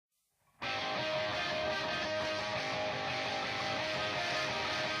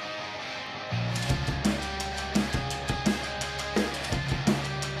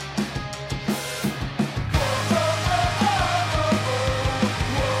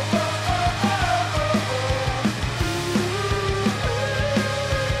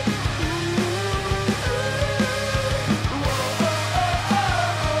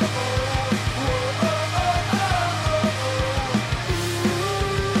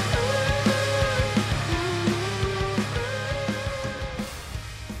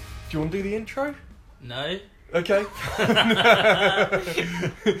you want to do the intro? No. Okay.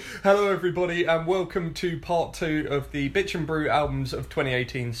 Hello everybody and welcome to part 2 of the Bitch and Brew Albums of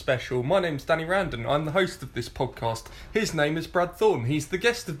 2018 special. My name's Danny Randon, I'm the host of this podcast. His name is Brad Thorne, he's the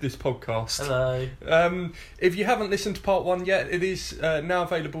guest of this podcast. Hello. If you haven't listened to part 1 yet, it is now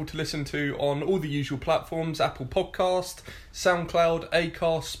available to listen to on all the usual platforms, Apple Podcast, SoundCloud,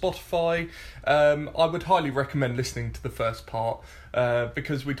 Acast, Spotify. I would highly recommend listening to the first part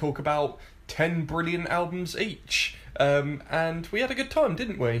because we talk about 10 brilliant albums each. And we had a good time,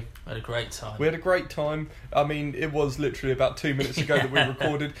 didn't we? We had a great time. We had a great time. I mean, it was literally about 2 minutes ago that we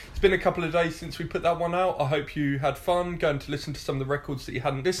recorded. It's been a couple of days since we put that one out. I hope you had fun going to listen to some of the records that you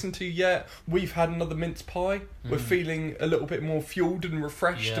hadn't listened to yet. We've had another mince pie. We're feeling a little bit more fueled and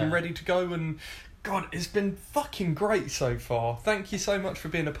refreshed and ready to go. And God, it's been fucking great so far. Thank you so much for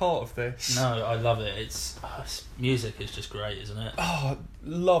being a part of this. No, I love it. It's music is just great, isn't it? Oh,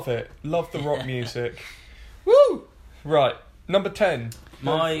 love it. Love the rock music. Woo! Right, number 10.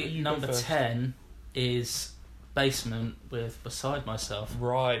 My number 10 is Basement with Beside Myself.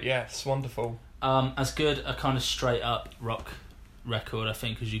 Right, yes, wonderful. As good a kind of straight up rock record, I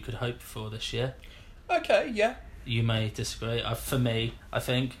think, as you could hope for this year. Okay, yeah. You may disagree. For me, I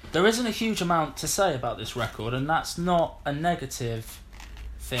think there isn't a huge amount to say about this record, and that's not a negative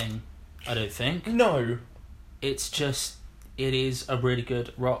thing, I don't think. No. It's just, it is a really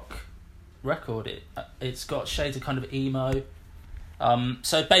good rock record. It's got shades of kind of emo.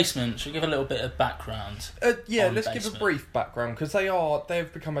 So Basement, should we give a little bit of background? Yeah, let's Basement. give a brief background, because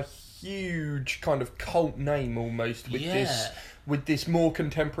they've become a huge kind of cult name almost with this more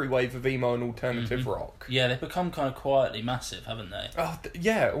contemporary wave of emo and alternative rock. Yeah, they've become kind of quietly massive, haven't they? Oh,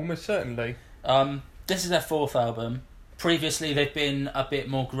 yeah, almost certainly. This is their 4th album. Previously, they've been a bit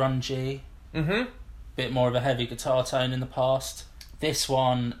more grungy. Bit more of a heavy guitar tone in the past. This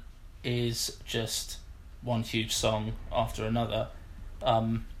one is just one huge song after another.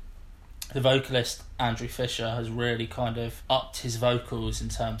 The vocalist Andrew Fisher has really kind of upped his vocals in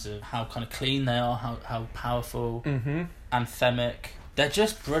terms of how kind of clean they are, how powerful, anthemic. They're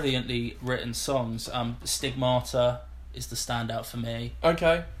just brilliantly written songs. Stigmata is the standout for me.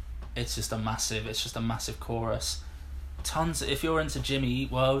 Okay. It's just a massive chorus. Tons. If you're into Jimmy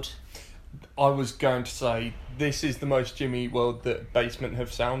Eat World, I was going to say, this is the most Jimmy Eat World that Basement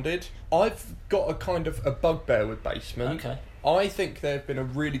have sounded. I've got a kind of a bugbear with Basement. Okay. I think they've been a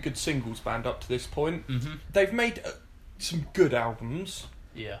really good singles band up to this point. They've made some good albums.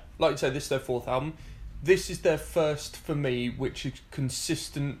 Yeah. Like you say, this is their 4th album. This is their first, for me, which is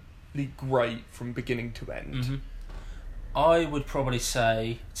consistently great from beginning to end. I would probably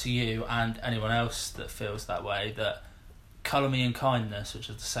say to you and anyone else that feels that way that Colour Me in Kindness, which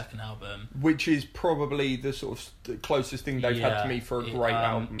is the 2nd album, which is probably the sort of the closest thing they've had to me for a great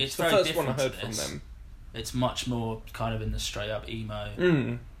album. It's the very first one I different heard to from them. It's much more kind of in the straight up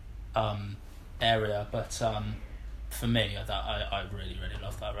emo area, but for me, I really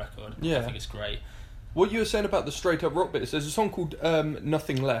love that record. Yeah. I think it's great. What you were saying about the straight up rock bits, there's a song called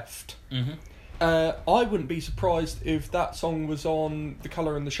Nothing Left. I wouldn't be surprised if that song was on The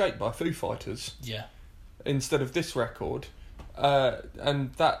Colour and the Shape by Foo Fighters. Yeah. Instead of this record.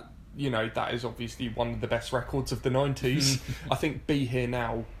 And that, that is obviously one of the best records of the 90s. I think Be Here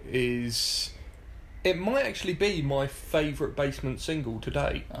Now is... It might actually be my favourite Basement single to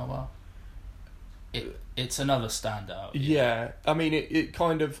date. Oh, wow. It's another standout. Yeah. I mean, it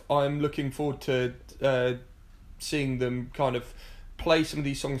kind of... I'm looking forward to seeing them kind of play some of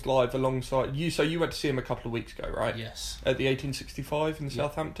these songs live alongside you. So you went to see them a couple of weeks ago, right? Yes. At the 1865 in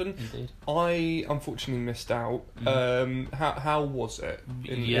Southampton. Indeed. I unfortunately missed out. How was it?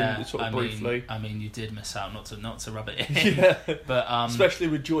 Briefly. I mean, you did miss out. Not to rub it in. Yeah. But especially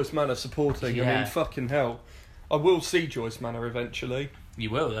with Joyce Manor supporting. Yeah. I mean, fucking hell. I will see Joyce Manor eventually. You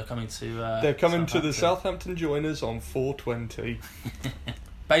will. They're coming to. They're coming to the Southampton Joiners on 4/20.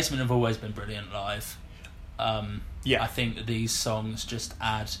 Basement have always been brilliant live. Yeah. I think that these songs just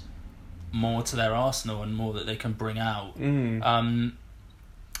add more to their arsenal and more that they can bring out.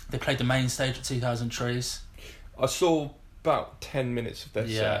 They played the main stage at 2000 Trees. I saw about 10 minutes of their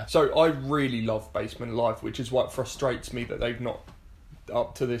set. So I really love Basement live, which is what frustrates me that they've not,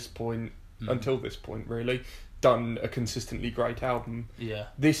 up to this point, until this point really, done a consistently great album. Yeah.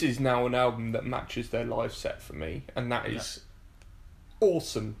 This is now an album that matches their live set for me, and that is...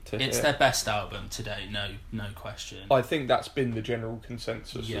 awesome to hear. It's their best album today, no question. I think that's been the general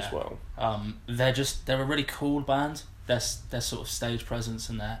consensus as well. They're a really cool band. Their sort of stage presence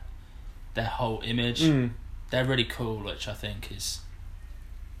and their whole image, they're really cool, which I think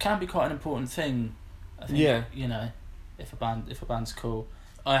can be quite an important thing. I think, if a band's cool.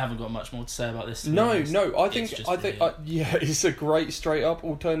 I haven't got much more to say about this. No, I think brilliant. yeah, it's a great straight up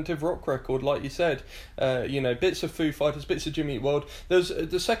alternative rock record, like you said. Bits of Foo Fighters, bits of Jimmy Eat World. There's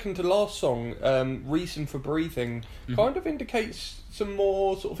the second to last song, "Reason for Breathing," kind of indicates some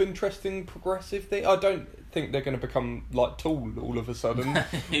more sort of interesting progressive thing. I don't think they're going to become like Tool all of a sudden,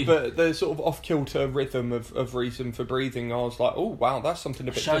 but the sort of off kilter rhythm of "Reason for Breathing," I was like, oh wow, that's something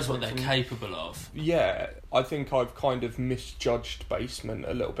a bit shows what different they're capable of. Yeah, I think I've kind of misjudged Basement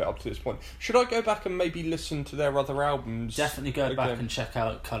a little bit up to this point. Should I go back and maybe listen to their other albums? Definitely go back and check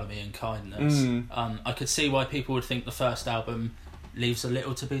out Colour Me in Kindness. I could see why people would think the first album leaves a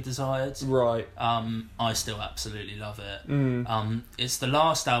little to be desired. Right. I still absolutely love it. It's the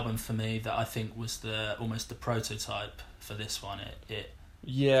last album for me that I think was almost the prototype for this one.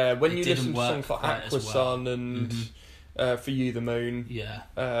 Yeah, when you listen to work songs like quite Aqua as well. Sun and For You the Moon. Yeah.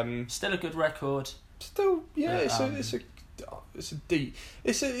 Still a good record. Still, yeah, But,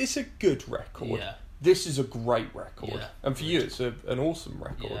 it's a good record. Yeah. This is a great record. Yeah, And for you it's an awesome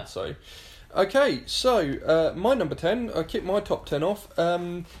record. Yeah. So okay, so my number 10, I kicked my top 10 off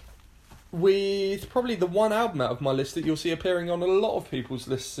with probably the one album out of my list that you'll see appearing on a lot of people's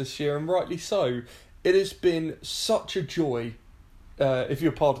lists this year, and rightly so. It has been such a joy, if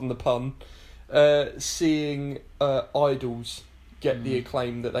you'll pardon the pun, seeing Idols get the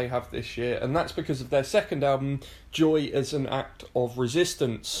acclaim that they have this year, and that's because of their second album, Joy as an Act of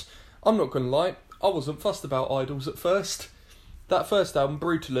Resistance. I'm not going to lie, I wasn't fussed about Idols at first. That first album,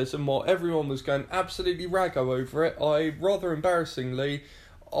 Brutalism, while everyone was going absolutely raggo over it, rather embarrassingly,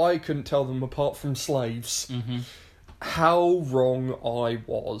 I couldn't tell them apart from Slaves. How wrong I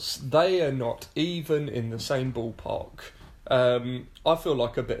was. They are not even in the same ballpark. I feel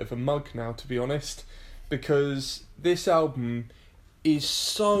like a bit of a mug now, to be honest, because this album is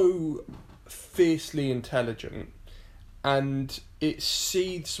so fiercely intelligent, and it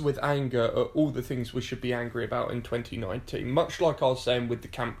seethes with anger at all the things we should be angry about in 2019, much like I was saying with the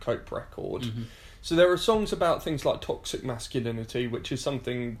Camp Cope record. So there are songs about things like toxic masculinity, which is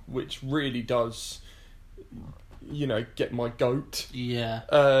something which really does, get my goat. Yeah.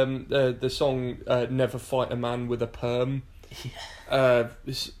 The song Never Fight a Man with a Perm. Yeah.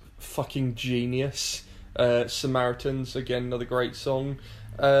 It's fucking genius. Samaritans, again, another great song.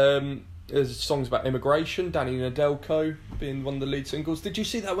 There's songs about immigration, Danny Nedelko being one of the lead singles. Did you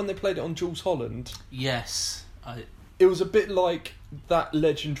see that when they played it on Jules Holland? Yes. It was a bit like that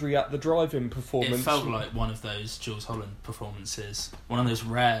legendary At the Drive-In performance. It felt like one of those Jules Holland performances. One of those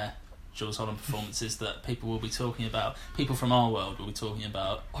rare Jules Holland performances that people will be talking about. People from our world will be talking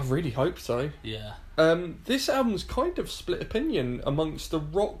about. I really hope so. Yeah. This album's kind of split opinion amongst the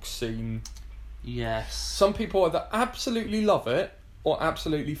rock scene. Yes. Some people either absolutely love it or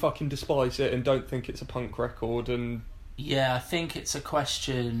absolutely fucking despise it and don't think it's a punk record. And yeah, I think it's a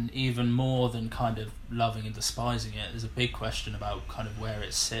question even more than kind of loving and despising it. There's a big question about kind of where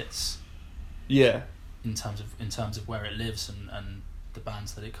it sits. Yeah. In terms of where it lives and the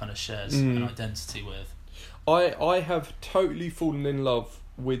bands that it kind of shares an identity with. I have totally fallen in love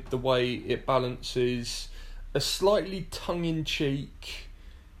with the way it balances a slightly tongue-in-cheek,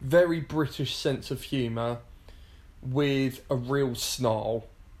 very British sense of humour with a real snarl.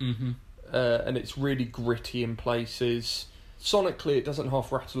 And it's really gritty in places. Sonically, it doesn't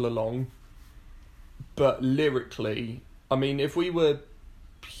half rattle along, but lyrically, I mean, if we were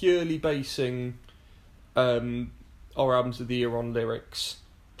purely basing our albums of the year on lyrics,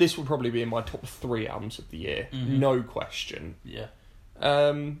 this would probably be in my top 3 albums of the year, no question. Yeah.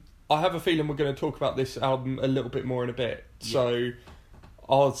 I have a feeling we're going to talk about this album a little bit more in a bit, so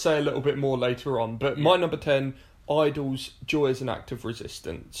I'll say a little bit more later on. But my number 10, Idols, Joy as an Act of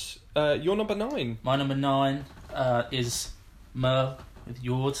Resistance. Your number 9? My number 9 is Merle with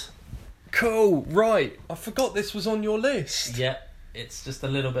Yord. Cool, right. I forgot this was on your list. Yeah, it's just a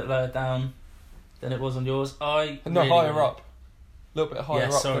little bit lower down than it was on yours. Higher up. A little bit higher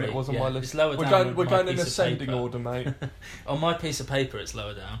up than it was on my list. It's lower down. We're going in ascending order, mate. On my piece of paper, it's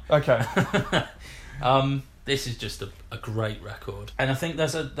lower down. Okay. This is just a great record, and I think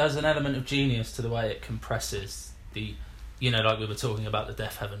there's an element of genius to the way it compresses the, like we were talking about the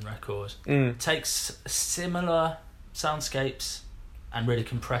Deaf Heaven record. It takes similar soundscapes and really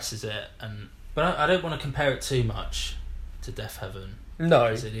compresses it, but I don't want to compare it too much to Deaf Heaven. No,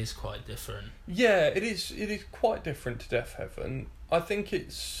 because it is quite different. Yeah, it is quite different to Deaf Heaven. I think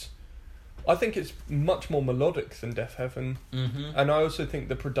it's much more melodic than Deaf Heaven, and I also think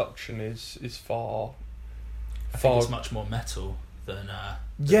the production is far. I think it's much more metal than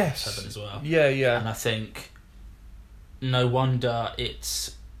Deaf Heaven as well. Yeah. And I think no wonder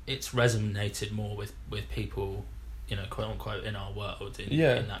it's resonated more with people quote unquote, in our world,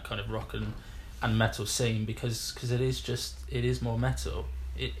 in that kind of rock and metal scene, because it is more metal.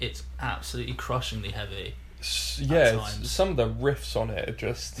 It's absolutely crushingly heavy. Yeah, some of the riffs on it are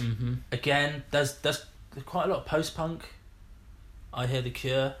just... Mm-hmm. Again, there's quite a lot of post-punk. I hear The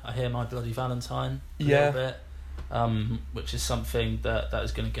Cure, I hear My Bloody Valentine a little bit, which is something that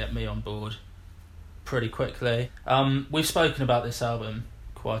is going to get me on board pretty quickly. We've spoken about this album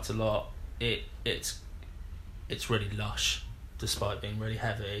quite a lot. It's really lush, despite being really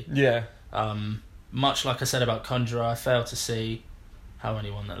heavy. Yeah. Much like I said about Conjurer, I fail to see how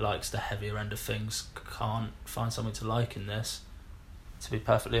anyone that likes the heavier end of things can't find something to like in this, to be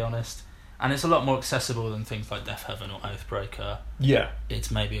perfectly honest. And it's a lot more accessible than things like Death Heaven or Oathbreaker. Yeah.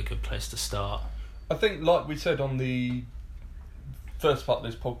 It's maybe a good place to start. I think, like we said on the first part of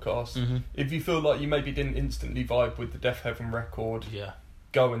this podcast, if you feel like you maybe didn't instantly vibe with the Death Heaven record,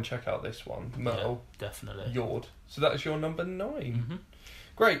 go and check out this one. Myrtle. Yeah, definitely. Yord. So that is your number 9. Mm-hmm.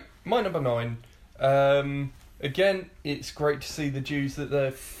 Great. My number 9. Again, it's great to see the dues that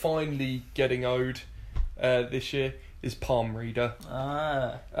they're finally getting owed this year is Palm Reader.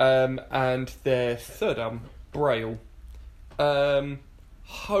 And their third album, Braille.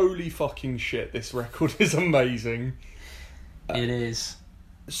 Holy fucking shit, this record is amazing. It is.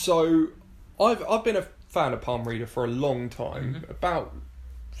 So, I've been a fan of Palm Reader for a long time, about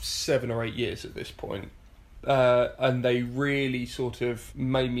 7 or 8 years at this point. And they really sort of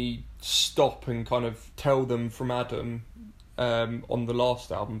made me stop and kind of tell them from Adam on the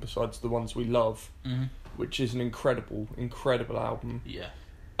last album, besides The Ones We Love, which is an incredible album. Yeah.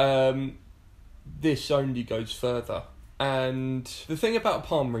 This only goes further. And the thing about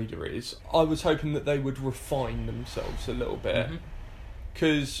Palm Reader is, I was hoping that they would refine themselves a little bit.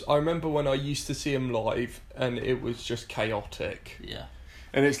 Because I remember when I used to see them live, and it was just chaotic. Yeah.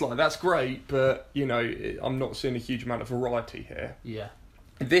 And it's like, that's great, but, I'm not seeing a huge amount of variety here. Yeah.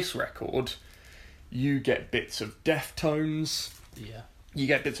 This record, you get bits of Deftones. Yeah. You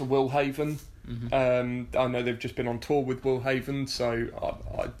get bits of Will Haven. I know they've just been on tour with Will Haven, so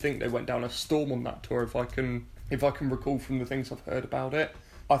I think they went down a storm on that tour, if I can recall from the things I've heard about it.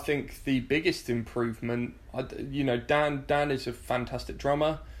 I think the biggest improvement, Dan is a fantastic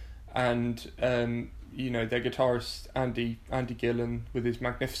drummer, and their guitarist Andy Gillan with his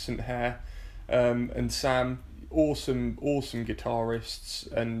magnificent hair, and Sam, awesome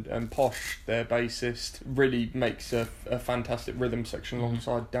guitarists, and Posh, their bassist, really makes a fantastic rhythm section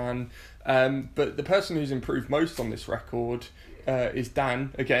alongside Dan. But the person who's improved most on this record is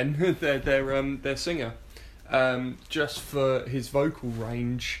Dan again, their singer. Just for his vocal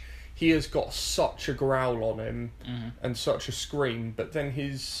range, he has got such a growl on him and such a scream, but then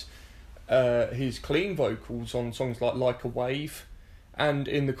his clean vocals on songs like a Wave and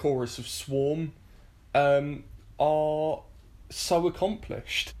in the chorus of Swarm are so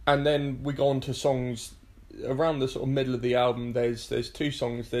accomplished. And then we go on to songs around the sort of middle of the album. There's 2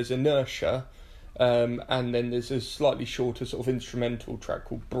 songs. There's Inertia, and then there's a slightly shorter sort of instrumental track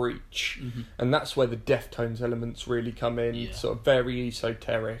called Breach, and that's where the Deftones elements really come in, sort of very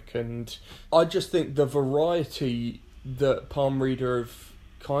esoteric. And I just think the variety that Palm Reader have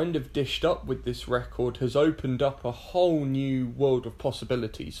kind of dished up with this record has opened up a whole new world of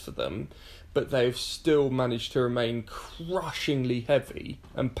possibilities for them, but they've still managed to remain crushingly heavy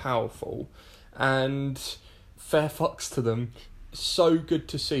and powerful, and fair fucks to them. So good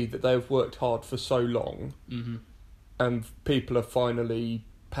to see that they've worked hard for so long, and people are finally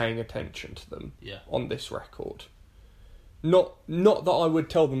paying attention to them on this record. Not that I would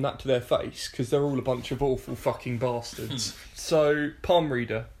tell them that to their face, because they're all a bunch of awful fucking bastards. So, Palm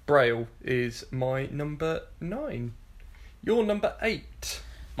Reader, Braille, is my number 9. Your number 8.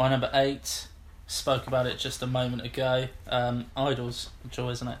 My number 8, spoke about it just a moment ago. Idols,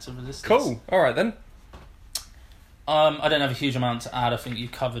 Joys and Acts of Resistance. Cool, alright then. I don't have a huge amount to add. I think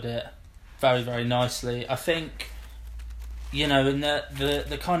you've covered it very, very nicely. I think, in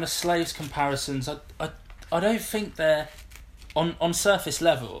the kind of Slaves comparisons, I don't think they're... On surface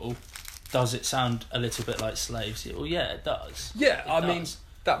level, does it sound a little bit like Slaves? Well, yeah, it does. Yeah, I mean,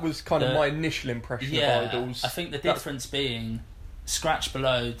 that was kind of my initial impression of Idols. I think the difference being scratch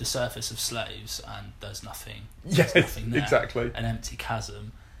below the surface of Slaves and there's nothing. Yes, nothing there, exactly. An empty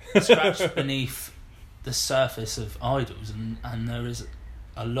chasm. Scratch beneath the surface of Idols, and there is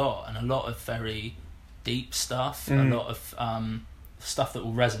a lot of very deep stuff, a lot of stuff that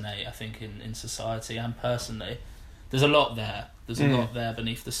will resonate, I think, in society and personally. There's a lot there. There's a lot there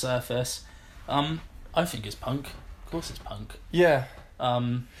beneath the surface. I think it's punk. Of course it's punk. Yeah.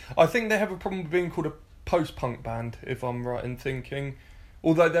 I think they have a problem with being called a post-punk band, if I'm right in thinking.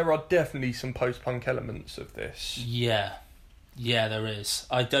 Although there are definitely some post-punk elements of this. Yeah, there is.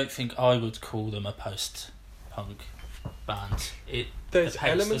 I don't think I would call them a post-punk band. There's the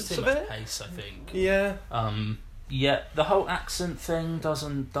pace, elements there's too of much it. pace, I think. Yeah. Yeah, the whole accent thing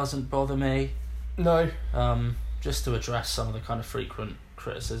doesn't bother me. No. Just to address some of the kind of frequent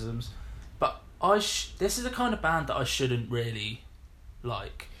criticisms, but this is the kind of band that I shouldn't really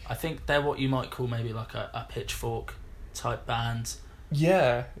like. I think they're what you might call maybe like a Pitchfork type band.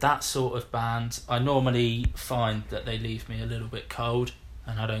 Yeah. That sort of band. I normally find that they leave me a little bit cold,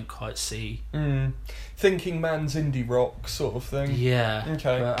 and I don't quite see. Thinking Man's indie rock sort of thing. Yeah.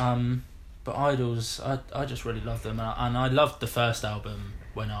 Okay. But Idols, I just really love them, and I loved the first album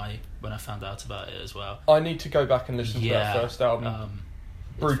when I found out about it as well. I need to go back and listen to that first album.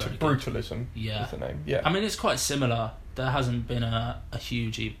 Brutalism. Yeah. Is the name. Yeah. I mean, it's quite similar. There hasn't been a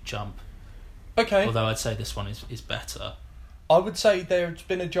huge jump. Okay. Although I'd say this one is better. I would say there's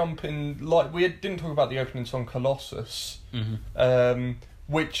been a jump in, like, we didn't talk about the opening song Colossus,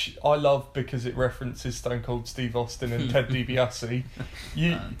 which I love because it references Stone Cold Steve Austin and Ted DiBiase.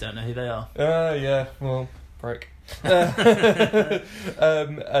 Don't know who they are. Yeah, well, prick. And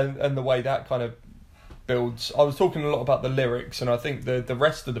the way that kind of builds. I was talking a lot about the lyrics, and I think the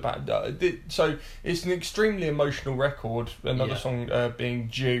rest of the band. So it's an extremely emotional record. Another song being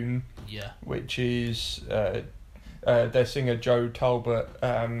June, which is their singer Joe Talbot.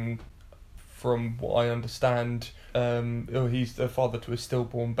 From what I understand, he's the father to a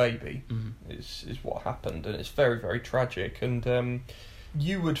stillborn baby. Is what happened, and it's very, very tragic. And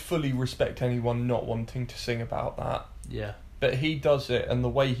you would fully respect anyone not wanting to sing about that. Yeah. But he does it, and the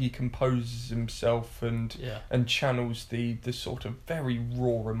way he composes himself and channels the sort of very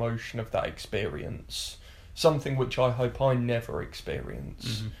raw emotion of that experience, something which I hope I never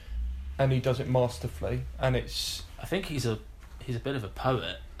experience. And he does it masterfully, and it's. I think he's a bit of a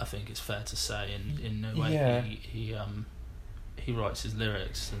poet. I think it's fair to say in the way he writes his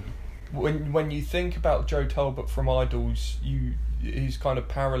lyrics. And when you think about Joe Talbot from Idols, his kind of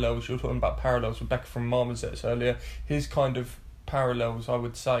parallels. You're talking about parallels with Becca from Marmosets earlier. His kind of parallels, I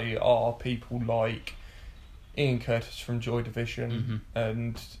would say, are people like Ian Curtis from Joy Division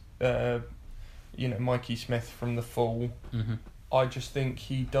and Mikey Smith from The Fall. I just think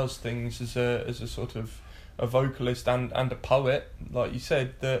he does things as a sort of a vocalist and a poet, like you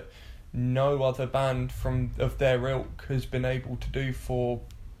said, that no other band of their ilk has been able to do for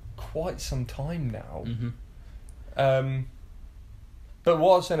quite some time now. But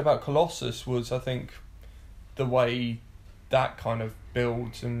what I was saying about Colossus was, I think, the way that kind of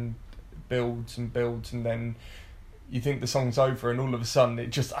builds and builds and builds, and then you think the song's over, and all of a sudden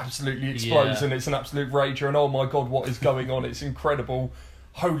it just absolutely explodes, and it's an absolute rager, and oh my god, what is going on? It's incredible.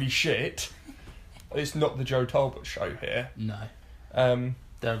 Holy shit. It's not the Joe Talbot show here. No.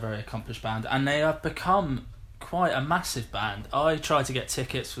 They're a very accomplished band, and they have become quite a massive band. I tried to get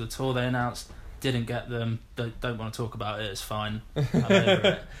tickets for the tour they announced, didn't get them. Don't want to talk about it, it's fine. I'm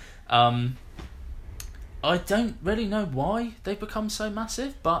over it. I don't really know why they've become so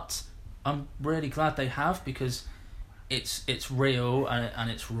massive, but I'm really glad they have, because it's real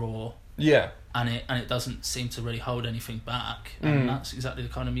and it's raw. Yeah. And it doesn't seem to really hold anything back, and that's exactly the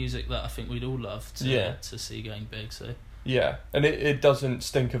kind of music that I think we'd all love to see going big. So yeah, and it doesn't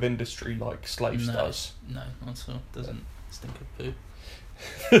stink of industry like Slaves does. No, not at all. Doesn't stink of poo.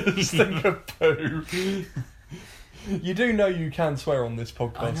 Stink of poo. You do know you can swear on this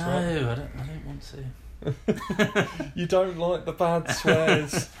podcast, I know, right? I don't want to. You don't like the bad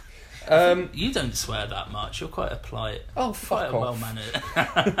swears. You don't swear that much. You're quite a polite. Oh, fuck quite off.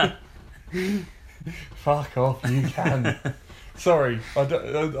 Well-mannered. Fuck off, you can. Sorry,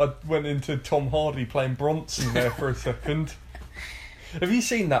 I went into Tom Hardy playing Bronson there for a second. Have you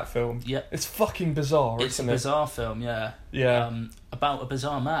seen that film? Yep. It's fucking bizarre, It's isn't a it? bizarre film, yeah. Yeah. About a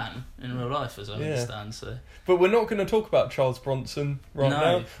bizarre man in real life, as I understand. So. But we're not going to talk about Charles Bronson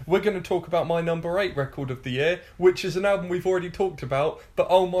now. We're going to talk about my number 8 record of the year, which is an album we've already talked about. But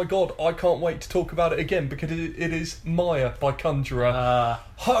oh my god, I can't wait to talk about it again, because it is Maya by Conjurer.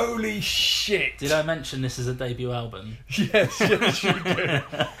 Holy shit! Did I mention this is a debut album? Yes, you did.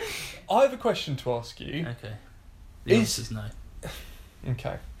 I have a question to ask you. Okay. The answer's no.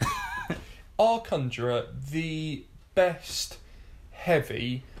 Okay. Are Conjurer the best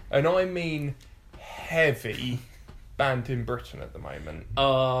heavy, and I mean heavy, band in Britain at the moment?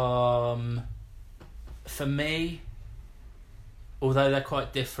 For me, although they're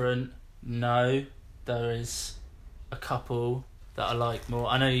quite different, no. There is a couple that I like more.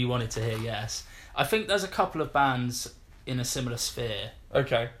 I know you wanted to hear yes. I think there's a couple of bands in a similar sphere.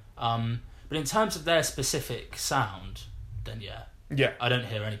 Okay. But in terms of their specific sound, then yeah. Yeah. I don't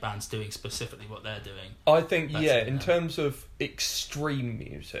hear any bands doing specifically what they're doing. I think, That's yeah, it, in yeah. terms of extreme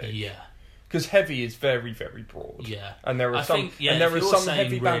music. Yeah. Because heavy is very, very broad. Yeah. And there are I some, think, yeah, and there if are you're some saying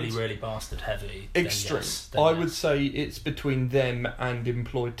heavy really, bands. really bastard heavy, then Extreme. yes, then I yes. would say it's between them and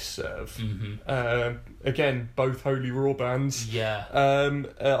Employed to Serve. Mm-hmm. Again, both Holy Raw bands. Yeah.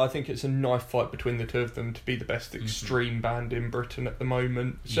 I think it's a knife fight between the two of them to be the best extreme band in Britain at the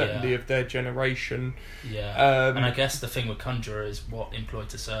moment, certainly Yeah. of their generation. Yeah. And I guess the thing with Conjurer is what Employed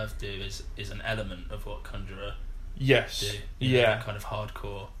to Serve do is an element of what Conjurer Yes. do. You know, Yeah. that kind of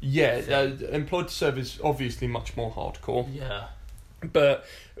hardcore. Yeah. thing. Employed to Serve is obviously much more hardcore. Yeah. But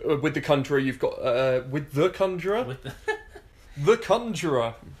with the Conjurer, you've got with the Conjurer, With the the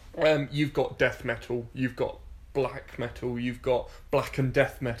Conjurer, you've got death metal, you've got black metal, you've got black and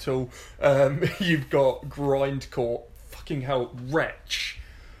death metal, you've got grindcore. Fucking hell, Wretch.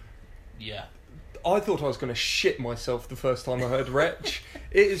 yeah. I thought I was going to shit myself the first time I heard Wretch.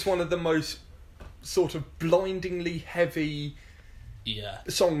 It is one of the most sort of blindingly heavy Yeah.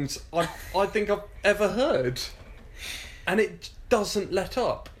 songs I think I've ever heard, and it doesn't let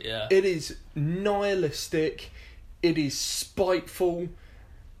up. Yeah. It is nihilistic, it is spiteful,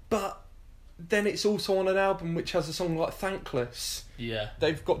 but then it's also on an album which has a song like Thankless. Yeah.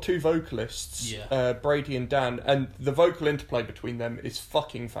 They've got two vocalists, Yeah. Brady and Dan, and the vocal interplay between them is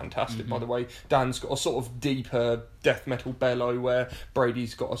fucking fantastic, by the way. Dan's got a sort of deeper death metal bellow, where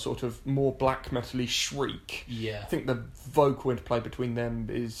Brady's got a sort of more black metal-y shriek. Yeah. I think the vocal interplay between them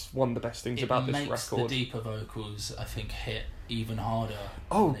is one of the best things about this makes record. the deeper vocals, I think, hit even harder.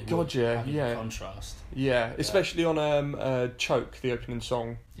 Oh, than they God, would yeah, having yeah. the contrast. Yeah, especially on Choke, the opening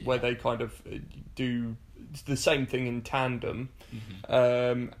song, where Yeah. they kind of do the same thing in tandem,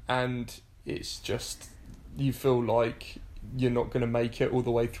 and it's just, you feel like you're not going to make it all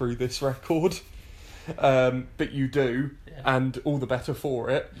the way through this record, but you do, Yeah. and all the better for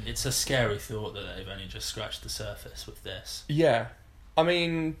it. It's a scary thought that they've only just scratched the surface with this. Yeah, I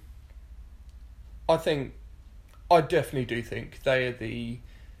mean, I definitely do think they are the,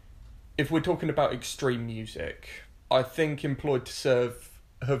 if we're talking about extreme music, I think Employed to Serve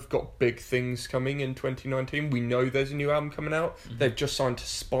have got big things coming in 2019. We know there's a new album coming out. They've just signed to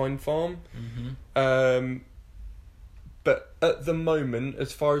Spine Farm. But at the moment,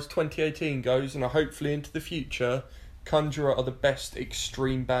 as far as 2018 goes, and hopefully into the future, Conjurer are the best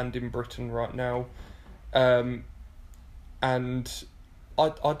extreme band in Britain right now. And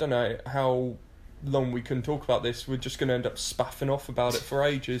I don't know how long we can talk about this. We're just going to end up spaffing off about it for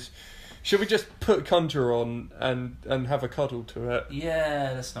ages. Should we just put Conjurer on and have a cuddle to it?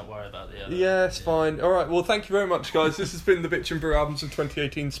 Yeah, let's not worry about the other. Yeah, it's fine. All right, well, thank you very much, guys. This has been the Bitch and Brew Albums of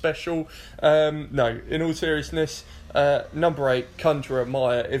 2018 special. No, in all seriousness, number 8, Conjurer,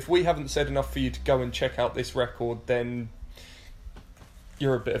 Maya. If we haven't said enough for you to go and check out this record, then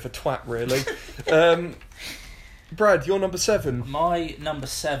you're a bit of a twat, really. Brad, you're number 7. My number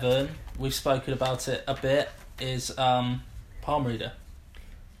 7, we've spoken about it a bit, is Palm Reader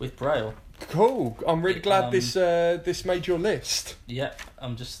with Braille. Cool. I'm really glad this made your list. Yeah,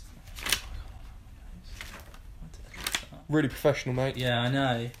 I'm just... Really professional, mate. Yeah, I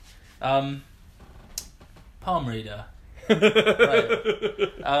know. Palm Reader.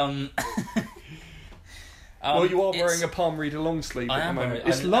 Braille. Well, you are wearing a Palm Reader long sleeve at the moment.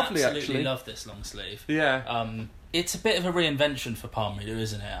 It's lovely, absolutely actually. Love this long sleeve. Yeah. It's a bit of a reinvention for Palm Reader,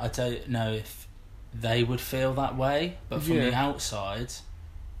 isn't it? I don't know if they would feel that way, but from the outside,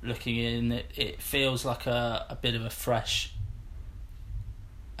 looking in, it feels like a bit of a fresh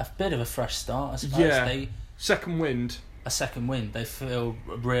start, I suppose. Yeah. Second wind. A second wind. They feel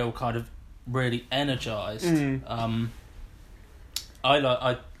real, kind of really energised.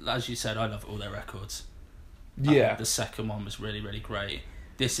 I as you said, I love all their records. Yeah. The second one was really, really great.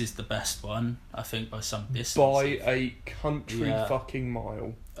 This is the best one, I think, by some distance. By a country fucking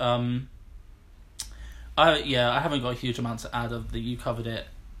mile. I haven't got a huge amount to add. You covered it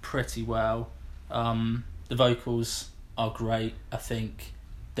pretty well. The vocals are great. I think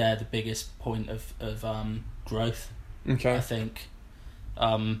they're the biggest point of growth. Okay. I think.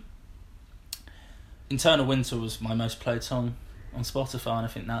 Internal Winter was my most played song on Spotify, and I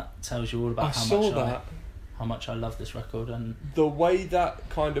think that tells you all about how much I love this record. And the way that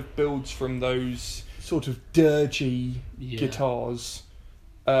kind of builds from those sort of dirgy guitars.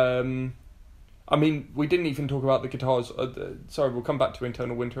 I mean, we didn't even talk about the guitars. Sorry, we'll come back to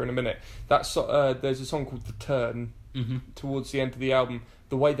Internal Winter in a minute. There's a song called The Turn towards the end of the album.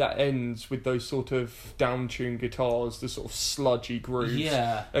 The way that ends with those sort of down-tuned guitars, the sort of sludgy grooves.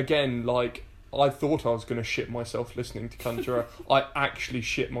 Yeah. Again, like, I thought I was going to shit myself listening to Conjurer. I actually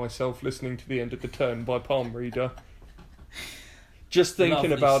shit myself listening to the end of The Turn by Palm Reader. Just thinking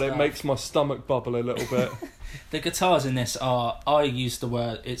Lovely about it stuff. makes my stomach bubble a little bit. The guitars in this are, I use the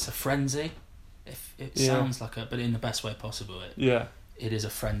word, it's a frenzy. If it sounds like but in the best way possible. It is a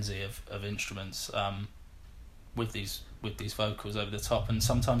frenzy of instruments, with these vocals over the top, and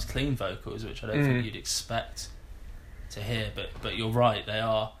sometimes clean vocals, which I don't think you'd expect to hear. But you're right, they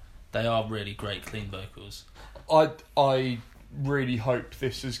are really great clean vocals. I really hope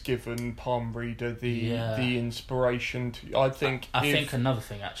this has given Palm Reader the inspiration to. I think another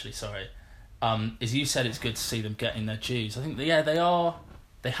thing, actually, sorry, is you said it's good to see them getting their dues. I think they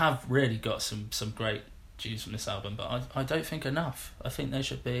have really got some great dues from this album, but I don't think enough. I think they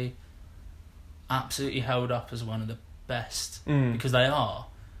should be absolutely held up as one of the best, because they are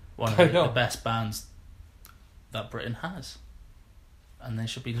one of the best bands that Britain has, and they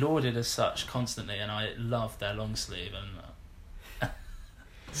should be lauded as such constantly. And I love their long sleeve, and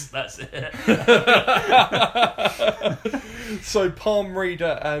that's it. So Palm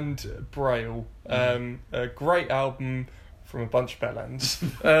Reader and Braille, a great album from a bunch of bellends.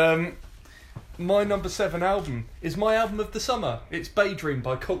 My number 7 album is my album of the summer. It's Bay Dream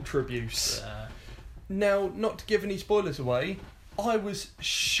by Culture Abuse. Now, not to give any spoilers away, I was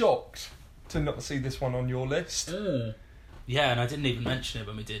shocked to not see this one on your list. Yeah, and I didn't even mention it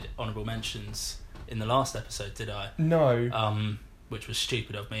when we did honourable mentions in the last episode, did I? No. Which was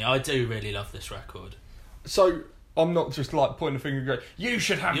stupid of me. I do really love this record. So, I'm not just like pointing a finger and going, you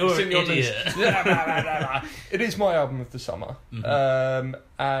should have this in your list. It is my album of the summer.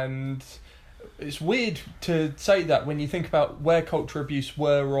 And it's weird to say that when you think about where Culture Abuse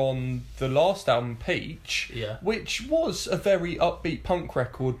were on the last album, Peach, which was a very upbeat punk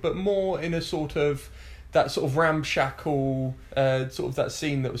record, but more in a sort of that sort of ramshackle, sort of that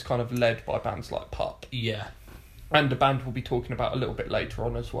scene that was kind of led by bands like Pup. Yeah. And a band we'll be talking about a little bit later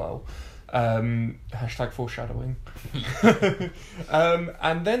on as well. Hashtag foreshadowing.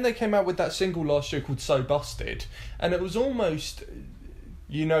 And then they came out with that single last year called So Busted. And it was almost,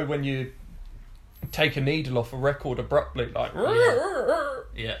 you know, when you take a needle off a record abruptly, like...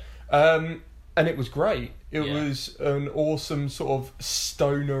 Yeah. And it was great. It was an awesome sort of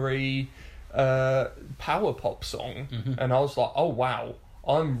stonery power pop song. And I was like, oh wow,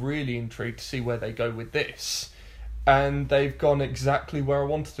 I'm really intrigued to see where they go with this. And they've gone exactly where I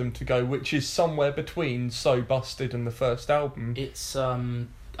wanted them to go, which is somewhere between So Busted and the first album. It's I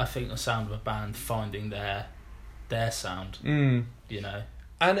think the sound of a band finding their sound, you know.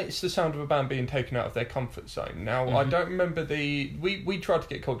 And it's the sound of a band being taken out of their comfort zone. Now, I don't remember we tried to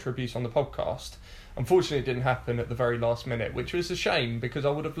get Culture Abuse on the podcast. Unfortunately, it didn't happen at the very last minute, which was a shame, because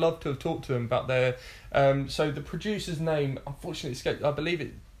I would have loved to have talked to them about their... so the producer's name, unfortunately, escaped. I believe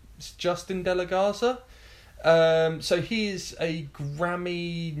it's Justin De La Garza. So he is a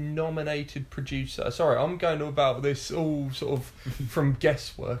Grammy-nominated producer. Sorry, I'm going about this all sort of from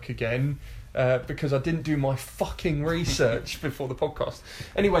guesswork again, because I didn't do my fucking research before the podcast.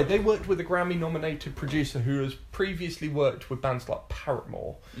 Anyway, they worked with a Grammy-nominated producer who has previously worked with bands like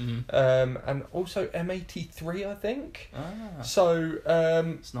Paramore, and also M83, I think. So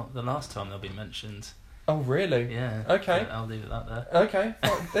it's not the last time they'll be mentioned. Oh, really? Yeah. Okay. I'll leave it there. Okay.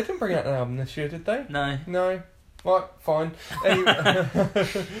 Well, they didn't bring out an album this year, did they? No. Right, fine. Anyway,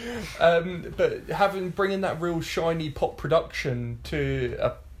 but bringing that real shiny pop production to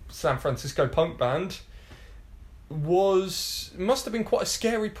a San Francisco punk band must have been quite a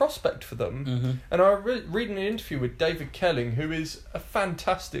scary prospect for them. And I reading an interview with David Kelling, who is a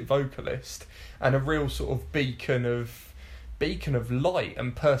fantastic vocalist and a real sort of beacon of light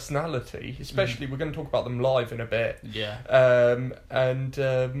and personality, especially we're going to talk about them live in a bit.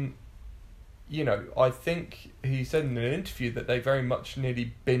 You know, I think he said in an interview that they very much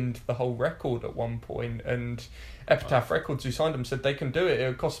nearly binned the whole record at one point, and Epitaph Records, who signed them, said they can do it,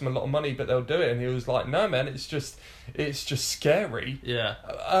 it'll cost them a lot of money, but they'll do it. And he was like, no man, it's just scary.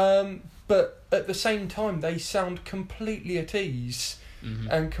 But at the same time, they sound completely at ease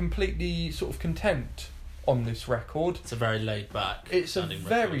and completely sort of content on this record. It's a very laid back. It's a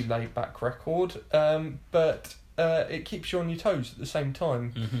very laid back record, but it keeps you on your toes at the same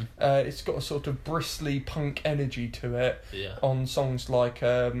time. It's got a sort of bristly punk energy to it. On songs like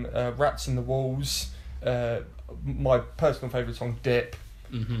Rats in the Walls, my personal favourite song, Dip,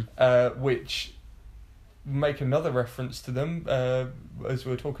 which make another reference to them, as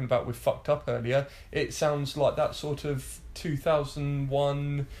we were talking about with Fucked Up earlier. It sounds like that sort of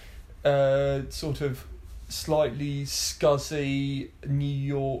 2001 sort of slightly scuzzy New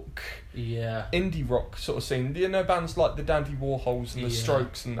York indie rock sort of scene. You know, bands like the Dandy Warhols and the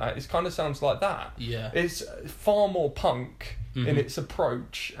Strokes and that. It kind of sounds like that. It's far more punk in its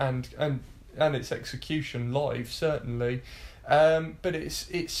approach and its execution live, certainly. But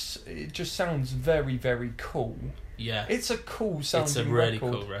it just sounds very, very cool. Yeah. It's a cool sounding It's a really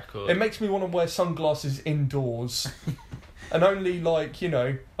record. cool record. It makes me want to wear sunglasses indoors. And only, like, you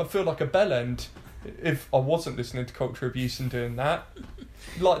know, I feel like a bellend if I wasn't listening to Culture Abuse and doing that.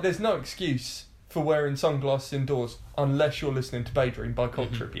 Like, there's no excuse for wearing sunglasses indoors unless you're listening to Daydream by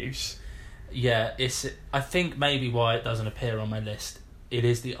Culture Abuse. Yeah, I think maybe why it doesn't appear on my list, it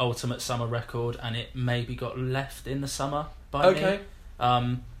is the ultimate summer record, and it maybe got left in the summer by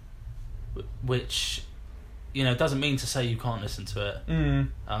me. Which, you know, doesn't mean to say you can't listen to it.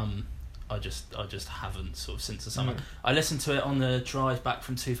 I just haven't sort of since the summer. I listened to it on the drive back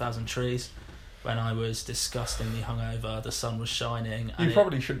from 2000 Trees when I was disgustingly hungover. The sun was shining. You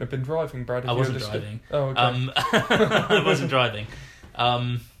probably shouldn't have been driving, Brad. I wasn't driving. Oh, okay. I wasn't driving.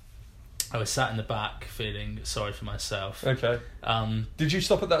 I was sat in the back feeling sorry for myself. Okay. Did you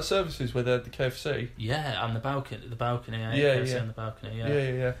stop at that services where they had the KFC? Yeah, on the balcony. Yeah, KFC on the balcony. Yeah.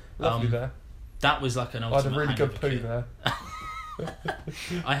 Yeah. Lovely there. That was like an I ultimate had a really good poo hangover there.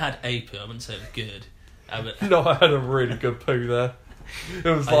 I had a poo. I wouldn't say it was good. But No, I had a really good poo there. It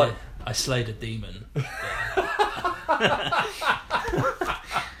was like... I slayed a demon.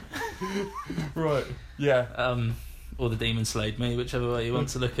 Right, yeah. Or the demon slayed me, whichever way you want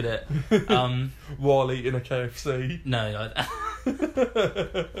to look at it. While eating a KFC. No.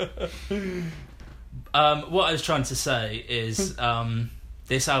 What I was trying to say is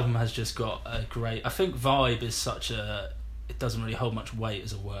this album has just got a great... I think vibe is such a... It doesn't really hold much weight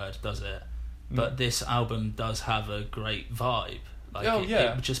as a word, does it? But this album does have a great vibe. Like,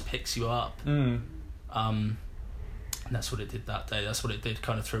 it just picks you up. And that's what it did that day. That's what it did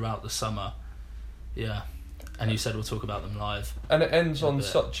kind of throughout the summer. Yeah. And you said we'll talk about them live. And it ends on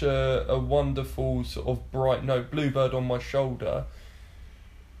such a wonderful sort of bright note. Bluebird on My Shoulder.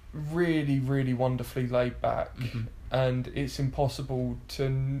 Really, really wonderfully laid back. And it's impossible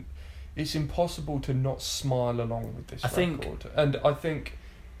to not smile along with this record. And I think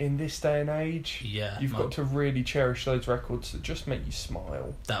in this day and age, you've got to really cherish those records that just make you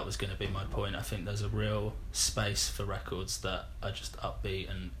smile. That was going to be my point. I think there's a real space for records that are just upbeat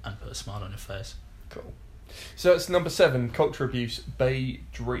and put a smile on your face. Cool. So it's number 7, Culture Abuse, Bay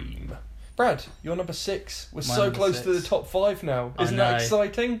Dream. Brad, you're number 6. We're so close to the top 5 now. Isn't that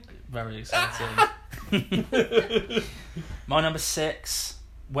exciting? Very exciting. My number 6,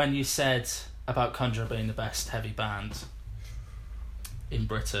 when you said about Conjurer being the best heavy band in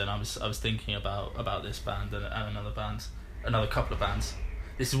Britain, I was thinking about this band and another couple of bands.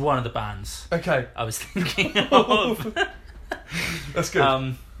 This is one of the bands. Okay. I was thinking of. That's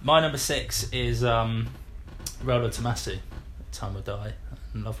good. My number 6 is Rolo Tomasi, Time Will Die,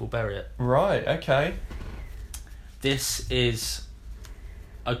 and Love Will Bury It. Right, okay. This is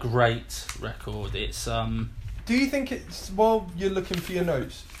a great record. It's Do you think it's, while you're looking for your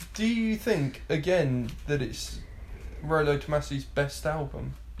notes, do you think, again, that it's Rolo Tomasi's best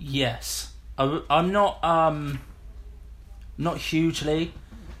album? Yes. I'm not hugely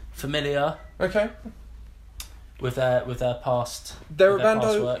familiar. Okay. With their past, they're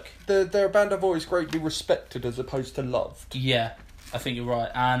past work. They're a band I've always greatly respected as opposed to loved. Yeah, I think you're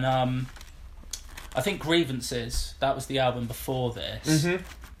right. And I think Grievances, that was the album before this.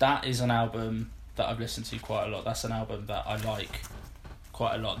 That is an album that I've listened to quite a lot. That's an album that I like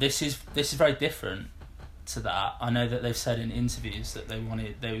quite a lot. This is very different to that. I know that they've said in interviews that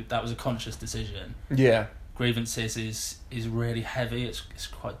that was a conscious decision. Yeah. Grievances is really heavy. It's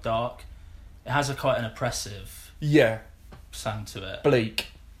quite dark. It has quite an oppressive sound to it.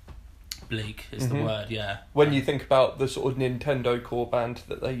 Bleak is the word, yeah. When you think about the sort of Nintendo core band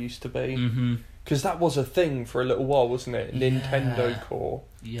that they used to be. Because that was a thing for a little while, wasn't it? Nintendo core.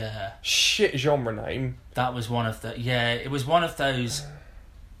 Yeah. Shit genre name. That was one of the... Yeah, it was one of those...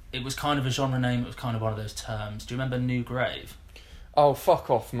 It was kind of a genre name. It was kind of one of those terms. Do you remember New Grave? Oh, fuck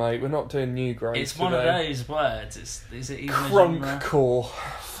off, mate. We're not doing New Grave It's today. One of those words. Is it even Crunk a genre? core.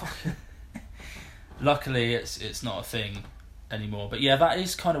 Luckily, it's not a thing anymore. But yeah, that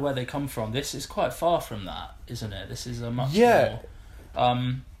is kind of where they come from. This is quite far from that, isn't it? This is a much more...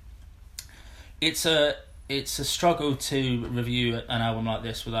 It's a struggle to review an album like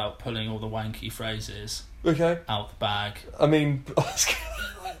this without pulling all the wanky phrases out the bag. I mean, I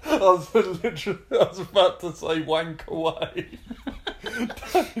was about to say wank away.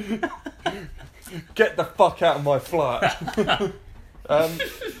 Get the fuck out of my flat.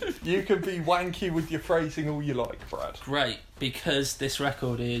 You can be wanky with your phrasing all you like, Brad. Great, because this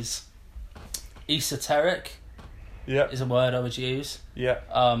record is esoteric. Yeah, is a word I would use. Yeah.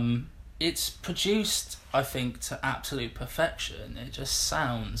 It's produced, I think, to absolute perfection. It just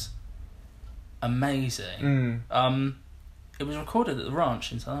sounds amazing. It was recorded at the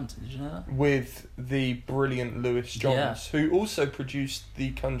Ranch in Southampton. Did you know that? With the brilliant Lewis Johns, who also produced the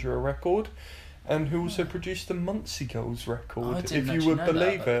Conjurer record, and who also produced the Muncie Girls record, if you would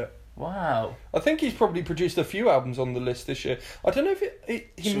believe it. Wow. I think he's probably produced a few albums on the list this year. I don't know if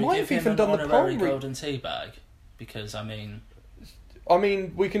he might have even done the honorary Golden Teabag, because I mean,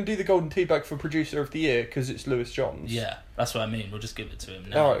 we can do the Golden Teabag for Producer of the Year because it's Lewis Johns. Yeah, that's what I mean. We'll just give it to him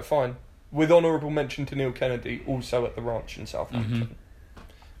now. All right, fine. With honourable mention to Neil Kennedy, also at the Ranch in Southampton. Mm-hmm.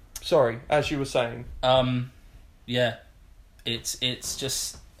 Sorry, as you were saying. Yeah, it's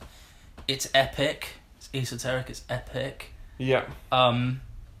just, it's epic. It's esoteric. It's epic. Yeah.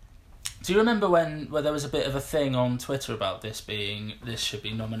 Do you remember when there was a bit of a thing on Twitter about this should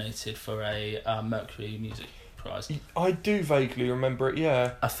be nominated for a Mercury Music Prize? I do vaguely remember it.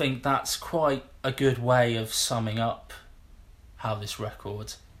 Yeah. I think that's quite a good way of summing up how this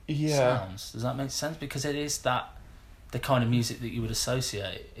record sounds. Does that make sense? Because it is the kind of music that you would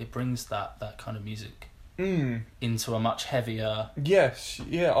associate. It brings that kind of music into a much heavier... Yes,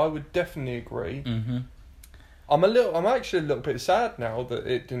 yeah, I would definitely agree. Mm-hmm. I'm actually a little bit sad now that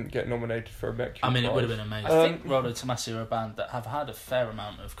it didn't get nominated for a Mercury Prize. It would have been amazing. I think Rolo Tomassi are a band that have had a fair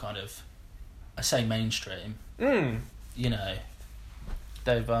amount of kind of, I say mainstream. You know,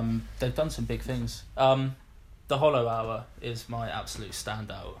 they've done some big things. The Hollow Hour is my absolute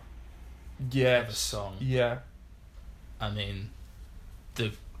standout. Yes. Of a song. Yeah. I mean,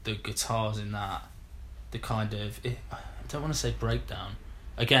 the guitars in that, the kind of, I don't want to say breakdown.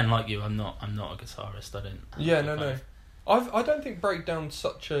 Again, like you, I'm not a guitarist. I don't. Yeah, no. I don't think breakdown's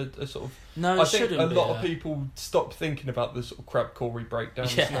such a sort of. No, I think a lot of people stop thinking about the sort of crab chordy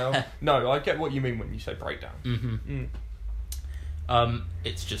breakdowns now. No, I get what you mean when you say breakdown. Mm-hmm.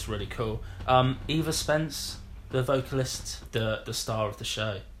 It's just really cool. Eva Spence, the vocalist, the star of the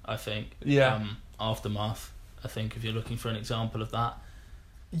show, I think. Yeah. Aftermath, I think, if you're looking for an example of that.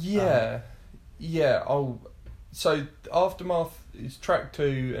 Yeah. So Aftermath is track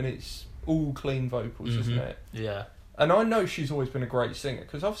 2 and it's all clean vocals, isn't it? Yeah. And I know she's always been a great singer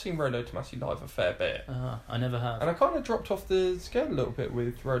because I've seen Rolo Tomassi live a fair bit. I never have. And I kind of dropped off the scale a little bit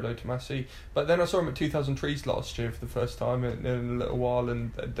with Rolo Tomassi, but then I saw him at 2000 Trees last year for the first time in a little while,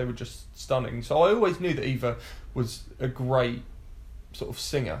 and they were just stunning. So I always knew that Eva was a great sort of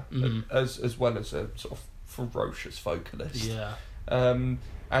singer, as well as a sort of ferocious vocalist. Yeah.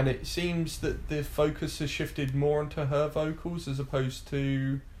 And it seems that the focus has shifted more onto her vocals as opposed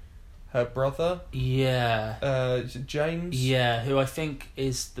to her brother. Yeah. Is it James? Yeah, who I think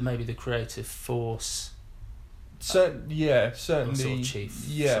is maybe the creative force. Certainly. Sort of chief.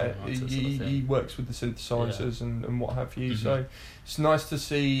 Yeah, he works with the synthesizers and what have you. So it's nice to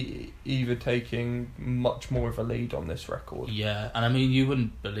see Eva taking much more of a lead on this record. Yeah, and I mean, you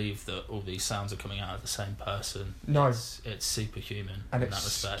wouldn't believe that all these sounds are coming out of the same person. No, it's superhuman and in it's that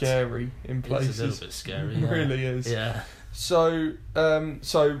respect. Scary in places. It's a little bit scary. It really is. Yeah. So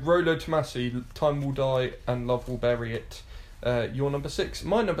Rolo Tomassi, Time Will Die and Love Will Bury It. Your number 6.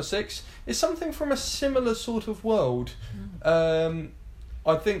 My number 6 is something from a similar sort of world. I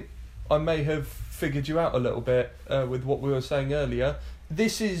think I may have figured you out a little bit with what we were saying earlier.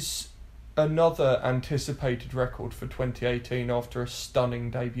 This is another anticipated record for 2018 after a stunning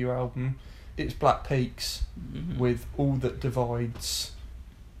debut album. It's Black Peaks with All That Divides.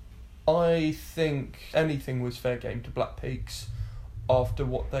 I think anything was fair game to Black Peaks after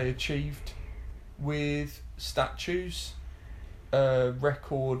what they achieved with Statues. A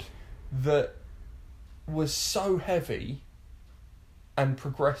record that was so heavy and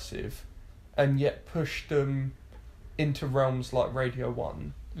progressive and yet pushed them into realms like Radio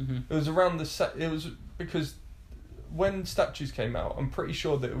 1. It was around it was because when Statues came out, I'm pretty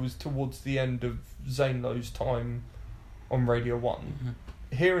sure that it was towards the end of Zane Lowe's time on Radio 1.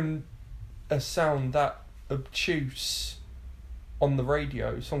 Hearing a sound that obtuse on the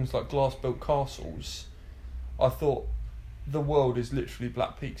radio, songs like Glass Built Castles, I thought, the world is literally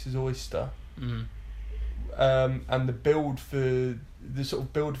Black Peaks' oyster. And the build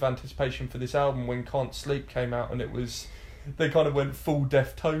of anticipation for this album when Can't Sleep came out, and they kind of went full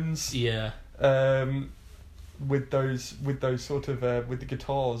Deftones. Yeah. With those sort of with the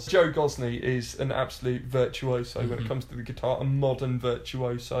guitars. Joe Gosney is an absolute virtuoso when it comes to the guitar, a modern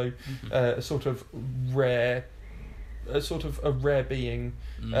virtuoso, a sort of a rare being.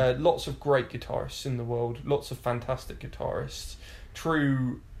 Lots of great guitarists in the world, lots of fantastic guitarists.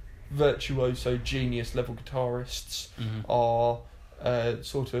 True virtuoso genius level guitarists are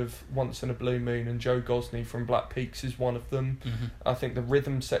sort of once in a blue moon, and Joe Gosney from Black Peaks is one of them. I think the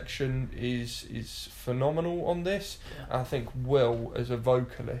rhythm section is phenomenal on this. I think Will as a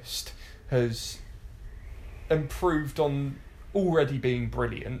vocalist has improved on already being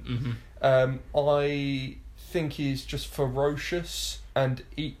brilliant. I think he's just ferocious and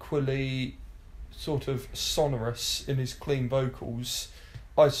equally sort of sonorous in his clean vocals.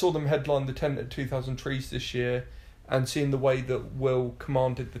 I saw them headline the tent at 2000 Trees this year, and seeing the way that Will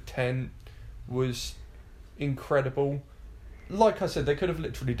commanded the tent was incredible. Like I said, they could have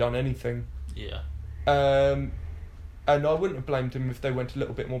literally done anything. Yeah. And I wouldn't have blamed them if they went a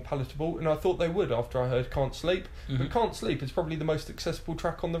little bit more palatable, and I thought they would after I heard Can't Sleep. But Can't Sleep is probably the most accessible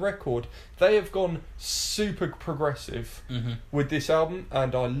track on the record. They have gone super progressive with this album,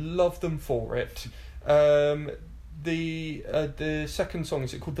 and I love them for it. The second song,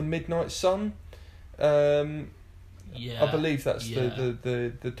 is it called The Midnight Sun? Yeah, I believe that's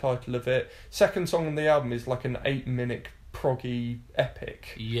the title of it. Second song on the album is like an 8-minute proggy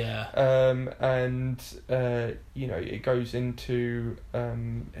epic. Yeah. And you know, it goes into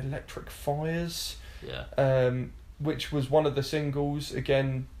Electric Fires. Yeah. Which was one of the singles.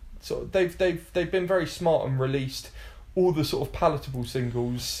 Again, sort of they've been very smart and released all the sort of palatable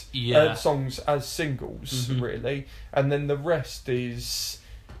singles, songs as singles, really, and then the rest is,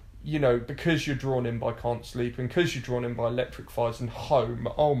 you know, because you're drawn in by Can't Sleep and because you're drawn in by Electric Fires and Home.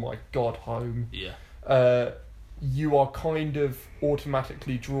 Oh my God, Home. Yeah. You are kind of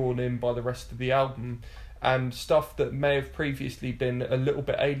automatically drawn in by the rest of the album, and stuff that may have previously been a little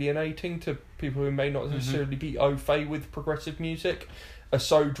bit alienating to people who may not necessarily be au fait with progressive music are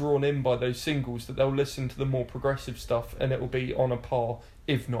so drawn in by those singles that they'll listen to the more progressive stuff and it will be on a par,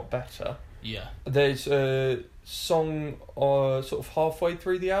 if not better. Yeah. There's a song sort of halfway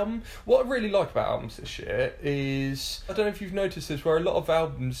through the album. What I really like about albums this year is, I don't know if you've noticed this, where a lot of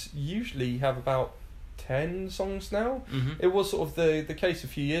albums usually have about 10 songs now. It was sort of the case a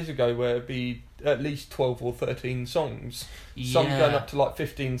few years ago where it'd be at least 12 or 13 songs. Some going up to like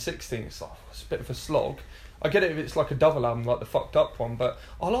 15, 16. It's like, it's a bit of a slog. I get it if it's like a double album like the Fucked Up one, but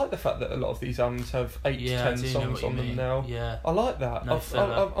I like the fact that a lot of these albums have 8 to 10 songs on them now. Yeah. I like that.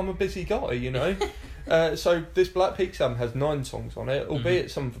 I'm a busy guy, you know. So this Black Peaks album has 9 songs on it, albeit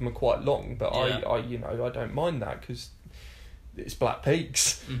some of them are quite long, but I you know, I don't mind that because it's Black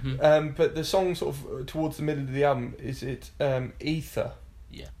Peaks. But the song sort of towards the middle of the album is Ether.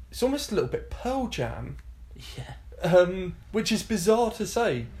 Yeah. It's almost a little bit Pearl Jam. Yeah. Which is bizarre to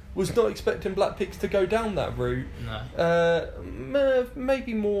say. Was not expecting Black Peaks to go down that route. No.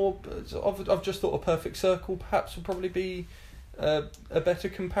 Maybe more. I've just thought A Perfect Circle perhaps would probably be a better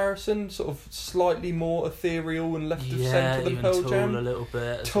comparison. Sort of slightly more ethereal and left of centre than Pearl Jam. A little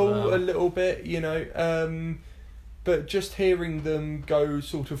bit. Tool a little bit, you know. But just hearing them go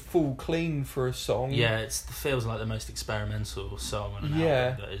sort of full clean for a song. Yeah, it feels like the most experimental song on an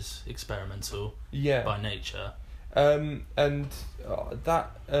album that is experimental by nature. And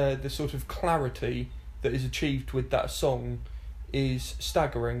that the sort of clarity that is achieved with that song is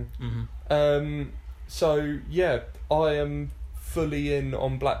staggering. So yeah, I am fully in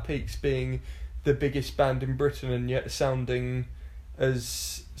on Black Peaks being the biggest band in Britain and yet sounding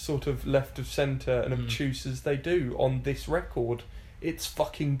as sort of left of centre and obtuse as they do on this record. It's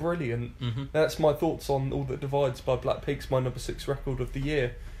fucking brilliant. That's my thoughts on All That Divides by Black Peaks, my number 6 record of the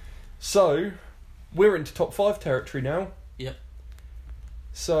year. So we're into top 5 territory now. Yep.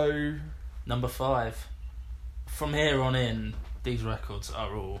 So number 5. From here on in, these records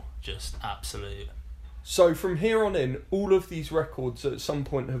are all just absolute. So from here on in, all of these records at some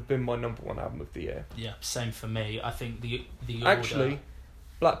point have been my number 1 album of the year. Yeah, same for me. I think the order... Actually,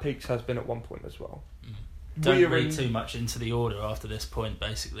 Black Peaks has been at one point as well. Don't read too much into the order after this point,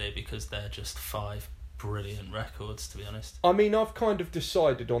 basically, because they're just 5 brilliant records, to be honest. I mean, I've kind of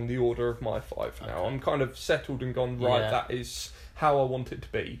decided on the order of my 5 now. Okay. I'm kind of settled and gone, right, that is how I want it to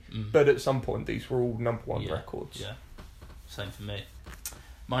be. But at some point, these were all number 1 records. Yeah, same for me.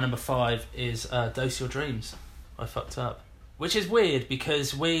 My number 5 is Dose Your Dreams by Fucked Up. Which is weird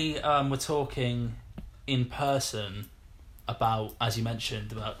because we were talking in person about, as you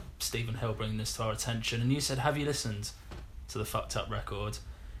mentioned, about Stephen Hill bringing this to our attention. And you said, have you listened to the Fucked Up record?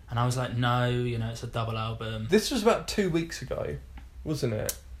 And I was like, no, you know, it's a double album. This was about 2 weeks ago, wasn't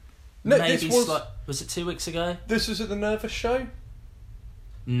it? No, maybe was it 2 weeks ago? This was at the Nervous show?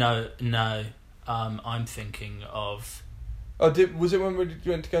 No. I'm thinking of... Oh, was it when we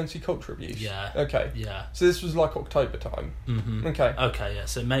went to go and see Culture Abuse? Yeah. Okay. Yeah. So this was like October time. Okay. Okay, yeah.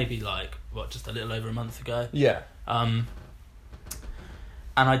 So maybe like, just a little over a month ago? Yeah. And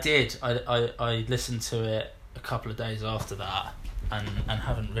I did. I listened to it a couple of days after that and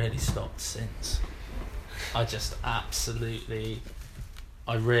haven't really stopped since. I just absolutely...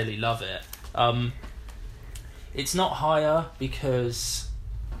 I really love it. It's not higher because...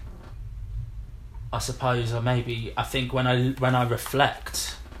 I suppose, or maybe I think when I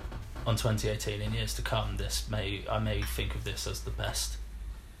reflect on 2018 in years to come, I may think of this as the best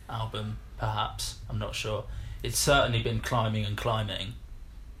album. Perhaps, I'm not sure. It's certainly been climbing and kind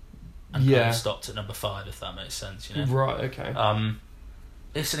of stopped at number 5, if that makes sense. You know, right? Okay.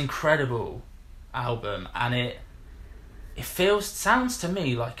 It's an incredible album, and it sounds to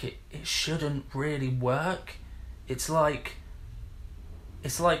me like it shouldn't really work. It's like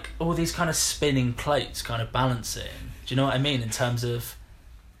all these kind of spinning plates kind of balancing. Do you know what I mean? In terms of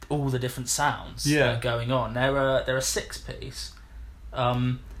all the different sounds that are going on. They're a 6-piece.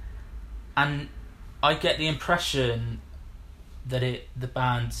 And I get the impression that the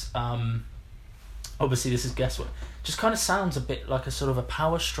band, obviously this is guesswork, just kind of sounds a bit like a sort of a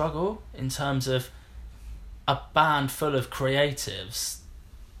power struggle in terms of a band full of creatives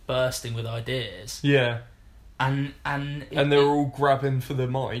bursting with ideas. Yeah. And they're all grabbing for the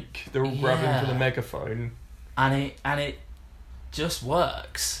mic. They're all grabbing for the megaphone. And it just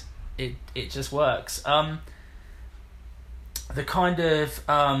works. It just works. The kind of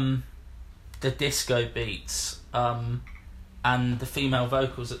the disco beats and the female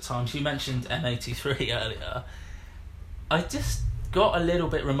vocals at times. You mentioned M83 earlier. I just got a little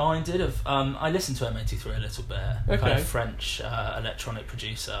bit reminded of. I listened to M83 a little bit. Okay. Kind of French electronic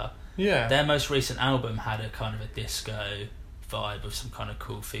producer. Yeah. Their most recent album had a kind of a disco vibe with some kind of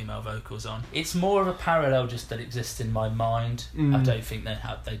cool female vocals on. It's more of a parallel just that exists in my mind. I don't think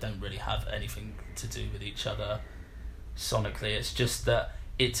they don't really have anything to do with each other sonically. It's just that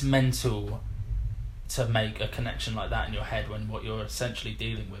it's mental to make a connection like that in your head when what you're essentially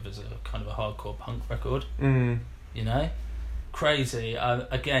dealing with is a kind of a hardcore punk record. You know? Crazy.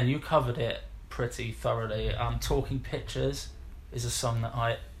 Again, you covered it pretty thoroughly. Talking Pictures is a song that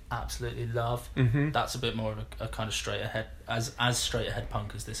I absolutely love. That's a bit more of a kind of straight ahead, as straight ahead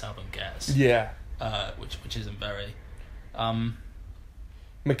punk as this album gets. Yeah. Which isn't very.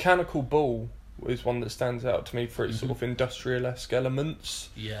 Mechanical Bull is one that stands out to me for its sort of industrial-esque elements.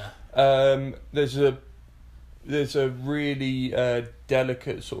 Yeah. There's a really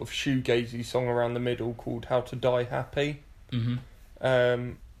delicate sort of shoegazy song around the middle called How to Die Happy.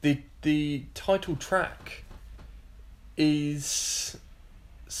 The title track is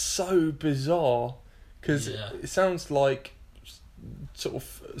so bizarre because it sounds like sort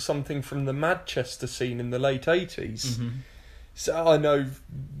of something from the Manchester scene in the late 80s. So I know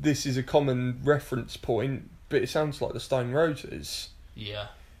this is a common reference point, but it sounds like the Stone Roses. Yeah.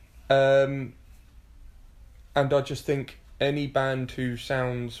 And I just think any band who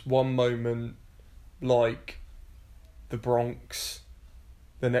sounds one moment like the Bronx,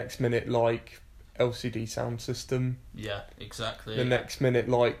 the next minute like LCD Sound System. Yeah, exactly. The next minute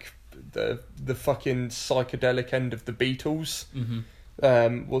like the fucking psychedelic end of the Beatles.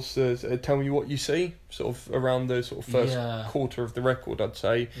 What's the Tell Me What You See? Sort of around the sort of first quarter of the record, I'd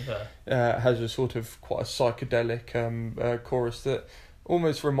say. Has a sort of quite a psychedelic chorus that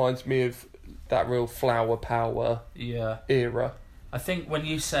almost reminds me of that real Flower Power era. I think when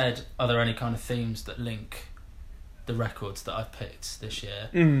you said, are there any kind of themes that link the records that I've picked this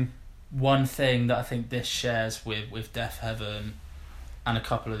year, one thing that I think this shares with Deaf Heaven and a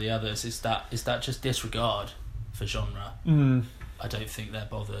couple of the others is that just disregard for genre. I don't think they're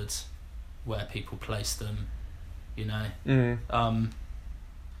bothered where people place them, you know.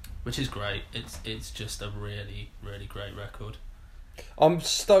 Which is great. It's just a really, really great record. I'm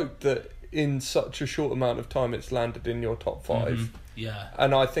stoked that in such a short amount of time it's landed in your top 5. Yeah.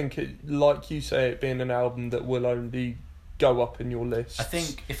 And I think it, like you say, it being an album that will only go up in your list. I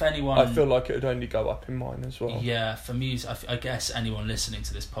think if anyone... I feel like it would only go up in mine as well. Yeah, for music, I guess anyone listening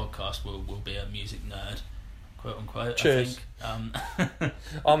to this podcast will be a music nerd, quote unquote. Cheers. I think.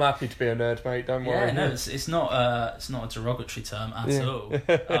 I'm happy to be a nerd, mate. Don't worry. Yeah, no, it's not a derogatory term at all.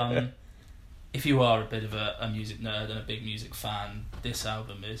 If you are a bit of a music nerd and a big music fan, this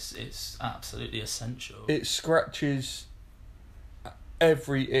album is absolutely essential. It scratches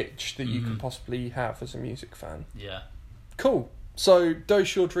every itch that you can possibly have as a music fan. Yeah. Cool. So,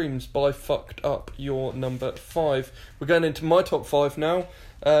 Dose Your Dreams by Fucked Up, your number 5. We're going into my top 5 now.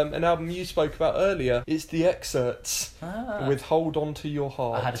 An album you spoke about earlier. It's The Excerpts with Hold On To Your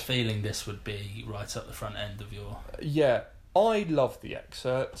Heart. I had a feeling this would be right up the front end of your... Yeah. I love The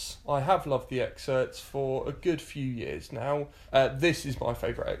Excerpts. I have loved The Excerpts for a good few years now. This is my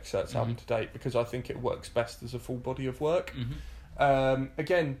favourite Excerpts album to date because I think it works best as a full body of work.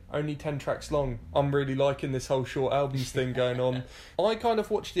 Again, only 10 tracks long. I'm really liking this whole short albums thing going on. I kind of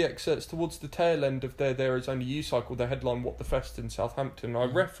watched the excerpts towards the tail end of their There Is Only You cycle, the headline What the Fest in Southampton. I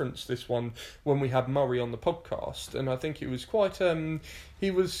referenced this one when we had Murray on the podcast, and I think it was quite he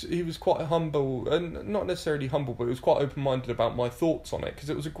was quite humble, and not necessarily humble, but he was quite open-minded about my thoughts on it,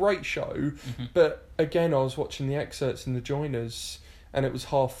 because it was a great show. But again, I was watching the excerpts in the joiners, and it was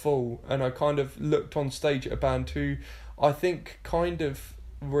half full, and I kind of looked on stage at a band who I think kind of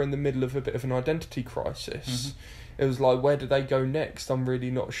were in the middle of a bit of an identity crisis. It was like, where do they go next? I'm really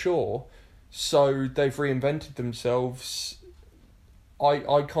not sure. So they've reinvented themselves.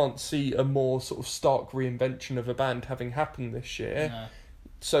 I can't see a more sort of stark reinvention of a band having happened this year. No.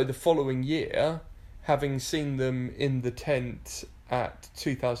 So the following year, having seen them in the tent at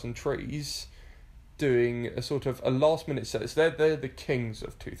 2000 Trees, doing a sort of a last minute set. So they're the kings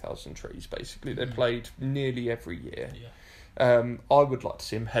of 2000 Trees, basically. They played nearly every year. I would like to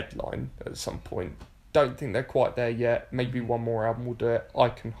see them headline at some point. Don't think they're quite there yet. Maybe one more album will do it. I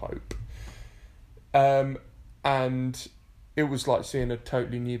can hope. And it was like seeing a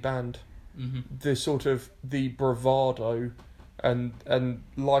totally new band. The sort of the bravado and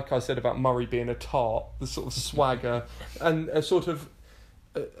like I said about Murray being a tart, the sort of swagger and a sort of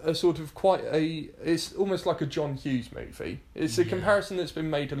quite it's almost like a John Hughes movie. It's a comparison that's been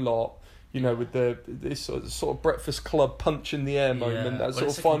made a lot, with this sort of Breakfast Club punch in the air moment, that sort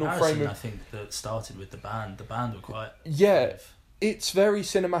of final frame of... I think that started with the band. The band were quite... Yeah, it's very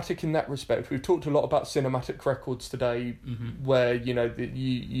cinematic in that respect. We've talked a lot about cinematic records today, where,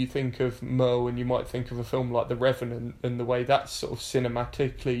 you think of Merle and you might think of a film like The Revenant and the way that's sort of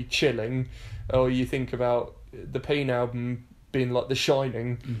cinematically chilling, or you think about the Peen album being like The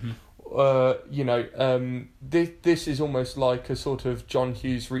Shining. This is almost like a sort of John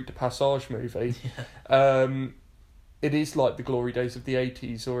Hughes Rite de Passage movie. It is like the glory days of the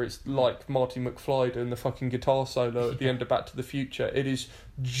 80s, or it's like Marty McFly doing the fucking guitar solo at the end of Back to the Future. It is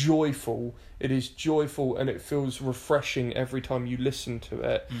joyful, and it feels refreshing every time you listen to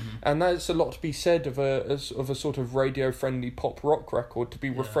it. And that's a lot to be said of a sort of radio-friendly pop rock record, to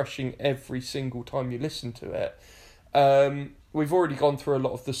be refreshing every single time you listen to it. We've already gone through a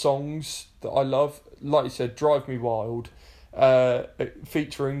lot of the songs that I love. Like you said, Drive Me Wild,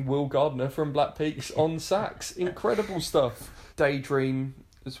 featuring Will Gardner from Black Peaks on sax. Incredible stuff. Daydream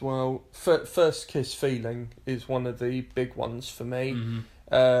as well. First Kiss Feeling is one of the big ones for me.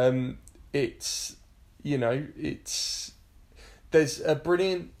 There's a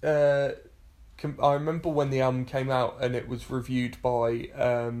brilliant... I remember when the album came out and it was reviewed by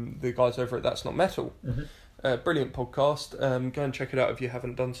the guys over at That's Not Metal. Brilliant podcast. Go and check it out if you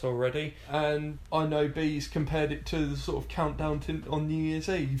haven't done so already. And I know Bees compared it to the sort of countdown on New Year's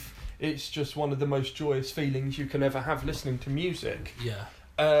Eve. It's just one of the most joyous feelings you can ever have listening to music.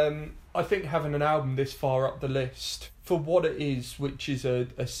 I think having an album this far up the list, for what it is, which is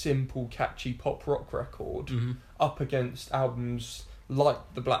a simple, catchy pop rock record, up against albums like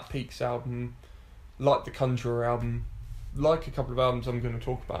the Black Peaks album, like the Conjurer album, like a couple of albums I'm going to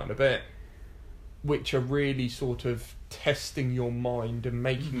talk about in a bit, which are really sort of testing your mind and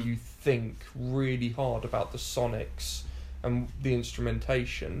making you think really hard about the sonics and the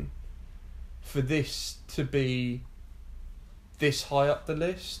instrumentation. For this to be this high up the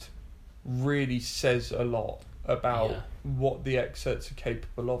list really says a lot about what the excerpts are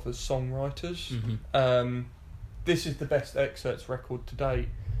capable of as songwriters. This is the best excerpts record to date,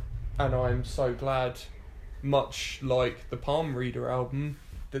 and I'm so glad, much like the Palm Reader album,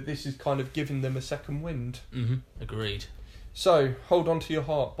 that this is kind of giving them a second wind. Agreed. So, Hold On To Your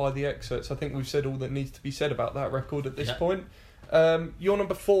Heart by the Excerpts. I think we've said all that needs to be said about that record at this point. Your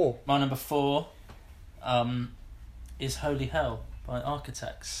number 4. My number 4 is Holy Hell by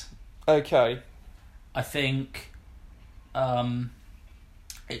Architects. Okay. I think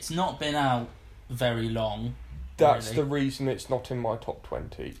it's not been out very long. That's really. the reason it's not in my top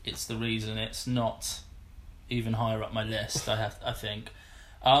 20. It's the reason it's not even higher up my list, I think.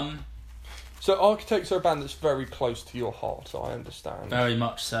 So Architects are a band that's very close to your heart, I understand. Very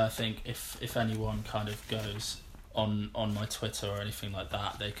much so. I think if anyone kind of goes on my Twitter or anything like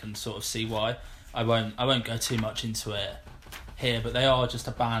that, they can sort of see why. I won't go too much into it here, but they are just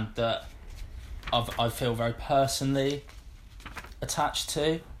a band that I feel very personally attached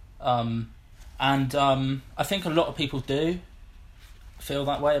to, and I think a lot of people do feel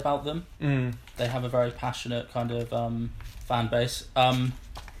that way about them. They have a very passionate kind of fan base.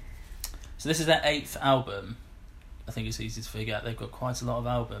 So this is their 8th album. I think it's easy to forget. They've got quite a lot of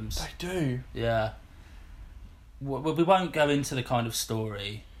albums. They do. Yeah. We won't go into the kind of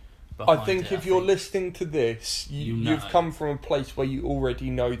story behind I think it, if you're listening to this, you've come from a place where you already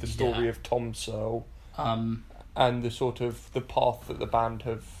know the story of Tom Searle, and the sort of the path that the band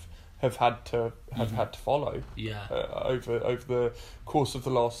have had to follow. Yeah. Over the course of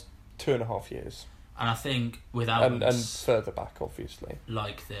the last 2.5 years. And I think with albums and further back, obviously,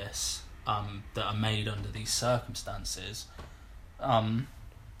 like this, that are made under these circumstances,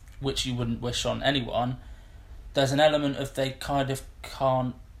 which you wouldn't wish on anyone, there's an element of they kind of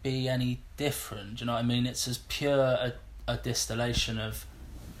can't be any different. Do you know what I mean? It's as pure a distillation of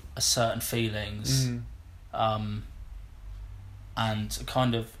a certain feelings, and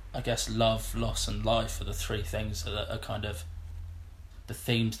kind of, I guess, love, loss, and life are the three things that are kind of the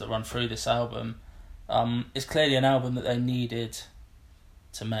themes that run through this album. It's clearly an album that they needed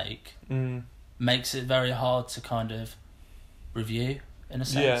to make. Makes it very hard to kind of review, in a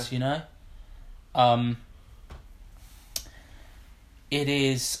sense, you know? It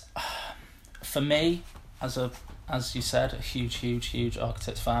is, for me, as you said, a huge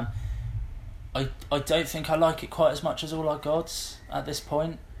Architects fan, I don't think I like it quite as much as All Our Gods at this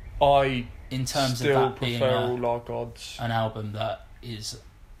point. In terms of that being All Our Gods, an album that is,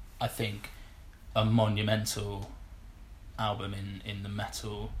 I think, a monumental album in the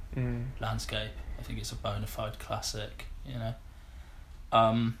metal landscape. I think it's a bona fide classic, you know.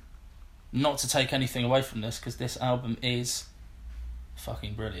 Not to take anything away from this, because this album is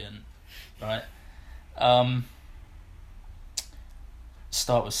fucking brilliant, right?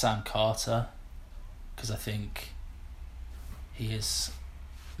 Start with Sam Carter, because I think he is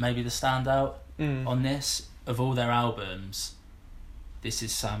maybe the standout on this. Of all their albums, this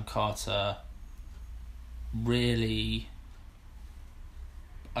is Sam Carter really...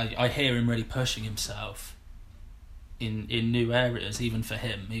 I hear him really pushing himself in new areas, even for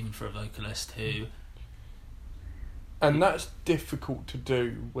him, even for a vocalist who... And that's difficult to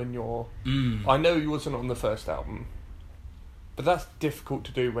do when you're... I know he wasn't on the first album, but that's difficult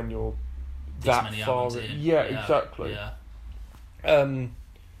to do when you're that far in. Yeah, exactly. Yeah.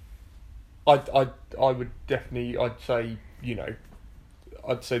 I would definitely... I'd say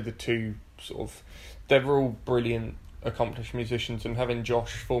the two sort of... They're all brilliant, accomplished musicians, and having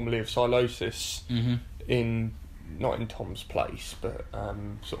Josh, formerly of Silosis, not in Tom's place, but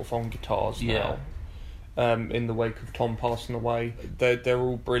sort of on guitars now, in the wake of Tom passing away, they're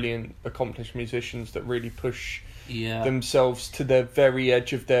all brilliant, accomplished musicians that really push themselves to the very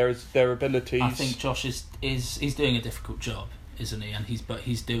edge of their abilities. I think Josh is doing a difficult job, isn't he? And he's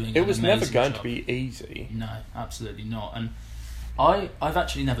doing. It was never going job. To be easy. No, absolutely not. And I've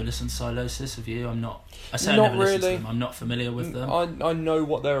actually never listened to Silosis. Have you? I say not I never really. listened to them. I'm not familiar with them. I know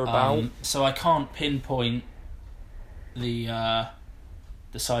what they're about. So I can't pinpoint the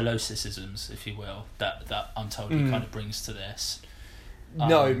Silosisms, if you will, that I'm told he kind of brings to this.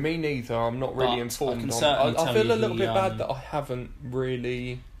 No, me neither. I'm not really informed on. I feel a little bit bad that I haven't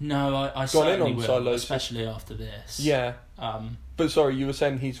really. No, I certainly will, Silosis, especially after this. Yeah. But sorry, you were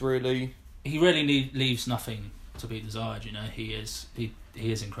saying he's really. He really leaves nothing to be desired. You know, he is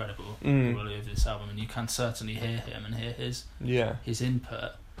incredible all over this album, and you can certainly hear him and hear his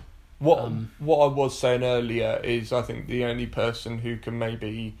input. What I was saying earlier is I think the only person who can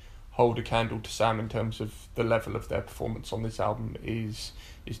maybe hold a candle to Sam in terms of the level of their performance on this album is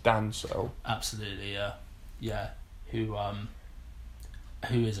Dan Searle. Absolutely, yeah. Who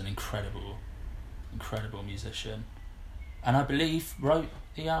is an incredible musician, and I believe wrote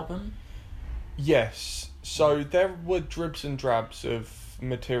the album. Yes, so there were dribs and drabs of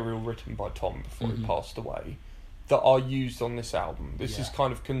material written by Tom before he passed away that are used on this album. This is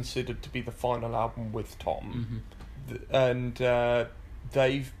kind of considered to be the final album with Tom, and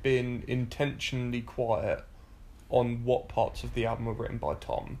they've been intentionally quiet on what parts of the album are written by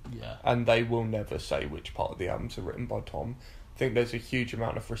Tom, and they will never say which part of the albums are written by Tom. I think there's a huge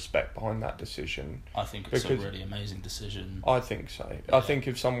amount of respect behind that decision. I think it's a really amazing decision. I think so. Yeah. I think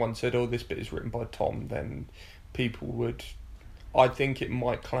if someone said, "Oh, this bit is written by Tom," then people would... I think it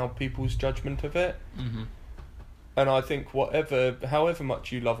might cloud people's judgment of it. And I think however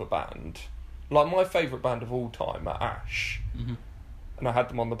much you love a band, like my favourite band of all time are Ash, and I had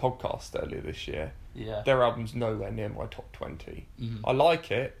them on the podcast earlier this year. Yeah. Their album's nowhere near my top 20. I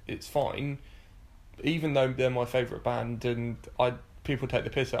like it, it's fine, even though they're my favourite band, and people take the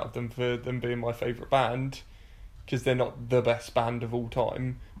piss out of them for them being my favourite band, because they're not the best band of all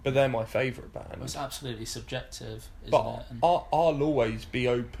time, but they're my favourite band. Well, it's absolutely subjective, isn't but it? I'll always be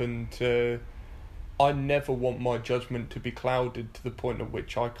open to... I never want my judgment to be clouded to the point at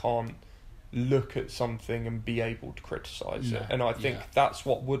which I can't look at something and be able to criticise it. And I think that's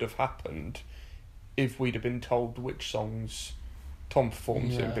what would have happened if we'd have been told which songs Tom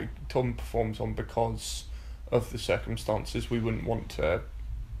performs Yeah. in. Tom performs on because of the circumstances. We wouldn't want to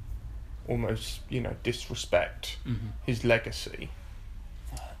almost, disrespect his legacy.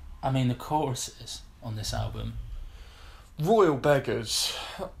 I mean, the choruses on this album, Royal Beggars.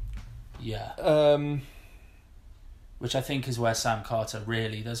 yeah, which I think is where Sam Carter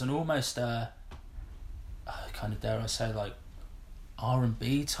really, there's an almost kind of, dare I say, like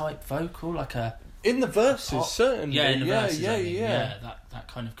R&B type vocal, like a In the verses, pop- certainly. yeah, in the verses, I mean, yeah. that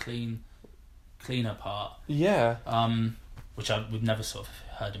kind of cleaner part, Yeah. which we've never sort of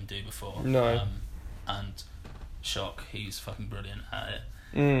heard him do before. No. And shock, he's fucking brilliant at it.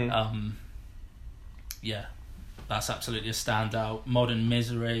 Yeah, that's absolutely a standout. Modern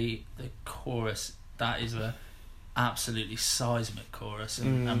Misery, the chorus, that is a absolutely seismic chorus,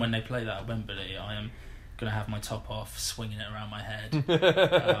 and when they play that at Wembley, I am gonna have my top off, swinging it around my head.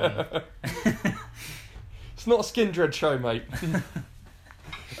 It's not a skin dread show, mate.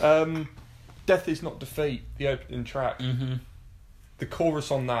 Death is Not Defeat, the opening track. The chorus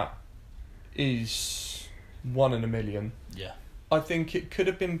on that is 1 in a million. Yeah. I think it could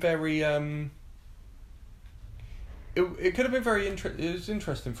have been very it could have been very it was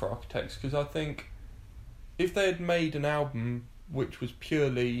interesting for Architects, because I think if they had made an album which was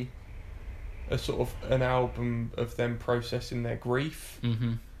purely a sort of an album of them processing their grief,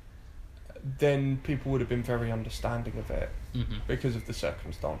 then people would have been very understanding of it because of the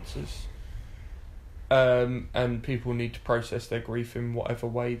circumstances. And people need to process their grief in whatever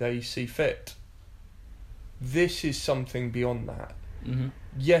way they see fit. This is something beyond that.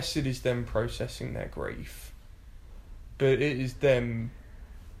 Yes, it is them processing their grief, but it is them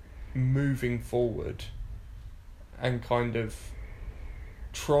moving forward and kind of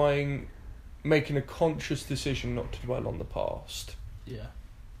making a conscious decision not to dwell on the past. Yeah.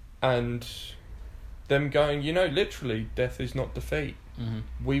 And them going, literally, death is not defeat.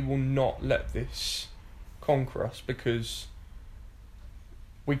 We will not let this conquer us, because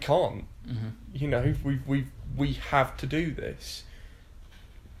we can't. We have to do this.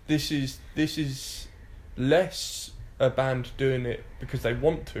 This is less a band doing it because they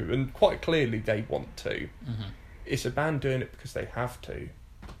want to, and quite clearly they want to. It's a band doing it because they have to,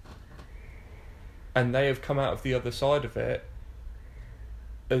 and they have come out of the other side of it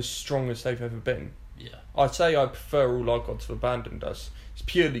as strong as they've ever been. Yeah. I'd say I prefer All Our Gods Have Abandoned Us. It's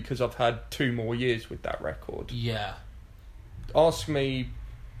purely because I've had 2 more years with that record. Yeah. Ask me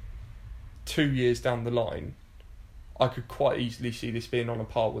 2 years down the line, I could quite easily see this being on a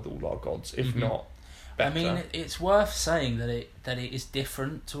par with All Our Gods, if not better. I mean, it's worth saying that it is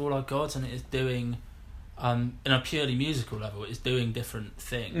different to All Our Gods, and it is doing, in a purely musical level, it is doing different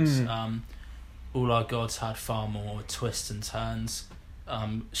things. All Our Gods had far more twists and turns.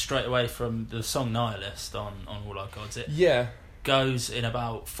 Straight away from the song Nihilist on All Our Gods, it goes in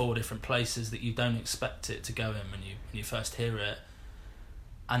about 4 different places that you don't expect it to go in when you first hear it.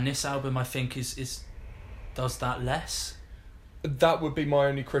 And this album, I think, is does that less. That would be my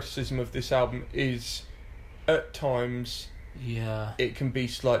only criticism of this album, is at times it can be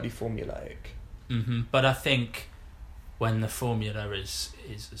slightly formulaic. But I think when the formula is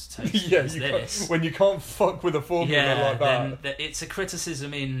as tasty as this, when you can't fuck with a formula like that, then it's a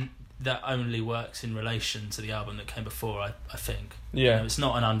criticism that only works in relation to the album that came before. I think. It's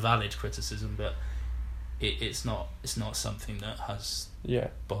not an unvalid criticism, but it's not something that has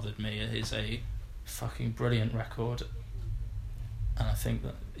bothered me. It is a fucking brilliant record, and I think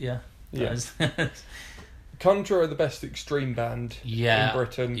that Conjure are the best extreme band in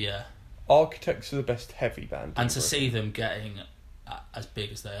Britain. Architects are the best heavy band. And to see them getting as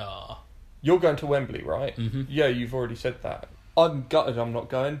big as they are. You're going to Wembley, right? Yeah, you've already said that. I'm gutted I'm not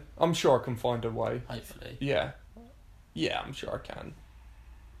going. I'm sure I can find a way. Hopefully. Yeah, I'm sure I can.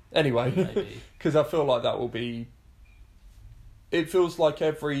 Anyway, because I feel like that will be... It feels like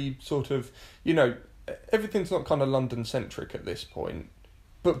every sort of... everything's not kind of London-centric at this point,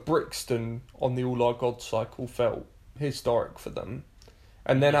 but Brixton on the All Our Gods cycle felt historic for them.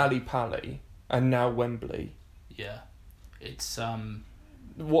 And then Ali Pali, and now Wembley. Yeah. It's...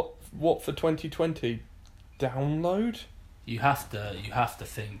 What for 2020? Download? You have to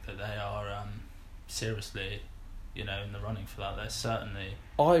think that they are seriously, in the running for that. They're certainly...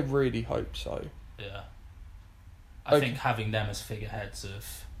 I really hope so. Yeah. I think having them as figureheads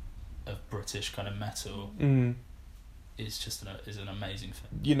of British kind of metal is just an amazing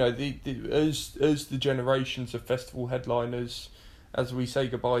thing. As the generations of festival headliners, as we say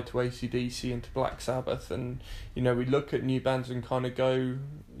goodbye to AC/DC and to Black Sabbath, and we look at new bands and kind of go,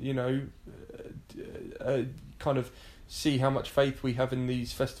 kind of see how much faith we have in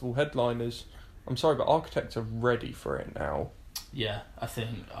these festival headliners. I'm sorry, but Architects are ready for it now. Yeah, I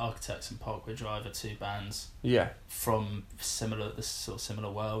think Architects and Parkway Drive are two bands Yeah. from this sort of similar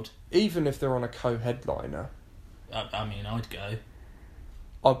world. Even if they're on a co-headliner, I mean, I'd go.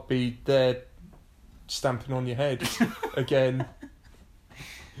 I'd be there stamping on your head again.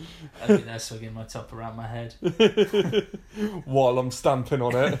 I'd be there swinging my top around my head. While I'm stamping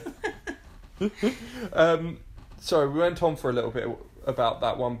on it. Sorry, we went on for a little bit about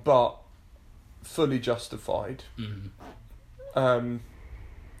that one, but fully justified.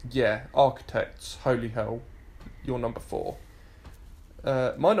 Yeah, Architects, holy hell, you're number 4.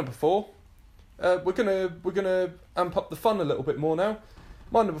 My number 4, we're gonna amp up the fun a little bit more now.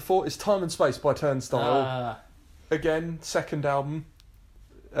 My number 4 is Time and Space by Turnstile. Again, second album,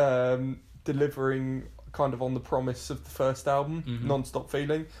 delivering kind of on the promise of the first album, Non-Stop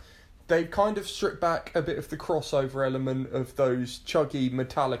Feeling. They've kind of stripped back a bit of the crossover element of those chuggy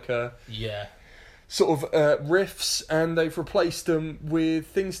Metallica sort of riffs, and they've replaced them with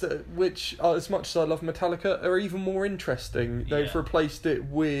things which are, as much as I love Metallica, are even more interesting. They've replaced it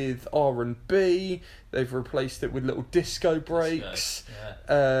with R&B, they've replaced it with little disco breaks,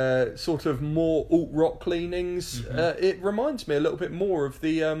 sort of more alt-rock leanings. It reminds me a little bit more of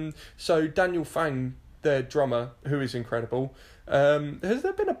the... so Daniel Fang, their drummer, who is incredible... has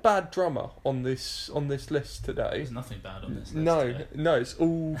there been a bad drummer on this list today? There's nothing bad on this list today. No, it's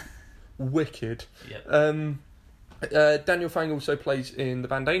all wicked. Yep. Daniel Fang also plays in the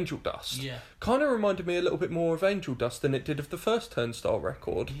band Angel Dust. Yeah. Kind of reminded me a little bit more of Angel Dust than it did of the first Turnstile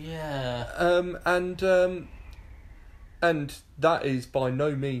record. Yeah. And that is by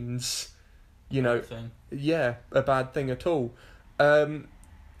no means, a bad thing at all.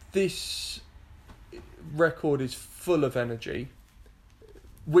 This record is full of energy,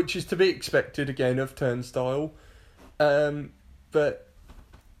 which is to be expected again of Turnstile. But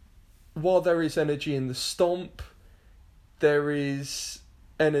while there is energy in the stomp, there is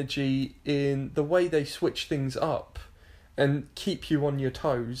energy in the way they switch things up and keep you on your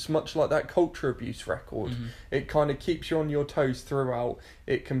toes, much like that Culture Abuse record. It kind of keeps you on your toes throughout.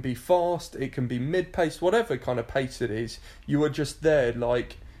 It can be fast, it can be mid-paced, whatever kind of pace it is. You are just there,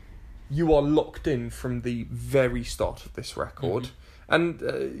 like, you are locked in from the very start of this record. And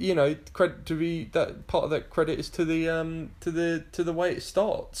credit to be that part of that credit is to the way it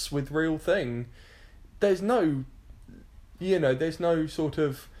starts with Real Thing. There's no sort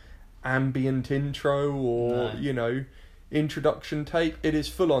of ambient intro or introduction tape. It is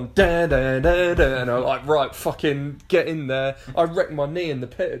full on da da da da, and I'm like, right, fucking get in there. I wrecked my knee in the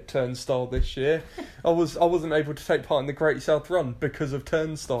pit at Turnstile this year. I wasn't able to take part in the Great South Run because of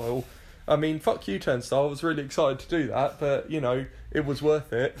Turnstile. I mean, fuck you, Turnstile. I was really excited to do that, but, it was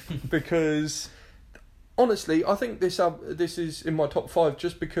worth it. Because, honestly, I think this is in my top 5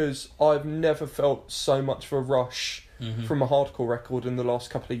 just because I've never felt so much of a rush from a hardcore record in the last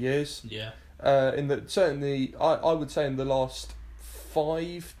couple of years. Yeah. Certainly, I would say in the last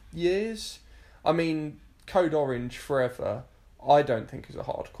 5 years. I mean, Code Orange Forever, I don't think is a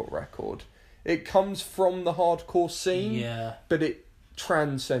hardcore record. It comes from the hardcore scene, but it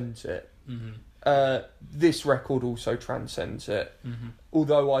transcends it. This record also transcends it,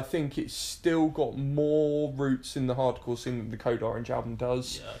 although I think it's still got more roots in the hardcore scene than the Code Orange album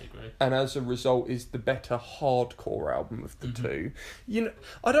does. I agree. And as a result is the better hardcore album of the two.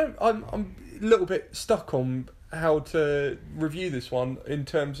 I'm a little bit stuck on how to review this one in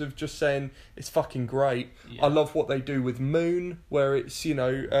terms of just saying it's fucking great. I love what they do with Moon, where it's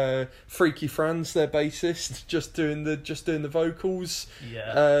Freaky Franz, their bassist, just doing the vocals.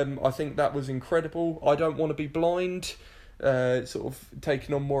 I think that was incredible. I Don't Want to Be Blind, sort of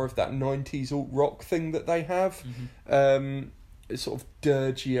taking on more of that 90s alt rock thing that they have. It's sort of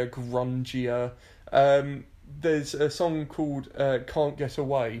dirgier, grungier. There's a song called Can't Get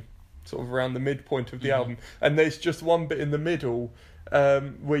Away, sort of around the midpoint of the album, and there's just one bit in the middle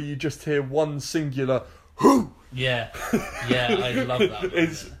where you just hear one singular "hoo." I love that.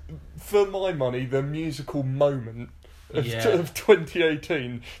 It's, for my money, the musical moment of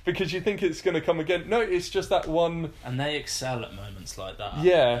 2018, because you think it's going to come again. No, it's just that one. And they excel at moments like that.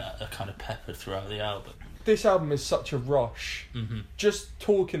 Are kind of peppered throughout the album. This album is such a rush. Just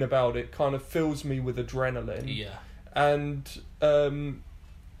talking about it kind of fills me with adrenaline. And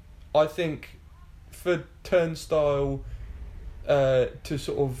I think for Turnstile to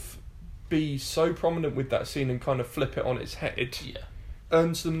sort of be so prominent with that scene and kind of flip it on its head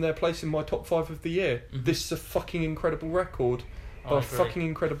earns them their place in my top 5 of the year. This is a fucking incredible record by a fucking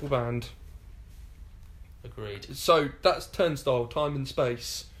incredible band. Agreed. So that's Turnstile, Time and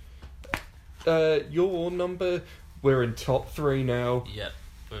Space. Your number... We're in top 3 now. Yep.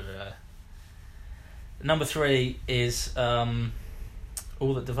 Number 3 is...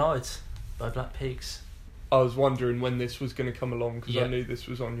 All That Divides by Black Peaks. I was wondering when this was going to come along because I knew this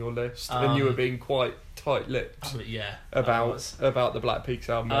was on your list, and you were being quite tight-lipped about the Black Peaks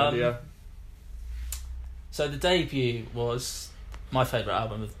album earlier. So the debut was my favourite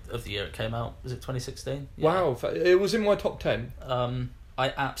album of the year it came out. Was it 2016? Yeah. Wow, it was in my top 10. I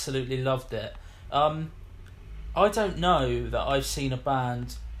absolutely loved it. I don't know that I've seen a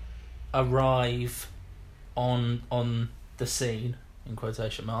band arrive on the scene, in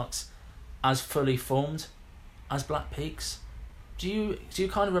quotation marks, as fully formed as Black Peaks. Do you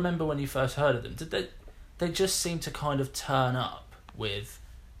kind of remember when you first heard of them? Did they just seem to kind of turn up with,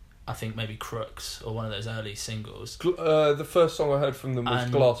 I think maybe Crooks or one of those early singles? The first song I heard from them was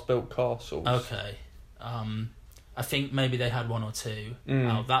Glass Built Castles. Okay. I think maybe they had one or two.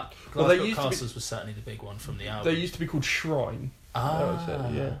 That Glass Built Castles was certainly the big one from the album. They used to be called Shrine. That was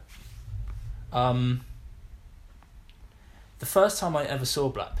it, yeah. The first time I ever saw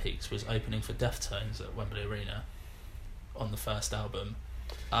Black Peaks was opening for Deftones at Wembley Arena on the first album.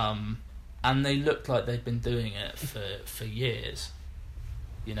 And they looked like they'd been doing it for years,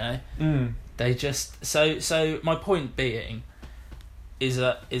 you know? They just... So my point being is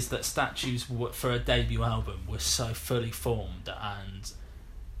that Statues for a debut album were so fully formed, and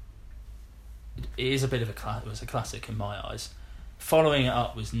it is a bit of it was a classic in my eyes. Following it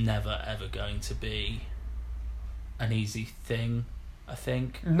up was never ever going to be an easy thing, I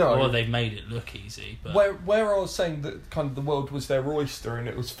think. No. Or they've made it look easy. But where I was saying that kind of the world was their oyster and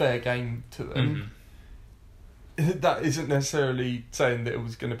it was fair game to them, that isn't necessarily saying that it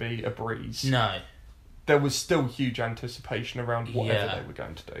was going to be a breeze. No. There was still huge anticipation around whatever they were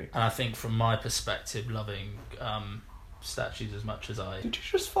going to do. And I think from my perspective, loving Statues as much as I... Did you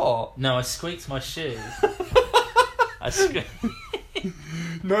just fart? No, I squeaked my shoe.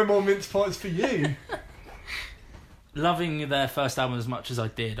 No more mince pies for you. Loving their first album as much as I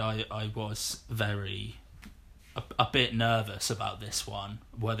did, I was very... a bit nervous about this one.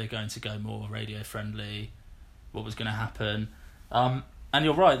 Were they going to go more radio friendly? What was going to happen? And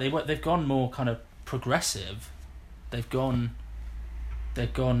you're right, they've gone more kind of progressive. They've gone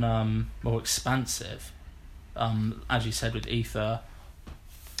more expansive. As you said with Ether.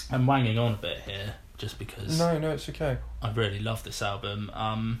 I'm wanging on a bit here just because No, it's okay. I really love this album.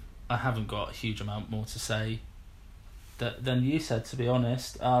 I haven't got a huge amount more to say than you said, to be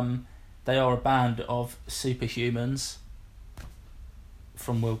honest. They are a band of superhumans,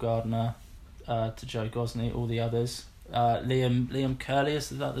 from Will Gardner to Joe Gosney, all the others. Liam Curley, is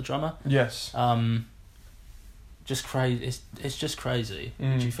that the drummer? Yes. Just crazy. It's just crazy. Do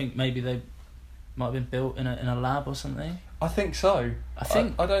you think maybe they might have been built in a lab or something? I think so.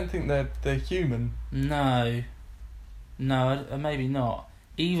 I don't think they're human. No, maybe not.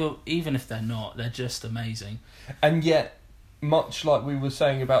 Even if they're not, they're just amazing. And yet, much like we were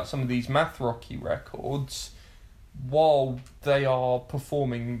saying about some of these math rocky records, while they are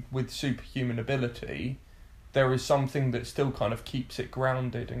performing with superhuman ability, there is something that still kind of keeps it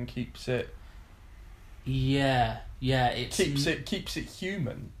grounded and keeps it. Yeah, it keeps it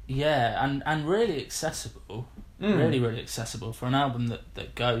human. Yeah, and really accessible. Really, really accessible for an album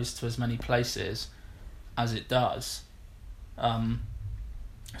that goes to as many places as it does.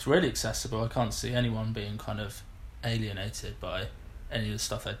 It's really accessible. I can't see anyone being kind of alienated by any of the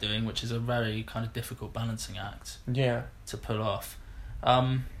stuff they're doing, which is a very kind of difficult balancing act. Yeah. To pull off.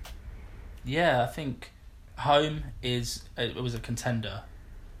 I think Home was a contender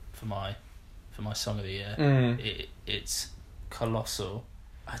for my song of the year. It's colossal.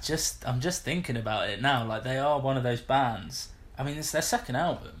 I'm just thinking about it now. Like, they are one of those bands. I mean, it's their second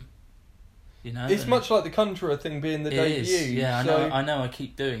album. You know, it's much like the Conjurer thing being the debut. Yeah, I know. I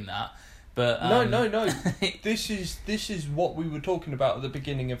keep doing that, but no. This is what we were talking about at the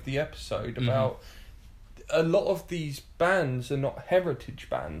beginning of the episode about. A lot of these bands are not heritage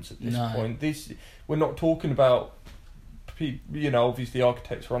bands at this point. We're not talking about. Obviously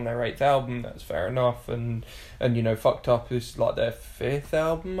Architects were on their 8th album, that's fair enough, and Fucked Up is like their 5th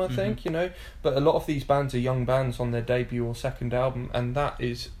album, I think, but a lot of these bands are young bands on their debut or second album, and that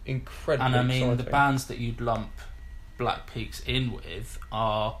is incredibly exciting. And I mean, the bands that you'd lump Black Peaks in with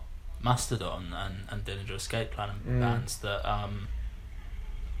are Mastodon and Dillinger Escape Plan, bands that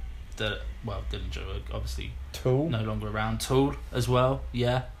Dillinger are obviously Tool no longer around. Tool as well,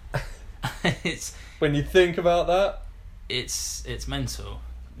 yeah. It's when you think about that, it's mental.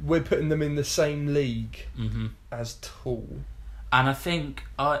 We're putting them in the same league as Tool. And I think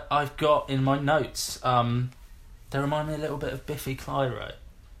I've got in my notes, they remind me a little bit of Biffy Clyro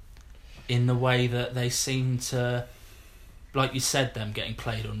in the way that they seem to, like you said, them getting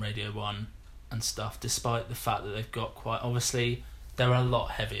played on Radio 1 and stuff, despite the fact that they've got quite... Obviously, they're a lot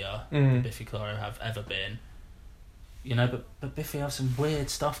heavier than Biffy Clyro have ever been. You know, but Biffy have some weird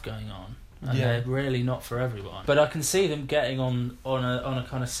stuff going on, and they're really not for everyone. But I can see them getting on a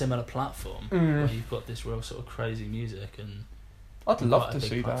kind of similar platform where you've got this real sort of crazy music, and I'd love to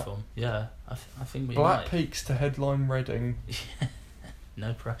see platform. That. Yeah, I think we Black might. Peaks to headline Reading.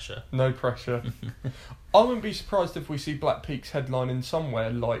 No pressure. No pressure. I wouldn't be surprised if we see Black Peaks headlining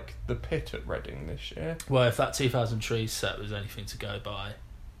somewhere like the Pit at Reading this year. Well, if that 2000 Trees set was anything to go by,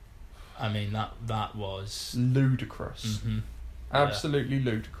 I mean that was ludicrous. Absolutely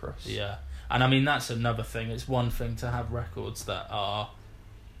ludicrous. Yeah, and I mean that's another thing. It's one thing to have records that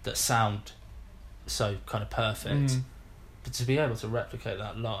sound so kind of perfect, but to be able to replicate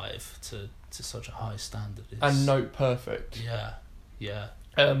that live to such a high standard and note perfect. Yeah.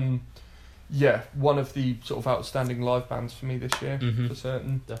 Yeah, one of the sort of outstanding live bands for me this year, for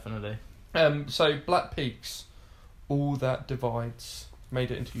certain. Definitely. So Black Peaks, All That Divides, made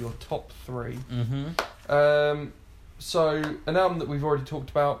it into your top 3. So an album that we've already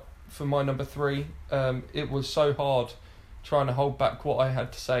talked about for my number 3. It was so hard trying to hold back what I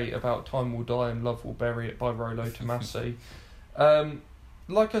had to say about Time Will Die and Love Will Bury It by Rolo Tomassi.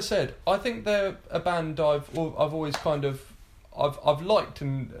 Like I said, I think they're a band I've always kind of I've liked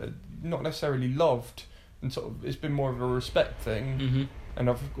and not necessarily loved, and sort of it's been more of a respect thing. And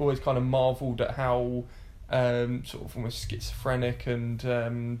I've always kind of marvelled at how sort of almost schizophrenic and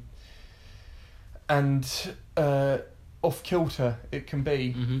off kilter it can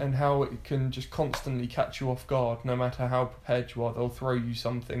be, and how it can just constantly catch you off guard. No matter how prepared you are, they'll throw you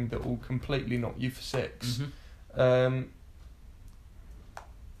something that will completely knock you for 6.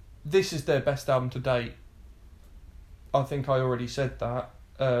 This is their best album to date. I think I already said that.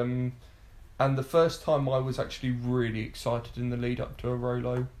 And the first time I was actually really excited in the lead up to a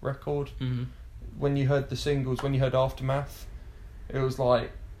Rolo record, when you heard the singles, when you heard Aftermath, it was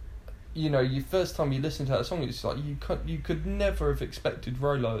like, you know, first time you listen to that song, it's like you could never have expected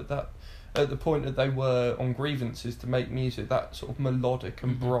Rolo at the point that they were on Grievances to make music that sort of melodic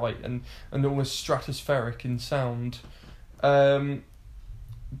and bright and almost stratospheric in sound.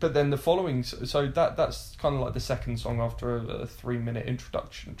 But then the following, so that's kind of like the second song after a 3-minute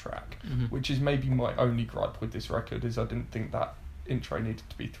introduction track, which is maybe my only gripe with this record, is I didn't think that intro needed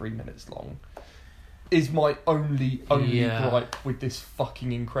to be 3 minutes long. Is my only gripe with this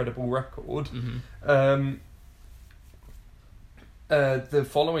fucking incredible record. The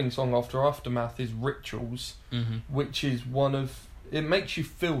following song after Aftermath is Rituals, which is it makes you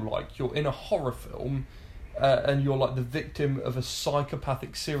feel like you're in a horror film. And you're like the victim of a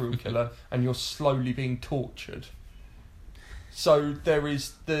psychopathic serial killer, and you're slowly being tortured. So there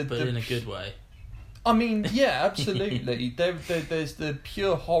is but in a good way. I mean, yeah, absolutely. There's the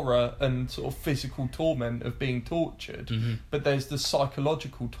pure horror and sort of physical torment of being tortured, but there's the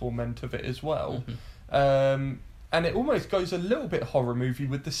psychological torment of it as well. And it almost goes a little bit horror movie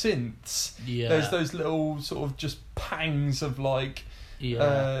with the synths. Yeah. There's those little sort of just pangs of like.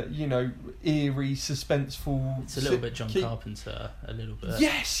 Yeah. You know, eerie, suspenseful. It's a little bit John Carpenter, a little bit.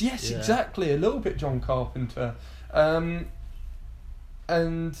 Yes, exactly, a little bit John Carpenter. And,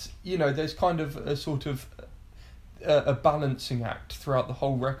 you know, there's kind of a sort of a balancing act throughout the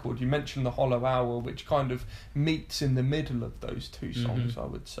whole record. You mentioned the Hollow Hour, which kind of meets in the middle of those two songs, I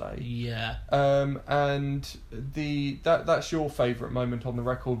would say. Yeah. And that's your favourite moment on the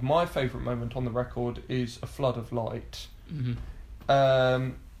record. My favourite moment on the record is A Flood of Light.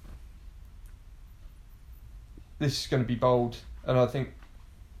 This is going to be bold, and I think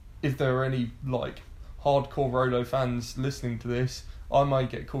if there are any like hardcore Rolo fans listening to this, I might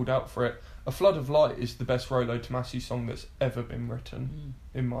get called out for it. A Flood of Light is the best Rolo Tomassi song that's ever been written,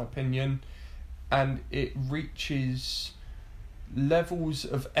 in my opinion, and it reaches levels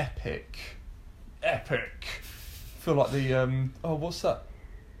of epic. I feel like the what's that?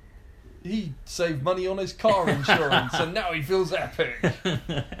 He saved money on his car insurance and now he feels epic.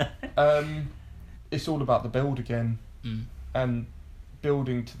 It's all about the build again, and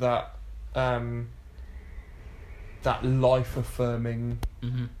building to that that life affirming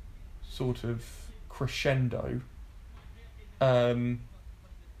sort of crescendo. I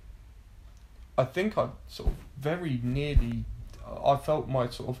think I sort of very nearly, I felt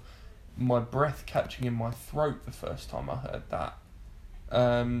my breath catching in my throat the first time I heard that.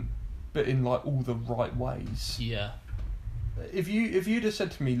 But in like all the right ways. Yeah. If you'd have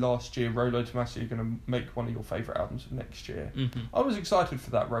said to me last year, Rolo Tomassi, you're going to make one of your favourite albums of next year, I was excited for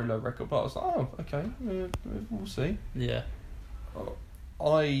that Rolo record, but I was like, oh, okay, we'll see. Yeah.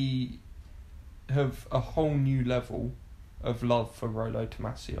 I have a whole new level of love for Rolo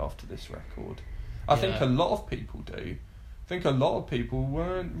Tomassi after this record. I think a lot of people do. think a lot of people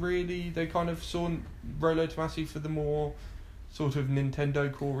weren't really. They kind of saw Rolo Tomassi for the more sort of Nintendo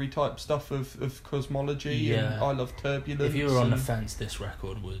core type stuff of cosmology and I Love Turbulence. If you were on the fence, this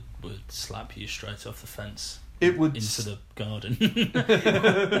record would slap you straight off the fence. It would into the garden.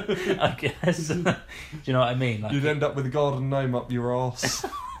 I guess. Do you know what I mean? You'd end up with a garden gnome up your arse.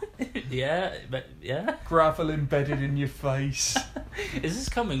 Yeah, but yeah. Gravel embedded in your face. Is this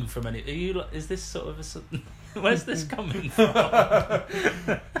coming from any? Is this sort of a? Where's this coming from?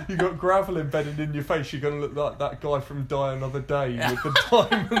 You got gravel embedded in your face. You're gonna look like that guy from Die Another Day with the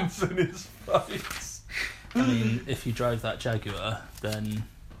diamonds in his face. I mean, if you drove that Jaguar, then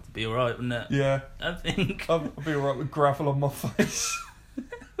it'd be alright, wouldn't it? Yeah, I think I'd be alright with gravel on my face.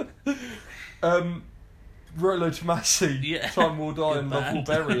 Rolo Tomassi, Time Will Die and Love Will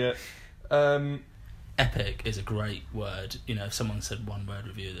Bury It. Epic is a great word. You know, if someone said one word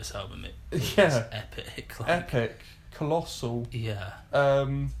review of this album, it was epic. Like, epic, colossal. Yeah.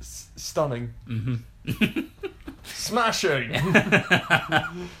 Stunning. Mm-hmm. Smashing.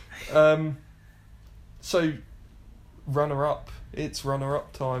 So, runner-up. It's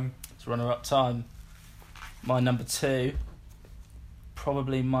runner-up time. It's runner-up time. My number 2,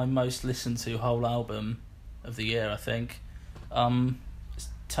 probably my most listened to whole album of the year, I think. It's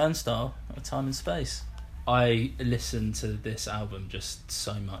Turnstile, A Time and Space. I listened to this album just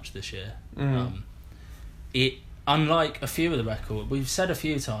so much this year. It, unlike a few of the records, we've said a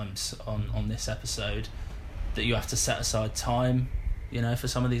few times on this episode that you have to set aside time, you know, for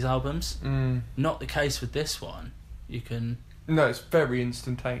some of these albums. Not the case with this one. You can... No, it's very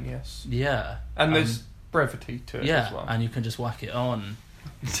instantaneous. Yeah. And there's brevity to it as well. And you can just whack it on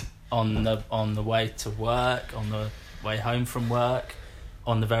the way to work, on the way home from work,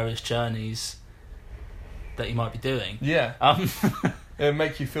 on the various journeys that you might be doing. Yeah. It'll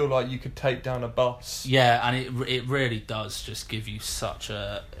make you feel like you could take down a bus. Yeah, and it really does just give you such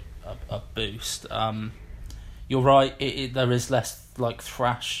a boost. You're right, there is less like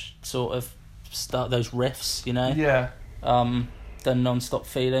thrash sort of stuff, those riffs, you know? Yeah. Than Non-Stop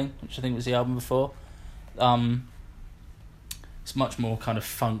Feeling, which I think was the album before. It's much more kind of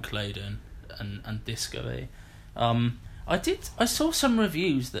funk laden and disco-y. I saw some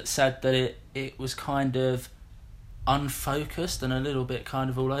reviews that said that it was kind of unfocused and a little bit kind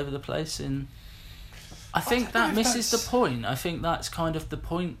of all over the place. I think that misses the point. I think that's kind of the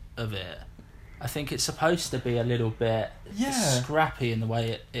point of it. I think it's supposed to be a little bit scrappy in the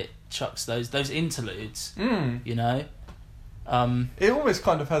way it chucks those interludes. You know. It almost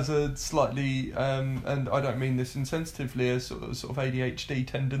kind of has a slightly, and I don't mean this insensitively, a sort of ADHD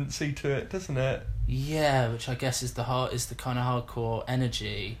tendency to it, doesn't it? Yeah, which I guess is the kind of hardcore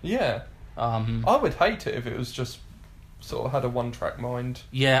energy. Yeah. I would hate it if it was just sort of had a one-track mind.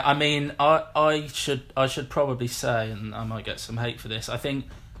 Yeah, I mean, I should probably say, and I might get some hate for this, I think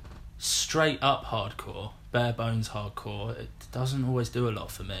straight up hardcore, bare bones hardcore, it doesn't always do a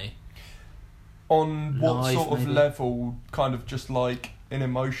lot for me. On what Live, sort of maybe? level? Kind of just like an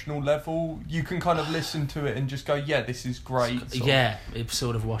emotional level? You can kind of listen to it and just go, yeah, this is great. Yeah, it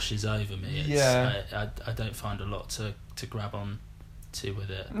sort of washes over me. Yeah. I don't find a lot to grab on to with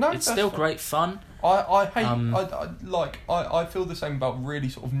it. No, it's still great fun. I hate... I feel the same about really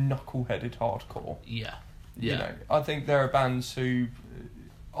sort of knuckle-headed hardcore. Yeah. You know, I think there are bands who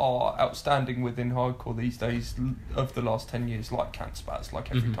are outstanding within hardcore these days of the last 10 years, like Canspaz,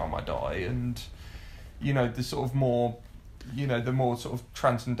 like Every Time I Die, and, you know, the sort of more, you know, the more sort of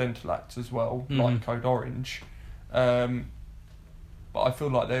transcendental acts as well, like Code Orange. But I feel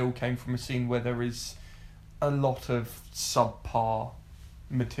like they all came from a scene where there is a lot of subpar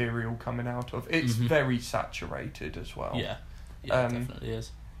material coming out of. It's very saturated as well. Yeah, it definitely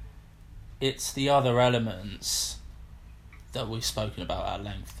is. It's the other elements that we've spoken about at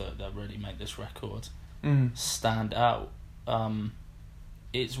length that really make this record stand out.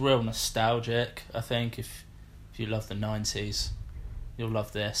 It's real nostalgic, I think. If you love the 90s, you'll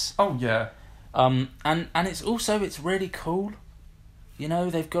love this. Oh yeah. And it's really cool. You know,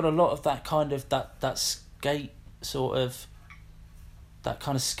 they've got a lot of that kind of that skate sort of, that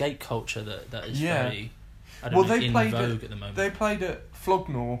kind of skate culture that is very in vogue at the moment. They played at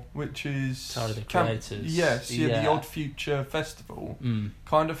Flognor, which is Tyler, the Creators. The Odd Future Festival.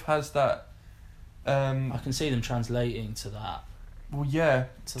 Kind of has that. I can see them translating to that. Well, yeah,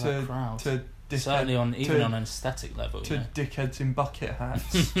 to that crowd. To certainly on an aesthetic level. To dickheads in bucket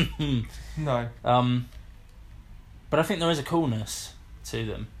hats. No. But I think there is a coolness to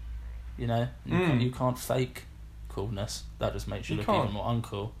them. You know, you can't fake coolness. That just makes you look even more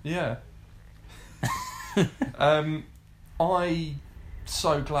uncool. Yeah. I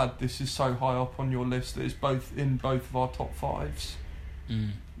so glad this is so high up on your list that it's both in both of our top fives.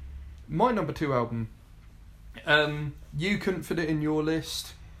 My number 2 album. You couldn't fit it in your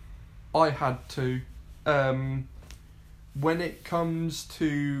list. I had to. When it comes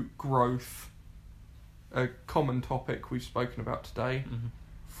to growth, a common topic we've spoken about today,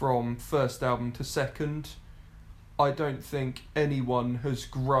 from first album to second, I don't think anyone has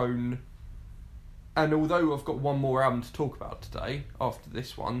grown. And although I've got one more album to talk about today, after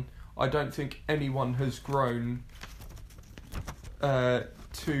this one, I don't think anyone has grown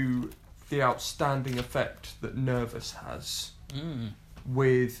to the outstanding effect that Nervous has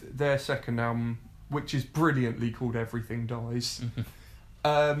with their second album, which is brilliantly called Everything Dies.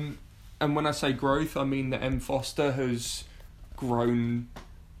 And when I say growth, I mean that M. Foster has grown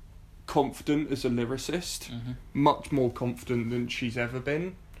confident as a lyricist, much more confident than she's ever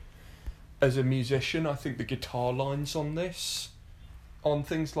been. As a musician, I think the guitar lines on this, on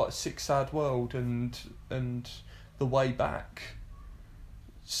things like Sick Sad World and The Way Back,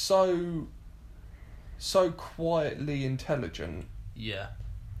 so quietly intelligent. Yeah.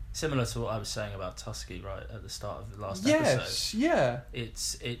 Similar to what I was saying about Tusky right at the start of the last episode. Yes, yeah.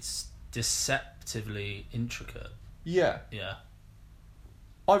 It's deceptively intricate. Yeah. Yeah.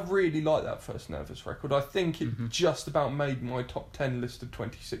 I really like that first Nervous record. I think it just about made my top 10 list of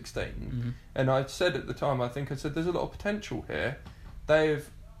 2016. And I said at the time, I said there's a lot of potential here. They have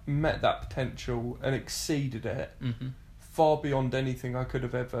met that potential and exceeded it far beyond anything I could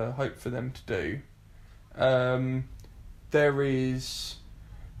have ever hoped for them to do. There is...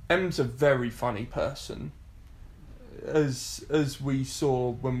 M's a very funny person, as we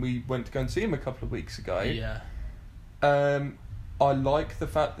saw when we went to go and see him a couple of weeks ago. Yeah. I like the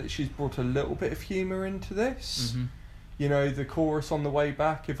fact that she's brought a little bit of humour into this. You know, the chorus on The Way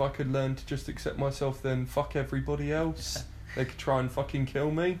Back, if I could learn to just accept myself, then fuck everybody else. They could try and fucking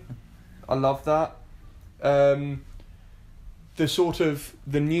kill me. I love that. The sort of,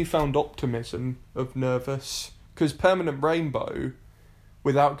 the newfound optimism of Nervous, because Permanent Rainbow,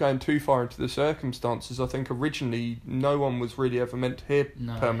 without going too far into the circumstances, I think originally no one was really ever meant to hear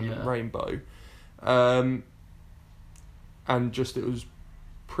Permanent Rainbow. And just it was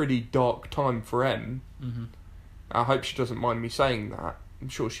pretty dark time for M. I hope she doesn't mind me saying that. I'm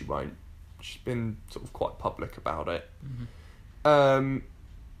sure she won't. She's been sort of quite public about it.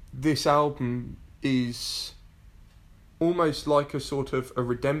 This album is almost like a sort of a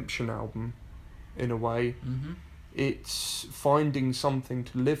redemption album in a way. It's finding something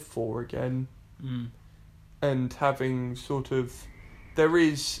to live for again, and having sort of, there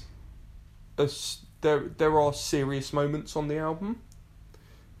are serious moments on the album.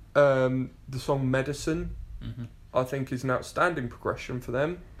 The song Medicine, I think, is an outstanding progression for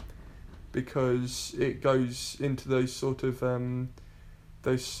them, because it goes into those sort of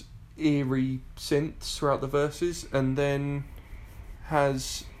those eerie synths throughout the verses, and then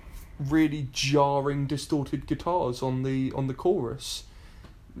has really jarring, distorted guitars on the chorus,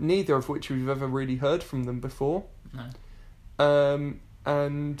 neither of which we've ever really heard from them before. No.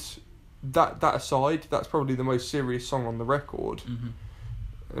 And that aside, that's probably the most serious song on the record,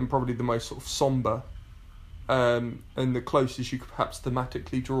 and probably the most sort of somber, and the closest you could perhaps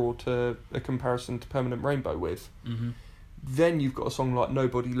thematically draw to a comparison to Permanent Rainbow with. Then you've got a song like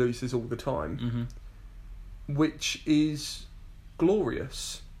Nobody Loses All the Time, which is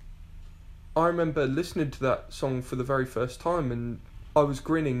glorious. I remember listening to that song for the very first time and I was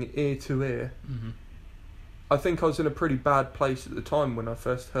grinning ear to ear. I think I was in a pretty bad place at the time when I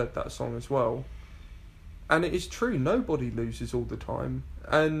first heard that song as well. And it is true, nobody loses all the time.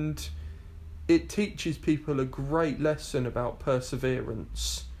 And it teaches people a great lesson about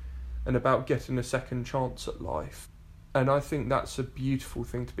perseverance and about getting a second chance at life. And I think that's a beautiful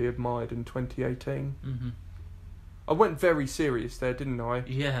thing to be admired in 2018. I went very serious there, didn't I?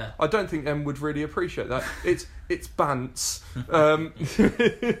 Yeah. I don't think Em would really appreciate that. It's bants.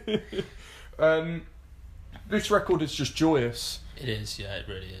 This record is just joyous. It is, yeah, it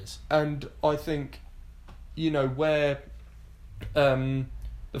really is. And I think, you know, where the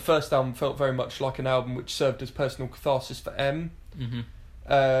first album felt very much like an album which served as personal catharsis for M,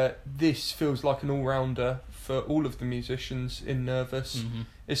 this feels like an all-rounder for all of the musicians in Nervous,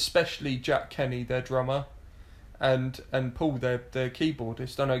 especially Jack Kenny, their drummer, and Paul, their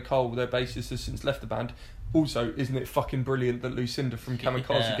keyboardist. I know Cole, their bassist, has since left the band. Also, isn't it fucking brilliant that Lucinda from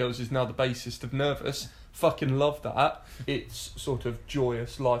Kamikaze Girls is now the bassist of Nervous? Fucking love that. It's sort of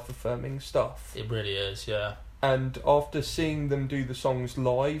joyous, life-affirming stuff. It really is, yeah. And after seeing them do the songs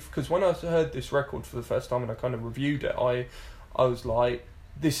live, because when I heard this record for the first time and I kind of reviewed it, I was like,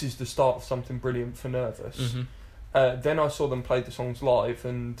 this is the start of something brilliant for Nervous. then I saw them play the songs live,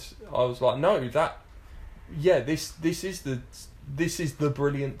 and I was like, no, this is the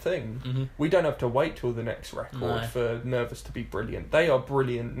brilliant thing. Mm-hmm. We don't have to wait till the next record for Nervous to be brilliant. They are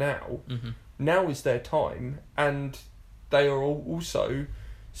brilliant now. Mm-hmm. Now is their time, and they are also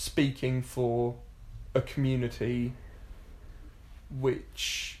speaking for a community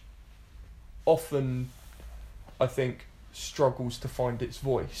which often, I think, struggles to find its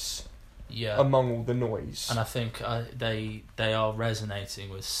voice among all the noise. And I think they are resonating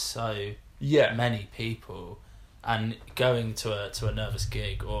with so many people. And going to a Nervous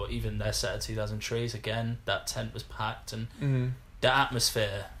gig, or even their set at 2000 Trees, again, that tent was packed, and the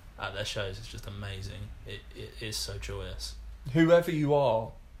atmosphere at their shows is just amazing. It is so joyous. Whoever you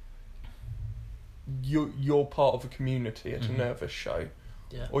are, you're part of a community at a Nervous show,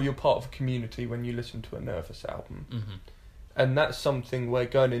 or you're part of a community when you listen to a Nervous album. Mm-hmm. And that's something where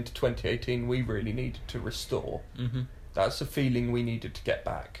going into 2018 we really needed to restore. Mm-hmm. That's a feeling we needed to get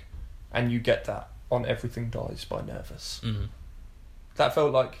back, and you get that on Everything Dies by Nervous. Mm-hmm. That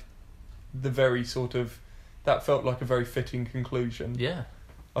felt like that felt like a very fitting conclusion. Yeah.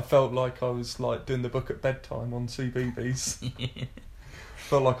 I felt like I was like doing the book at bedtime on CBeebies.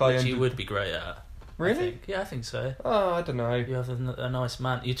 Felt like Which you would be great at. Really? I think so. Oh, I don't know. You have a nice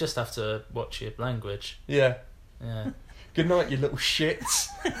man. You just have to watch your language. Yeah. Yeah. Good night, you little shits.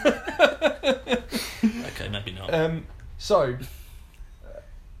 Okay, maybe not. So,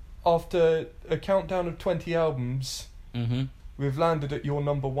 after a countdown of 20 albums, we've landed at your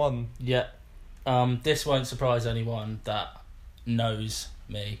number one. Yeah. This won't surprise anyone that knows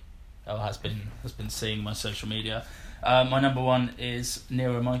me or has been seeing my social media. My number one is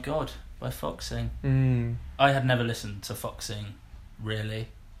Nearer My God by Foxing. I had never listened to Foxing, really.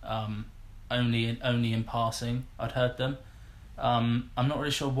 Only in passing I'd heard them. I'm not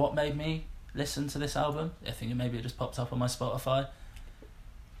really sure what made me listen to this album. I think maybe it just popped up on my Spotify.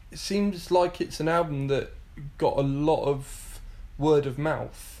 It seems like it's an album that got a lot of word of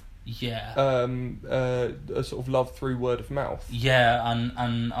mouth. Yeah. A sort of love through word of mouth. Yeah,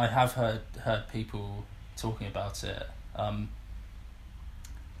 and I have heard people talking about it.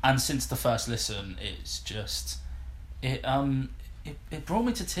 And since the first listen, it's just it brought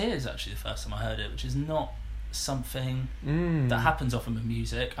me to tears actually the first time I heard it, which is not something that happens often with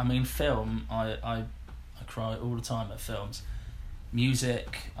music. I mean, film, I cry all the time at films.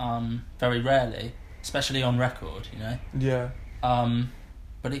 Music, very rarely, especially on record, you know. Yeah.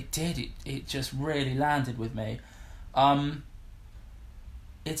 But it just really landed with me.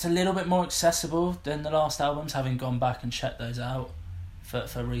 It's a little bit more accessible than the last albums, having gone back and checked those out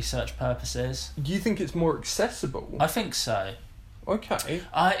for research purposes. Do you think it's more accessible? I think so. Okay.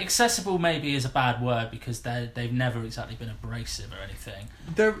 Accessible maybe is a bad word because they've never exactly been abrasive or anything.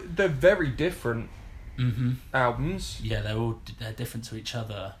 They're very different albums. Yeah, they're different to each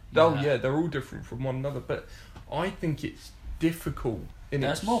other. Oh yeah, they're all different from one another. But I think it's difficult.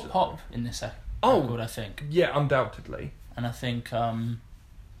 There's more pop in this record, I think. Yeah, undoubtedly. And I think that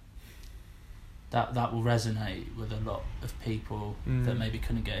will resonate with a lot of people that maybe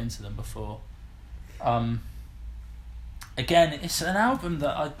couldn't get into them before. Again, it's an album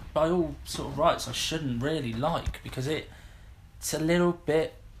that I, by all sort of rights, I shouldn't really like because it's a little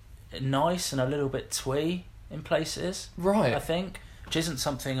bit nice and a little bit twee in places. Right. I think, which isn't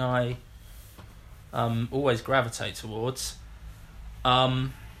something I always gravitate towards.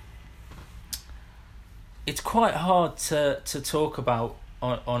 It's quite hard to talk about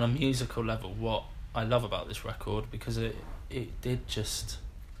on a musical level what I love about this record because it did just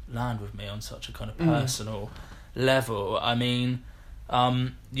land with me on such a kind of personal level. I mean,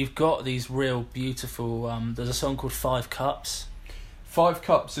 you've got these real beautiful there's a song called 5 Cups. 5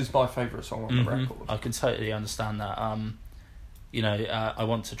 Cups is my favourite song on the record. I can totally understand that. I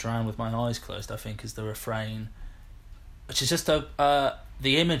Want to Drown with My Eyes Closed, I think, is the refrain, which is just the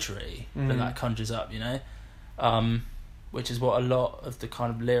imagery that conjures up, you know, which is what a lot of the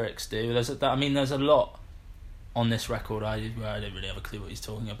kind of lyrics do. There's a lot on this record where I don't really have a clue what he's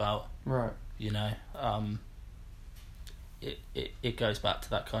talking about. Right. You know, it goes back to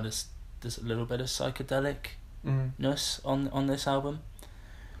that kind of, there's a little bit of psychedelicness on this album.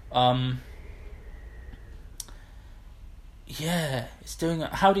 Yeah, it's doing.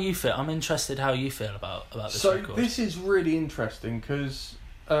 How do you feel? I'm interested how you feel about this record. So this is really interesting because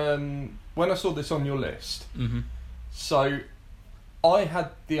when I saw this on your list, so I had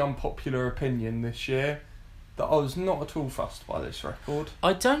the unpopular opinion this year that I was not at all fussed by this record.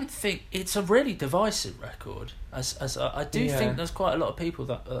 I don't think it's a really divisive record. As I do think there's quite a lot of people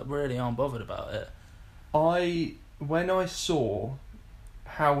that really aren't bothered about it. When I saw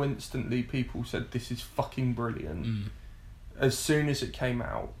how instantly people said this is fucking brilliant as soon as it came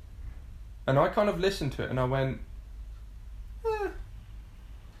out. And I kind of listened to it and I went,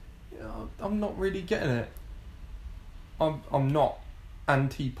 I'm not really getting it. I'm not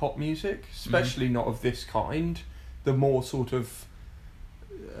anti-pop music, especially not of this kind. The more sort of,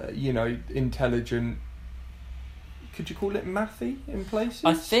 intelligent, could you call it mathy in places?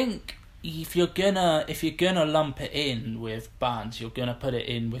 I think if you're gonna lump it in with bands, you're gonna put it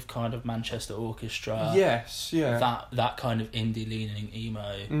in with kind of Manchester Orchestra. Yes, yeah. That kind of indie leaning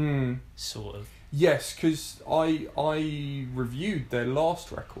emo sort of. Yes, because I reviewed their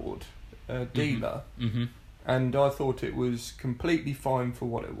last record, Dealer, and I thought it was completely fine for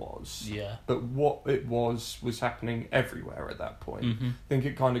what it was. Yeah. But what it was happening everywhere at that point. I think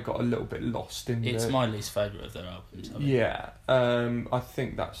it kind of got a little bit lost in It's my least favourite of their albums. Yeah. I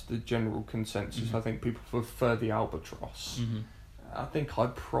think that's the general consensus. I think people prefer the Albatross. I think I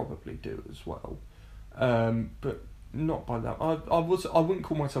probably do as well. But not by that. I wouldn't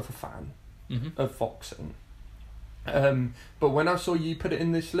call myself a fan of Foxing. But when I saw you put it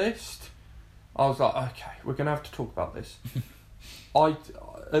in this list, I was like, okay, we're going to have to talk about this.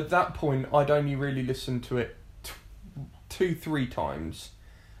 At that point, I'd only really listened to it 2-3 times,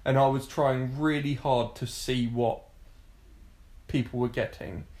 and I was trying really hard to see what people were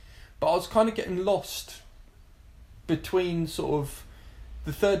getting. But I was kind of getting lost between sort of...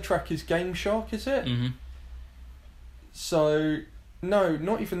 The third track is Game Shark, is it? So, no,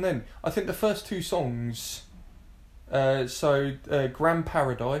 not even then. I think the first 2 songs... Grand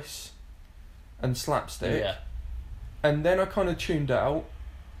Paradise and Slapstick. Yeah. And then I kind of tuned out.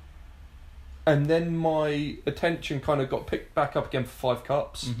 And then my attention kind of got picked back up again for 5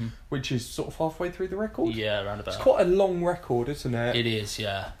 Cups, which is sort of halfway through the record. Yeah, around about. It's quite a long record, isn't it? It is,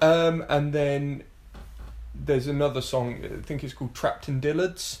 yeah. And then there's another song, I think it's called Trapped in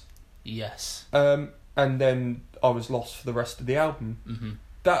Dillards. Yes. And then I was lost for the rest of the album.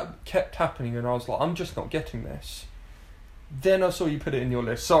 That kept happening and I was like, I'm just not getting this. Then I saw you put it in your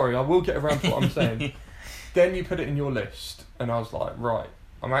list. Sorry, I will get around to what I'm saying. Then you put it in your list and I was like, right,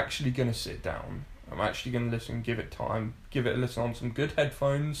 I'm actually going to sit down. I'm actually going to listen, give it time, give it a listen on some good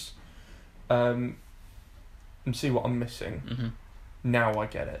headphones, and see what I'm missing. Now I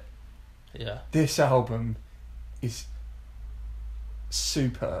get it. Yeah. This album is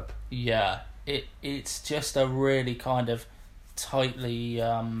superb. Yeah. It's just a really kind of tightly...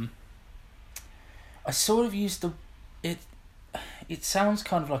 I sort of used the... It sounds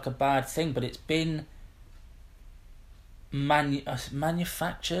kind of like a bad thing, but it's been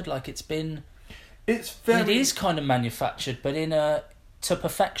manufactured. Like it's been... It's very... It is kind of manufactured, but to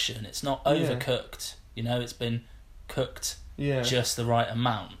perfection. It's not overcooked. You know, it's been cooked just the right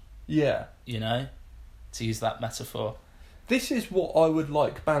amount. Yeah. You know, to use that metaphor. This is what I would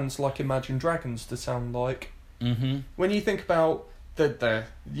like bands like Imagine Dragons to sound like. When you think about the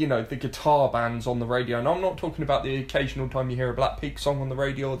guitar bands on the radio, and I'm not talking about the occasional time you hear a Black Peak song on the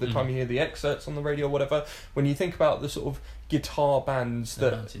radio or the time you hear the excerpts on the radio or whatever. When you think about the sort of guitar bands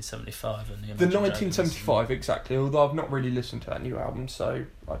the that 1975 and the 1975 exactly. Although I've not really listened to that new album, so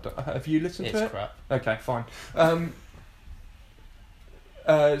have you listened to it? It's crap. Okay, fine.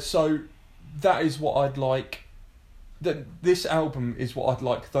 So that is what I'd like. This album is what I'd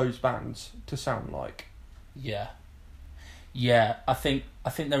like those bands to sound like. Yeah, I think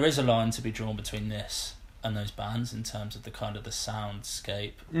there is a line to be drawn between this and those bands in terms of the kind of the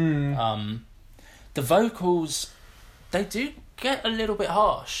soundscape. The vocals, they do get a little bit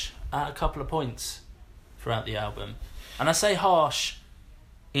harsh at a couple of points throughout the album, and I say harsh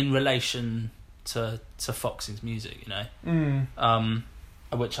in relation to Foxing's music, you know,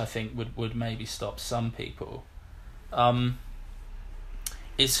 which I think would maybe stop some people.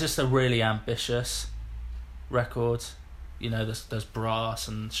 It's just a really ambitious record. You know, there's brass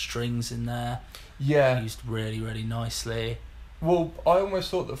and strings in there. Yeah. Used really, really nicely. Well, I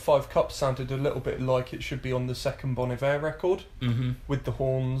almost thought that 5 Cups sounded a little bit like it should be on the second Bon Iver record. With the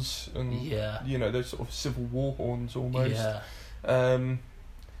horns and, you know, those sort of Civil War horns almost. Yeah.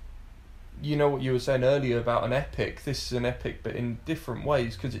 You know what you were saying earlier about an epic? This is an epic, but in different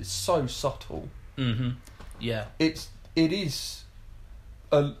ways, because it's so subtle. Yeah. It is,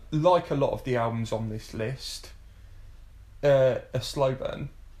 like a lot of the albums on this list, a slow burn.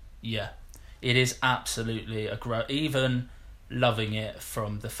 Yeah, it is absolutely even loving it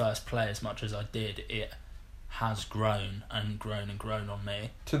from the first play as much as I did, it has grown and grown and grown on me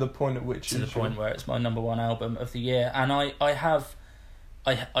to the point at which where it's my number 1 album of the year. And I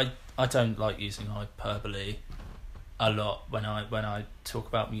don't like using hyperbole, a lot when I talk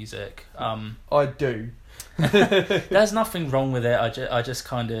about music. I do. There's nothing wrong with it. I just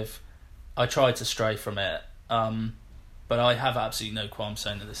kind of I try to stray from it. But I have absolutely no qualm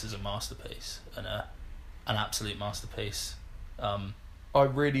saying that this is a masterpiece and an absolute masterpiece. I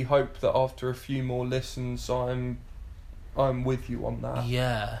really hope that after a few more listens, I'm with you on that.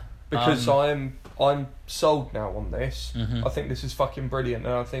 Yeah. Because I'm sold now on this. Mm-hmm. I think this is fucking brilliant,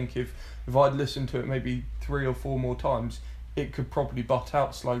 and I think if I'd listened to it maybe 3 or 4 more times, it could probably butt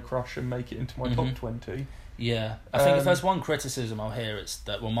out Slow Crush and make it into my top 20. Yeah, I think if there's one criticism I'll hear, it's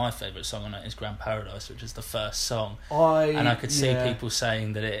that my favourite song on it is Grand Paradise, which is the first song, and I could see people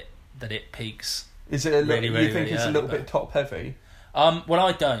saying that it peaks. Is it really, you think really it's early, a little bit top heavy? Well,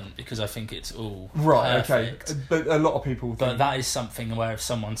 I don't, because I think it's all perfect. Okay, but a lot of people think... But that is something where if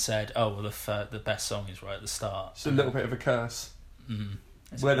someone said, "Oh, well, the best song is right at the start," it's a little bit of a curse.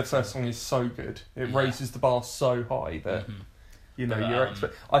 Where the first song is so good, it raises the bar so high that you're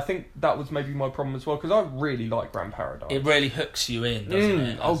I think that was maybe my problem as well, because I really like Grand Paradise. It really hooks you in, doesn't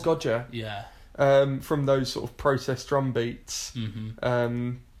it? Oh god, yeah. Yeah. From those sort of processed drum beats.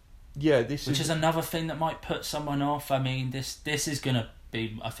 Which is another thing that might put someone off. I mean, this is gonna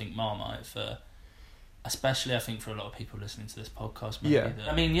be, I think, Marmite for, especially I think for a lot of people listening to this podcast. Maybe that,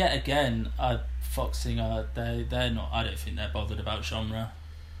 I mean, yet again, Fox Singer, they're not. I don't think they're bothered about genre.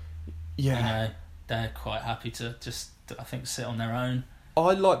 Yeah, they're quite happy to just, I think, sit on their own.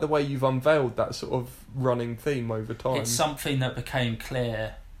 I like the way you've unveiled that sort of running theme over time. It's something that became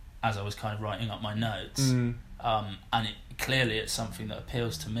clear as I was kind of writing up my notes, and clearly it's something that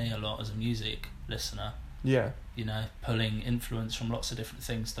appeals to me a lot as a music listener. Yeah. Pulling influence from lots of different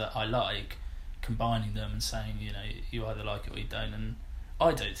things that I like, combining them and saying, you either like it or you don't. And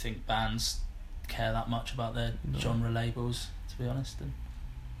I don't think bands care that much about their genre labels, to be honest, and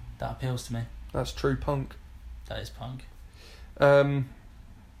that appeals to me. That's true punk. That is punk.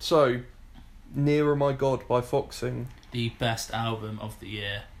 So, Nearer My God by Foxing. The best album of the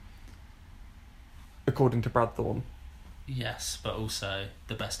year. According to Brad Thorne. Yes, but also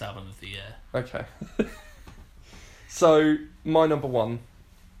the best album of the year. Okay. So, my number one.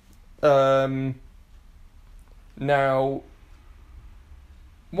 Now,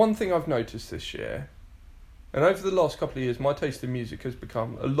 one thing I've noticed this year, and over the last couple of years, my taste in music has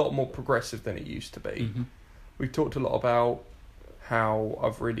become a lot more progressive than it used to be. Mm-hmm. We've talked a lot about how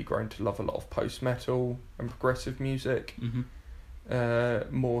I've really grown to love a lot of post-metal and progressive music.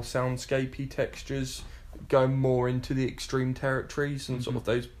 More soundscapey textures, going more into the extreme territories and sort of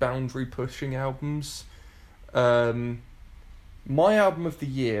those boundary-pushing albums. My album of the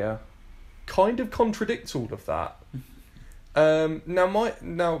year kind of contradicts all of that.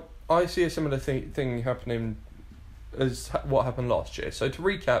 Now I see a similar thing happening as what happened last year. So to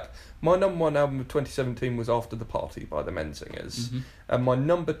recap, my number one album of 2017 was After the Party by the Menzingers, and my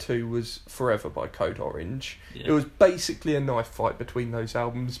number 2 was Forever by Code Orange. Yeah. It was basically a knife fight between those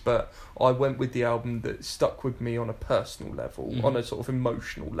albums, but I went with the album that stuck with me on a personal level, on a sort of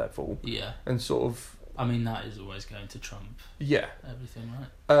emotional level. Yeah. And sort of... I mean, that is always going to trump everything,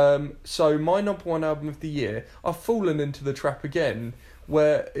 right? So my number one album of the year, I've fallen into the trap again,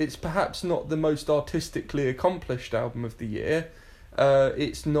 where it's perhaps not the most artistically accomplished album of the year.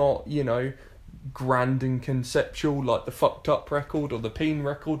 It's not, grand and conceptual like the Fucked Up record or the Peen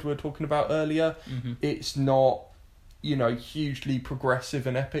record we were talking about earlier. It's not, hugely progressive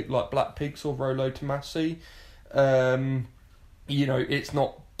and epic like Black Pigs or Rolo Tomassi. It's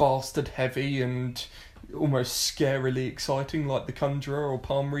not bastard heavy and almost scarily exciting like the Conjurer or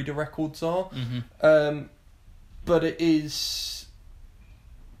Palm Reader records are. But it is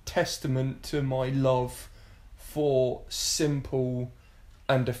testament to my love for simple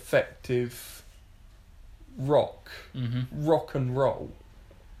and effective rock and roll.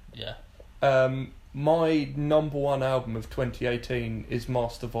 My number one album of 2018 is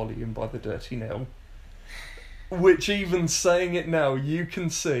Master Volume by the Dirty Nil, which, even saying it now, you can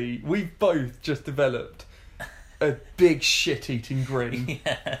see we've both just developed a big shit-eating grin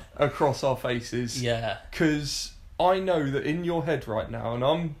across our faces. Because I know that in your head right now, and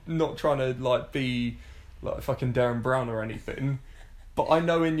I'm not trying to be like fucking Darren Brown or anything, but I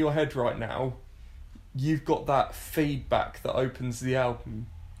know in your head right now, you've got that feedback that opens the album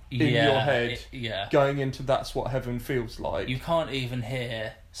in your head, going into That's What Heaven Feels Like. You can't even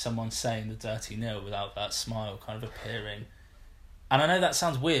hear someone saying the Dirty Nil without that smile kind of appearing. And I know that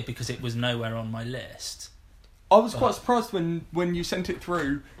sounds weird because it was nowhere on my list. I was quite surprised when you sent it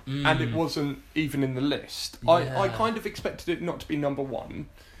through and it wasn't even in the list. I kind of expected it not to be number one.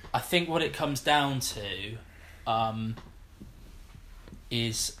 I think what it comes down to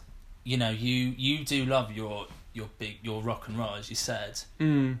is, you do love your your rock and roll, as you said.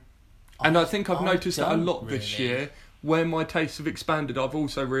 And I think I've noticed that a lot this really. year. Where my tastes have expanded, I've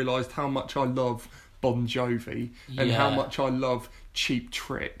also realised how much I love Bon Jovi and how much I love Cheap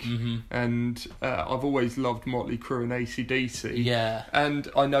Trick. And I've always loved Motley Crue and AC/DC. Yeah. And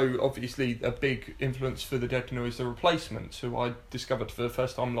I know, obviously, a big influence for the Dead to Know is the Replacements, who I discovered for the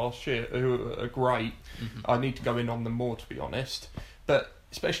first time last year, who are great. I need to go in on them more, to be honest. But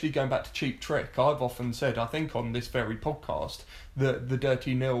especially going back to Cheap Trick, I've often said, I think on this very podcast, that the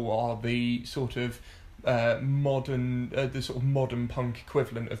Dirty Nil are the sort of modern punk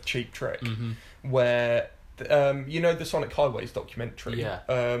equivalent of Cheap Trick, where the Sonic Highways documentary,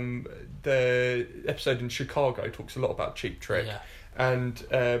 the episode in Chicago talks a lot about Cheap Trick, and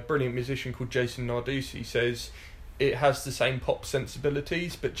a brilliant musician called Jason Narducci says it has the same pop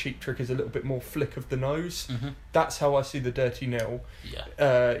sensibilities, but Cheap Trick is a little bit more flick of the nose. That's how I see the Dirty Nil.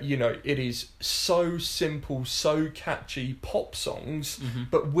 It is so simple, so catchy pop songs,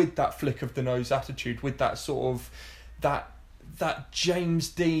 but with that flick of the nose attitude, with that sort of that James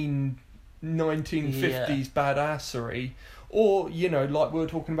Dean 1950s badassery, or like we were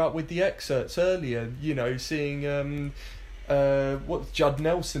talking about with the excerpts earlier, seeing what's Judd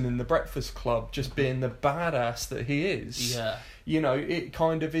Nelson in The Breakfast Club just being the badass that he is. It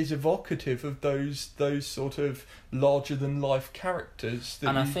kind of is evocative of those sort of larger than life characters.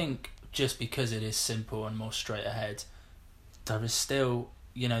 I think just because it is simple and more straight ahead, there is still,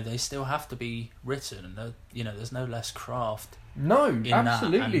 they still have to be written, and there's no less craft. No, in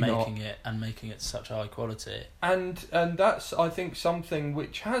absolutely that, and not. Making it such high quality. And that's, I think, something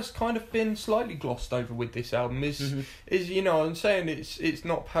which has kind of been slightly glossed over with this album is I'm saying it's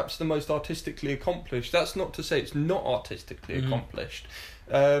not perhaps the most artistically accomplished. That's not to say it's not artistically accomplished.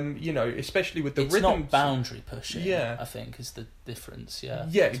 Especially with the rhythms. It's not boundary pushing. Yeah, I think is the difference. Yeah.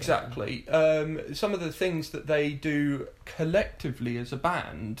 Yeah, exactly. Some of the things that they do collectively as a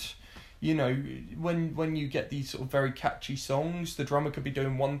band. When you get these sort of very catchy songs, the drummer could be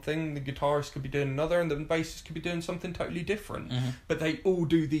doing one thing, the guitarist could be doing another, and the bassist could be doing something totally different. But they all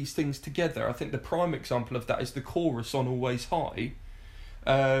do these things together. I think the prime example of that is the chorus on Always High.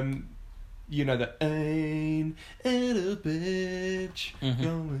 The ain't it a bitch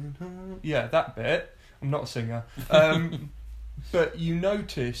going home. Yeah, that bit. I'm not a singer. But you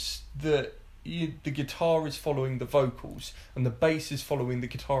notice that the guitar is following the vocals, and the bass is following the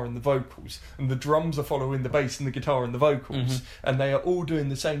guitar and the vocals, and the drums are following the bass and the guitar and the vocals, and they are all doing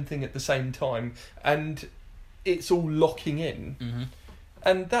the same thing at the same time, and it's all locking in.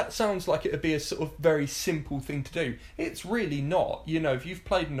 And that sounds like it would be a sort of very simple thing to do. It's really not. If you've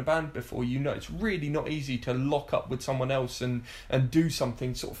played in a band before, it's really not easy to lock up with someone else and do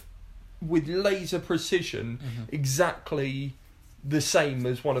something sort of with laser precision, exactly the same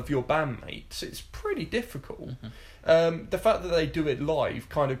as one of your bandmates. It's pretty difficult. The fact that they do it live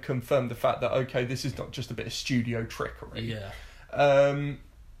kind of confirmed the fact that, okay, this is not just a bit of studio trickery.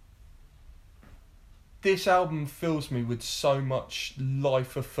 This album fills me with so much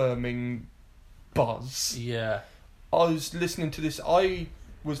life-affirming buzz. I was listening to this, I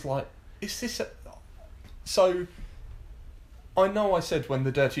was like, is this So I know I said when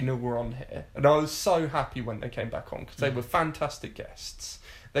the Dirty Nil were on here, and I was so happy when they came back on, because they were fantastic guests.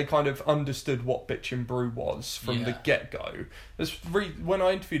 They kind of understood what Bitch and Brew was from the get-go. When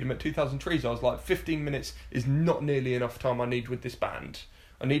I interviewed them at 2000 Trees, I was like, 15 minutes is not nearly enough time I need with this band.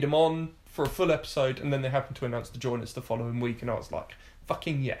 I need them on for a full episode, and then they happened to announce to join us the following week, and I was like,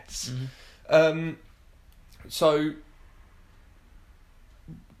 fucking yes. So,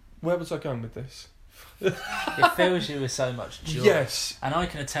 where was I going with this? It fills you with so much joy. Yes. And I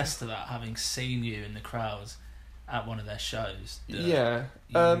can attest to that, having seen you in the crowds at one of their shows. Yeah.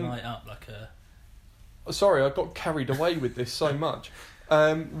 You light up like a... Sorry, I got carried away with this so much.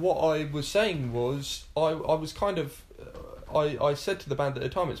 What I was saying was, I was kind of... I said to the band at the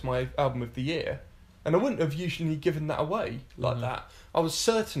time, it's my album of the year. And I wouldn't have usually given that away like that. I was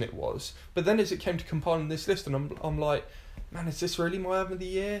certain it was. But then as it came to compiling this list, and I'm like... Man, is this really my album of the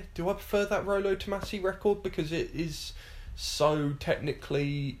year? Do I prefer that Rolo Tomassi record because it is so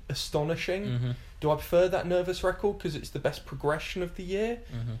technically astonishing? Do I prefer that Nervous record because it's the best progression of the year?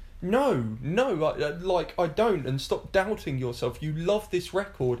 No, I don't, and stop doubting yourself. You love this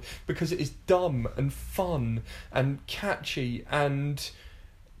record because it is dumb and fun and catchy and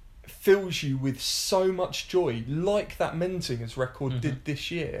fills you with so much joy, like that Menzingers record did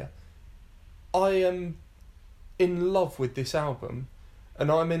this year. I am in love with this album,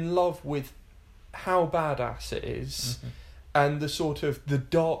 and I'm in love with how badass it is, and the sort of the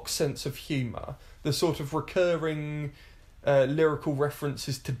dark sense of humour, the sort of recurring lyrical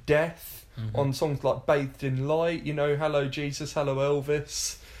references to death on songs like Bathed in Light, you know, Hello Jesus, Hello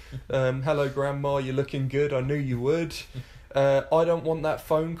Elvis, Hello Grandma, You're Looking Good, I Knew You Would. I Don't Want That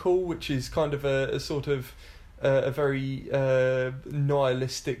Phone Call, which is kind of a sort of a very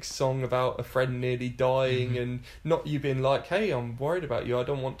nihilistic song about a friend nearly dying, and not you being like, hey, I'm worried about you, I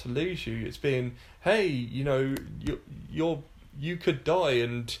don't want to lose you. It's being, hey, you know, you could die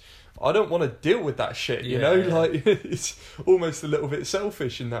and I don't want to deal with that shit, you know? Yeah. Like, it's almost a little bit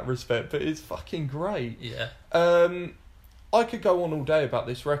selfish in that respect, but it's fucking great. Yeah. I could go on all day about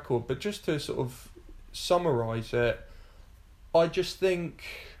this record, but just to sort of summarise it, I just think,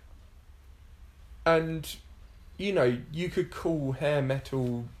 and, you know, you could call hair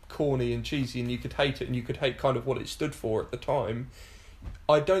metal corny and cheesy and you could hate it and you could hate kind of what it stood for at the time.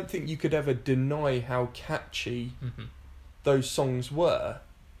 I don't think you could ever deny how catchy those songs were.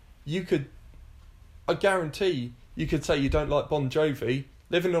 You could, I guarantee, you could say you don't like Bon Jovi,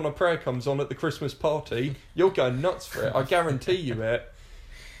 Living on a Prayer comes on at the Christmas party, you're going nuts for it, I guarantee you it.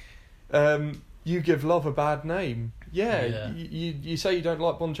 You Give Love a Bad Name. Yeah. You say you don't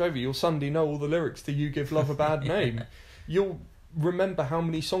like Bon Jovi, you'll Sunday know all the lyrics to You Give Love a Bad Name. You'll remember how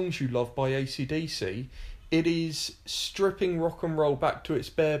many songs you love by AC/DC. It is stripping rock and roll back to its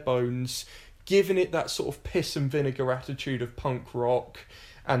bare bones, giving it that sort of piss and vinegar attitude of punk rock,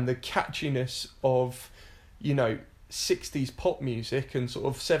 and the catchiness of, you know, 60s pop music and sort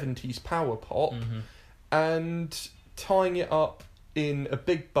of 70s power pop, and tying it up in a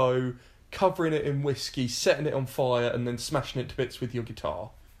big bow, covering it in whiskey, setting it on fire, and then smashing it to bits with your guitar.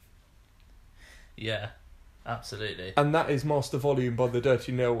 Yeah, absolutely. And that is Master Volume by The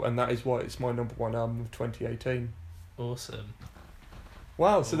Dirty Nil, and that is why it's my number one album of 2018. Awesome.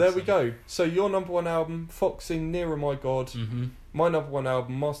 Wow, so there we go. So your number one album, Foxing, Nearer My God. My number one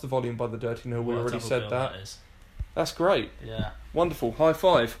album, Master Volume by The Dirty Nil. We already said that. That's great. Yeah. Wonderful. High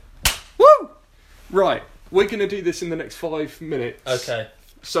five. Woo! Right, we're going to do this in the next 5 minutes. Okay.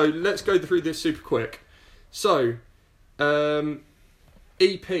 So let's go through this super quick. So,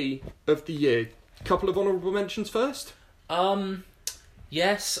 EP of the year. Couple of honourable mentions first.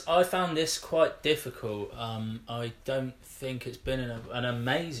 Yes, I found this quite difficult. I don't think it's been an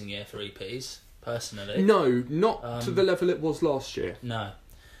amazing year for EPs, personally. No, not to the level it was last year. No.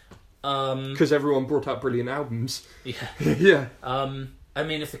 Because everyone brought out brilliant albums. Yeah. Yeah. I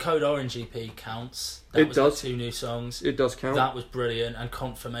mean, if the Code Orange EP counts, that was like 2 new songs. It does count. That was brilliant, and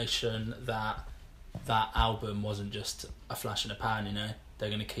confirmation that that album wasn't just a flash in a pan. You know, they're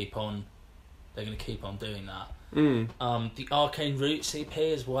going to keep on doing that. The Arcane Roots EP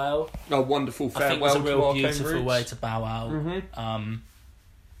as well. Oh, wonderful! Farewell. I think it's a real Arcane beautiful Roots. way to bow out.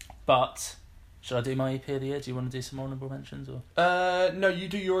 But should I do my EP of the year? Do you want to do some honourable mentions or? No, you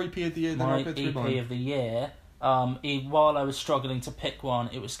do your EP of the year. Then My I'll go through EP mine. of the year. While I was struggling to pick one,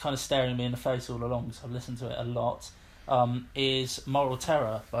 it was kind of staring me in the face all along, so I've listened to it a lot. Is Moral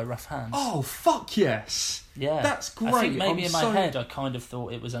Terror by Rough Hands. Oh, fuck yes! Yeah, that's great. I think maybe in my head I kind of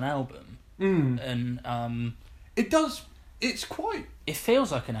thought it was an album, and it does. It's quite. It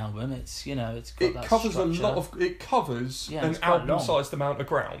feels like an album. It's, you know, it's got it that covers structure. a lot of. It covers Yeah, an it's quite long. album-sized amount of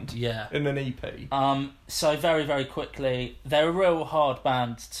ground. Yeah. In an EP. So very, very quickly, they're a real hard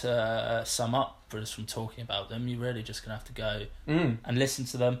band to sum up for us from talking about them. You're really just gonna have to go and listen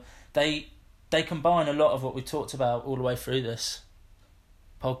to them. They combine a lot of what we talked about all the way through this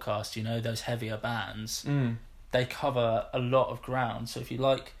podcast. You know, those heavier bands. They cover a lot of ground. So if you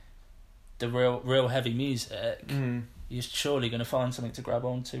like the real heavy music, you're surely going to find something to grab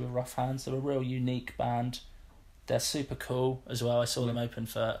onto with Rough Hands. They're a real unique band. They're super cool as well. I saw them open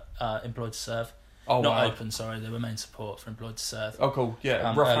for Employed to Serve. Oh, Not wow. open, sorry. They were main support for Employed to Serve. Oh, cool.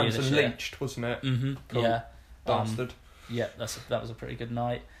 Yeah, Rough Hands and Lynched, wasn't it? Cool. Yeah. Bastard. Yeah, that was a pretty good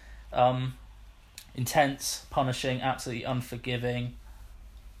night. Intense, punishing, absolutely unforgiving.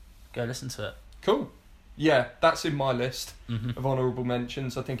 Go listen to it. Cool. Yeah, that's in my list of honourable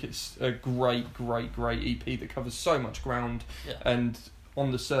mentions. I think it's a great EP that covers so much ground. Yeah. And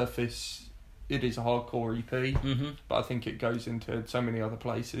on the surface, it is a hardcore EP, but I think it goes into so many other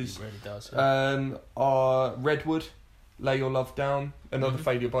places. It really does. Yeah. Redwood, Lay Your Love Down, another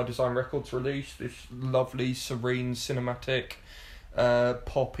Failure by Design Records release. This lovely, serene, cinematic,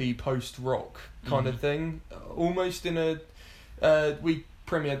 poppy, post-rock kind of thing. Almost in a... we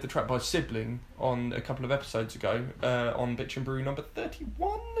premiered the track by Sibling on a couple of episodes ago on Bitch and Brew number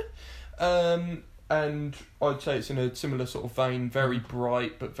 31. And I'd say it's in a similar sort of vein, very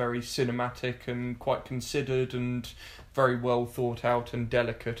bright but very cinematic and quite considered and very well thought out and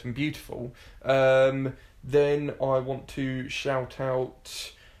delicate and beautiful. Then I want to shout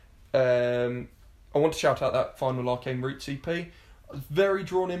out I want to shout out that final Arcane Roots EP. Very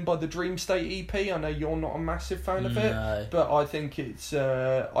drawn in by the Dream State EP. I know you're not a massive fan of it, but I think it's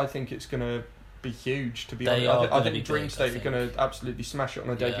gonna be huge. To be honest, I think Dream State are gonna absolutely smash it on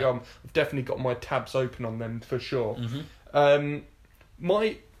a debut album. I've definitely got my tabs open on them for sure.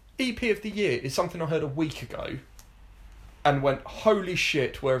 My EP of the year is something I heard a week ago, and went, holy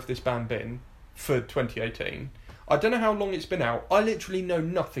shit, where have this band been for 2018? I don't know how long it's been out. I literally know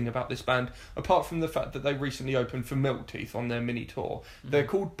nothing about this band, apart from the fact that they recently opened for Milk Teeth on their mini tour. They're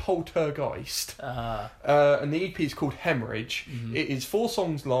called Poltergeist. And the EP is called Hemorrhage. It is 4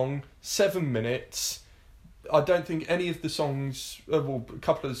 songs long, 7 minutes. I don't think any of the songs,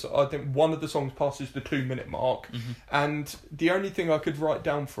 I think one of the songs passes the 2-minute mark. And the only thing I could write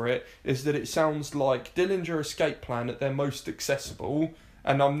down for it is that it sounds like Dillinger Escape Plan at their most accessible.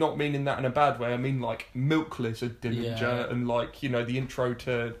 And I'm not meaning that in a bad way. I mean like Milk Lizard Dillinger and like, you know, the intro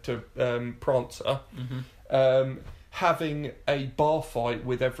to Prancer. Having a bar fight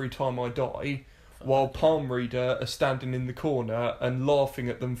with Every Time I Die, while Palm Reader are standing in the corner and laughing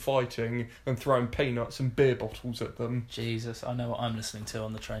at them fighting and throwing peanuts and beer bottles at them. Jesus, I know what I'm listening to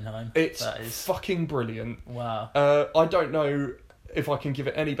on the train home. It's fucking brilliant. Wow. I don't know if I can give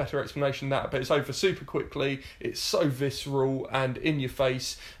it any better explanation than that, but it's over super quickly. It's so visceral and in your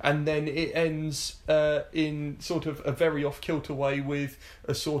face, and then it ends in sort of a very off-kilter way with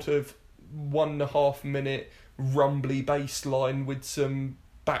a sort of 1.5 minute rumbly bass line with some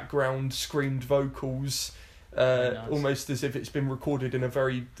background screamed vocals, nice. Almost as if it's been recorded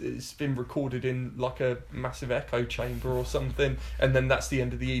in like a massive echo chamber or something, and then that's the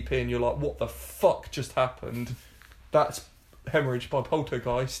end of the EP and you're like, what the fuck just happened? That's Hemorrhage by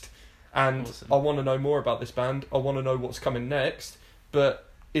Poltergeist, and awesome. I want to know more about this band. I want to know what's coming next, but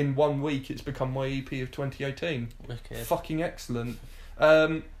in 1 week it's become my EP of 2018. Wicked. Fucking excellent.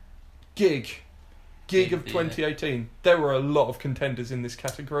 Gig of 2018. There were a lot of contenders in this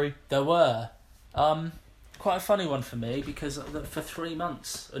category. There were. Quite a funny one for me, because for 3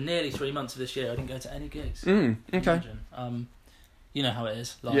 months, or nearly 3 months of this year, I didn't go to any gigs. Okay. Imagine. You know how it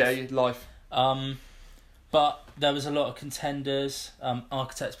is. Life. Yeah, life. But there was a lot of contenders.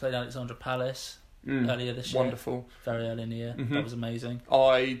 Architects played Alexandra Palace earlier this year. Wonderful. Very early in the year. That was amazing.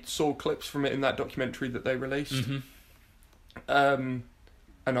 I saw clips from it in that documentary that they released.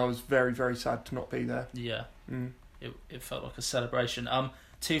 And I was very, very sad to not be there. Yeah. It felt like a celebration.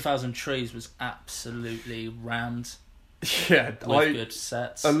 2000 Trees was absolutely rammed. Yeah, with good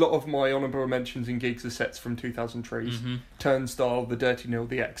sets. A lot of my honourable mentions in gigs are sets from 2000 Trees. Turnstile, The Dirty Nil,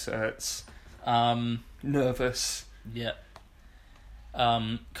 The Excerts. Nervous. Yeah.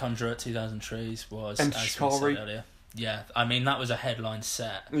 Conjurer at 2000 Trees was, and as Shikari. we said earlier. Yeah, I mean, that was a headline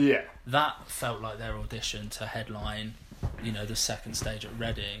set. Yeah. That felt like their audition to headline, you know, the second stage at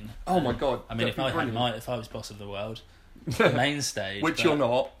Reading. Oh my god. I mean, if I was boss of the world, the main stage. You're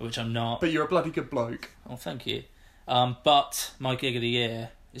not. Which I'm not. But you're a bloody good bloke. Oh, thank you. But my gig of the year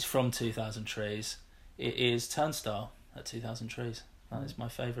is from 2000 Trees. It is Turnstile at 2000 Trees. That is my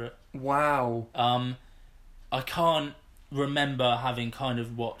favourite. Wow. I can't remember having kind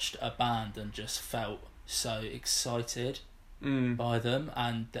of watched a band and just felt so excited by them,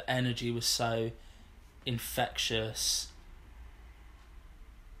 and the energy was so infectious.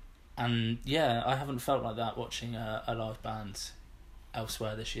 And yeah, I haven't felt like that watching a live band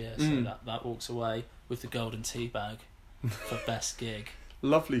elsewhere this year. So that walks away with the golden tea bag for best gig.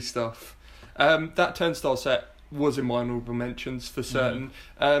 Lovely stuff. That Turnstile set was in my honourable mentions for certain.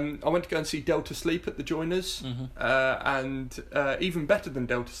 I went to go and see Delta Sleep at the Joiners, and even better than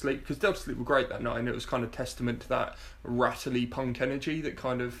Delta Sleep, because Delta Sleep were great that night, and it was kind of testament to that rattly punk energy that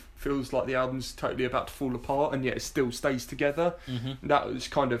kind of feels like the album's totally about to fall apart, and yet it still stays together. That was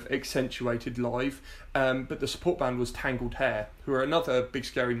kind of accentuated live. But the support band was Tangled Hair, who are another Big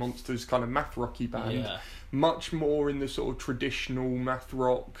Scary Monsters kind of math rocky band, much more in the sort of traditional math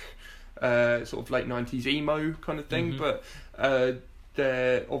rock, sort of late 90s emo kind of thing, but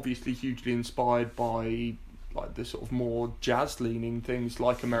they're obviously hugely inspired by like the sort of more jazz leaning things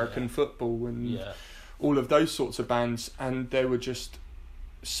like American Football and all of those sorts of bands, and they were just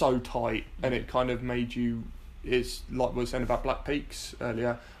so tight, and it kind of made you, it's like we were saying about Black Peaks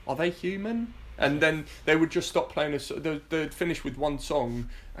earlier, are they human? And then they would just stop playing they'd finish with one song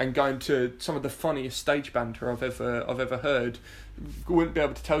and go into some of the funniest stage banter I've ever heard. Wouldn't be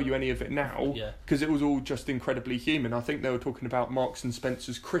able to tell you any of it now because it was all just incredibly human. I think they were talking about Marks and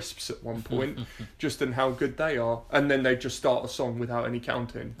Spencer's crisps at one point, just in how good they are. And then they just start a song without any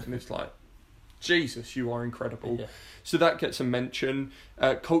counting, and it's like, Jesus, you are incredible. So that gets a mention.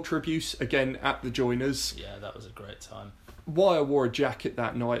 Culture Abuse again at the Joiners. Yeah, that was a great time. why I wore a jacket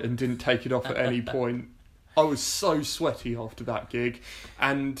that night and didn't take it off at any point. I was so sweaty after that gig,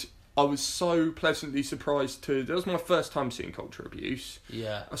 and I was so pleasantly surprised that was my first time seeing Culture Abuse.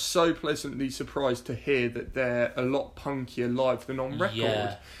 Yeah. I was so pleasantly surprised to hear that they're a lot punkier live than on record.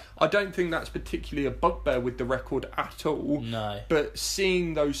 Yeah. I don't think that's particularly a bugbear with the record at all. No. But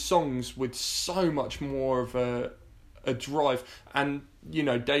seeing those songs with so much more of a drive, and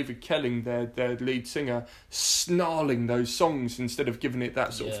David Kelling, their lead singer, snarling those songs instead of giving it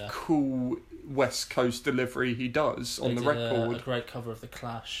that sort of cool West Coast delivery he does on the record. A great cover of The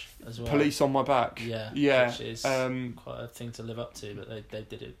Clash as well. Police on My Back. Yeah. Which is quite a thing to live up to, but they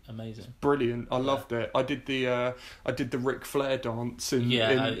did it amazing. Brilliant. I loved it. I did the Ric Flair dance in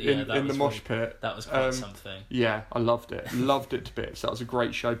the mosh pit. That was quite something. Yeah, I loved it. Loved it to bits. That was a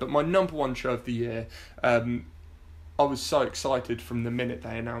great show. But my number one show of the year, I was so excited from the minute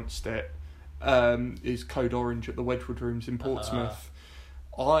they announced it, is Code Orange at the Wedgwood Rooms in Portsmouth.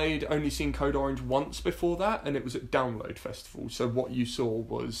 I'd only seen Code Orange once before that, and it was at Download Festival. So what you saw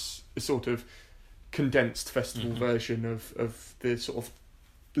was a sort of condensed festival version of the sort of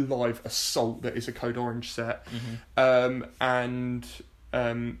live assault that is a Code Orange set. Then,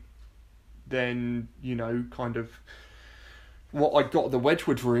 kind of what I got at the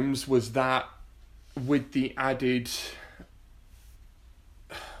Wedgwood Rooms was that with the added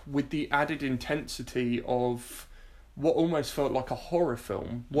intensity of what almost felt like a horror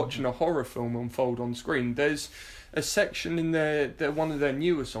film, watching a horror film unfold on screen. There's a section in one of their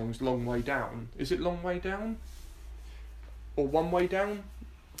newer songs, Long Way Down. Is it Long Way Down? Or One Way Down?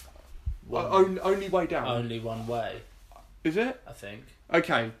 Only Way Down. Only One Way. Is it? I think.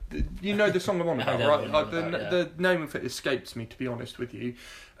 Okay, you know the song I'm on about, right? The yeah. name of it escapes me, to be honest with you.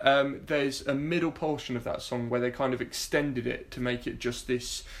 There's a middle portion of that song where they kind of extended it to make it just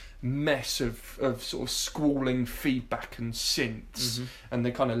this mess of sort of squalling feedback and synths, and they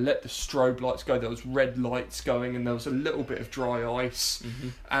kind of let the strobe lights go. There was red lights going, and there was a little bit of dry ice,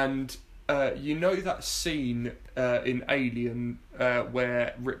 and that scene in Alien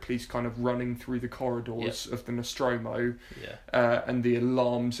where Ripley's kind of running through the corridors of the Nostromo, and the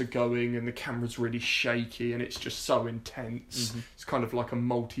alarms are going and the camera's really shaky and it's just so intense. It's kind of like a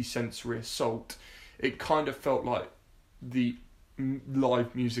multi-sensory assault. It kind of felt like the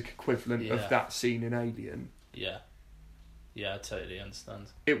live music equivalent of that scene in Alien. Yeah, I totally understand.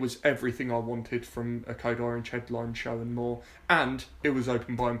 It was everything I wanted from a Code Orange headline show and more. And it was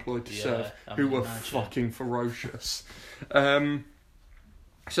opened by Employed to Serve, who were fucking ferocious. So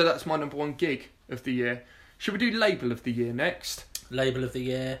that's my number one gig of the year. Should we do Label of the Year next? Label of the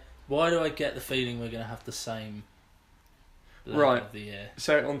Year. Why do I get the feeling we're going to have the same Label of the Year?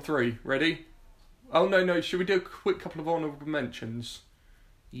 Say it on 3. Ready? Oh, no. Should we do a quick couple of honourable mentions?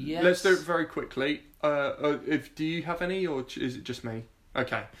 Yes. Let's do it very quickly. Do you have any, or is it just me?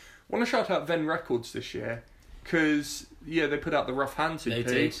 Okay. I want to shout out Ven Records this year, because, they put out the Rough Hands EP.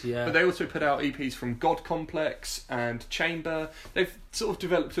 They did, yeah. But they also put out EPs from God Complex and Chamber. They've sort of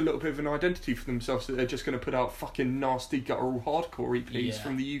developed a little bit of an identity for themselves that they're just going to put out fucking nasty guttural hardcore EPs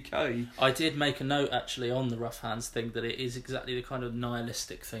from the UK. I did make a note, actually, on the Rough Hands thing, that it is exactly the kind of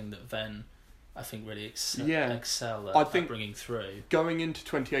nihilistic thing that Ven, I think, really excel at bringing through. Going into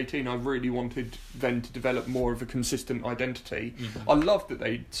 2018, I really wanted Ven to develop more of a consistent identity. I love that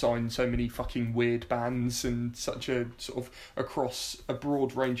they signed so many fucking weird bands and such a sort of across a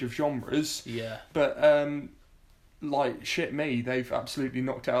broad range of genres. Yeah. But they've absolutely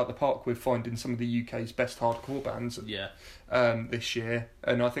knocked it out of the park with finding some of the UK's best hardcore bands. This year,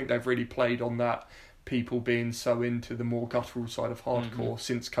 and I think they've really played on that. People being so into the more guttural side of hardcore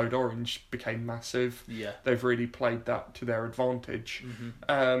since Code Orange became massive. They've really played that to their advantage.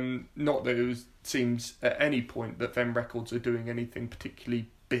 Not that it seems at any point that Ven Records are doing anything particularly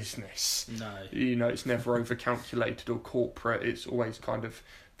business. No. It's never over-calculated or corporate. It's always kind of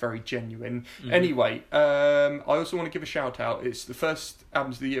very genuine. Anyway, I also want to give a shout out. It's the first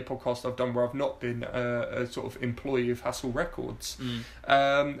Albums of the Year podcast I've done where I've not been a sort of employee of Hassel Records.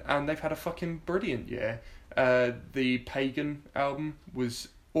 And they've had a fucking brilliant year. The Pagan album was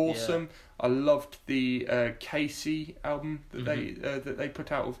awesome. I loved the Casey album that they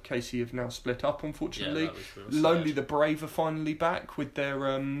put out. With Casey have now split up, unfortunately. Lonely the Brave are finally back with their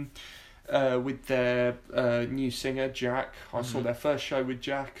new singer Jack. I saw their first show with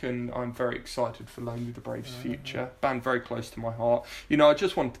Jack, and I'm very excited for Lonely the Brave's future. Band very close to my heart. I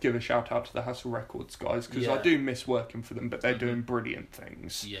just wanted to give a shout out to the Hassel Records guys, because I do miss working for them, but they're doing brilliant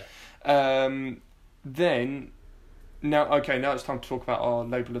things. Now it's time to talk about our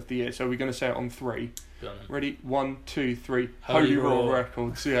Label of the Year. So we're going to say it on 3. Ready? 1, 2, 3. Holy Raw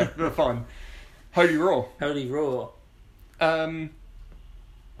Records. Yeah, they're fun. Holy Raw. Holy Raw. I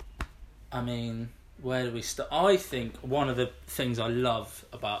mean, where do we start? I think one of the things I love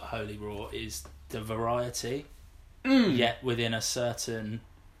about Holy Raw is the variety, yet within a certain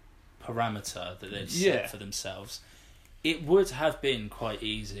parameter that they've set for themselves. It would have been quite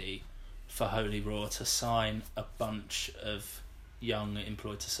easy for Holy Raw to sign a bunch of young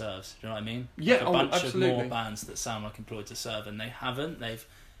Employed to Serves. Do you know what I mean? Yeah, like a bunch absolutely. of more bands that sound like Employed to Serve, and they haven't. They've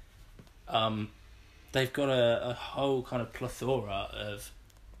got a whole kind of plethora of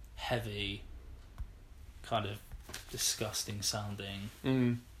heavy, kind of disgusting sounding,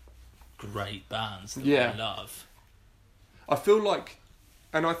 great bands that I love. I feel like,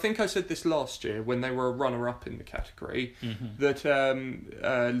 and I think I said this last year when they were a runner-up in the category, that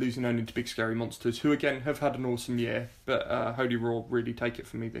losing only to Big Scary Monsters, who again have had an awesome year, but Holy Raw really take it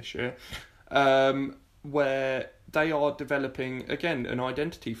for me this year, where they are developing, again, an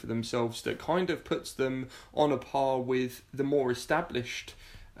identity for themselves that kind of puts them on a par with the more established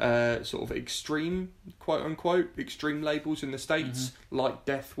sort of extreme, quote-unquote, extreme labels in the States, like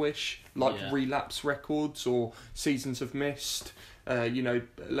Death Wish, like Relapse Records or Seasons of Mist,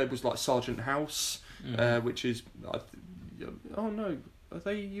 labels like Sergeant House, which is... oh no, are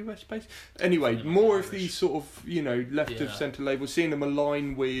they US based? Anyway, more of these sort of, left of centre labels, seeing them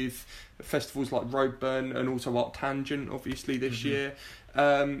align with festivals like Roadburn and also Arctangent, obviously, this year,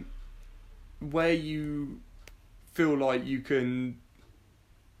 where you feel like you can...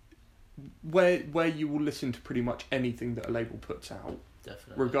 Where you will listen to pretty much anything that a label puts out.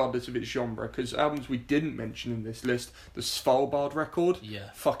 Definitely. Regardless of its genre, because albums we didn't mention in this list, the Svalbard record,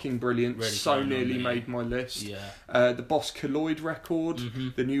 fucking brilliant, really so nearly made my list. The Boss Colloid record,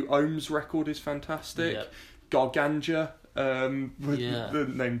 the new Ohms record is fantastic. Garganja,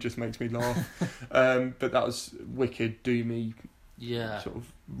 the name just makes me laugh. But that was wicked, doomy, sort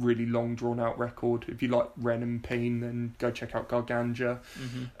of really long drawn out record. If you like Ren and Peen, then go check out Garganja.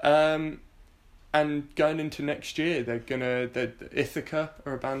 And going into next year, Ithaca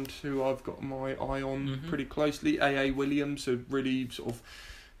are a band who I've got my eye on pretty closely. A.A. Williams, a really sort of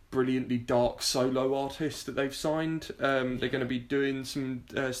brilliantly dark solo artist that they've signed. They're going to be doing some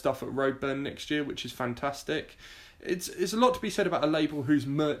stuff at Roadburn next year, which is fantastic. It's a lot to be said about a label whose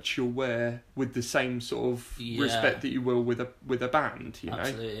merch you'll wear with the same sort of respect that you will with a band.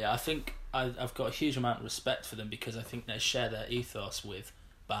 Absolutely, I think I've got a huge amount of respect for them because I think they share their ethos with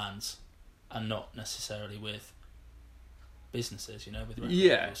bands. And not necessarily with businesses, with record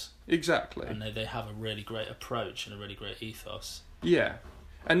labels. Exactly. And they have a really great approach and a really great ethos. Yeah.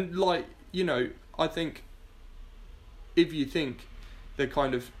 And I think if you think they're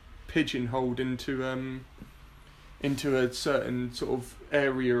kind of pigeonholed into a certain sort of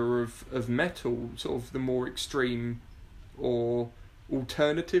area of metal, sort of the more extreme or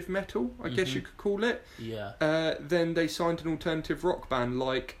alternative metal, I guess you could call it. Then they signed an alternative rock band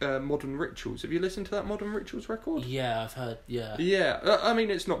like Modern Rituals. Have you listened to that Modern Rituals record? Yeah, I've heard. I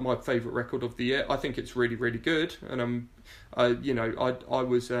mean, it's not my favourite record of the year. I think it's really, really good, and I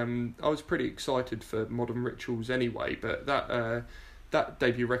was pretty excited for Modern Rituals anyway. But that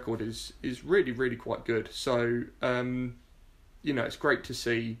debut record is really, really quite good. So it's great to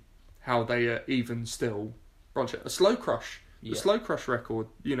see how they are even still branch out. A Slow Crush. The Slow Crush record,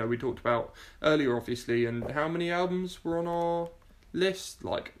 we talked about earlier, obviously, and how many albums were on our list?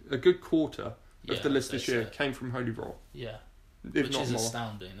 Like, a good quarter of the list this year came from Holy Raw. Yeah. If Which not is more.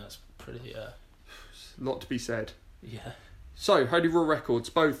 astounding. That's pretty... A lot to be said. Yeah. So, Holy Raw Records,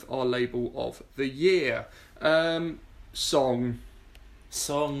 both our label of the year. Song.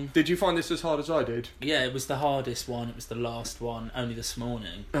 Did you find this as hard as I did? Yeah, it was the hardest one. It was the last one. Only this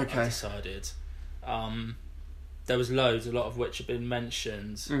morning I decided. There was loads, a lot of which have been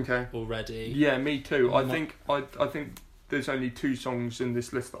mentioned already. Yeah, me too. I think there's only 2 songs in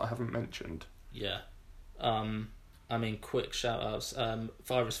this list that I haven't mentioned. Yeah. Quick shout-outs.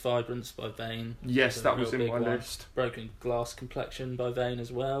 Virus Vibrance by Vane. Yes, that was in my list. Broken Glass Complexion by Vane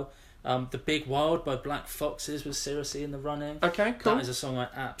as well. The Big Wild by Black Foxes was seriously in the running. Okay, cool. That is a song I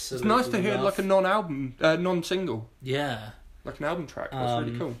absolutely It's nice to hear love. like a non-album, non-single. Yeah. Like an album track. That's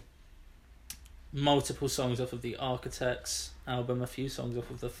really cool. Multiple songs off of the Architects album, a few songs off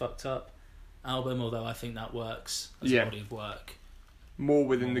of the Fucked Up album, although I think that works as a body of work. More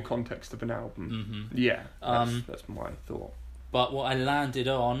within the context of an album. Yeah, that's my thought. But what I landed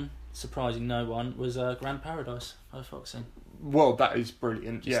on, surprising no one, was Grand Paradise by Foxing. Well, that is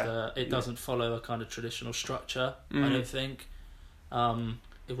brilliant, It doesn't follow a kind of traditional structure, I don't think. A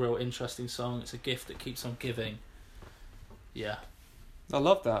real interesting song. It's a gift that keeps on giving. Yeah. I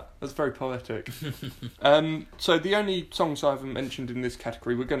love that. That's very poetic. So the only songs I haven't mentioned in this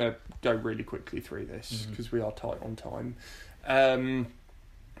category, we're going to go really quickly through this because we are tight on time.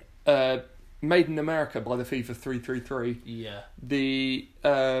 Made in America by the Fever 333. Yeah.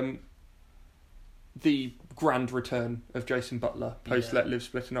 The grand return of Jason Butler post Let Live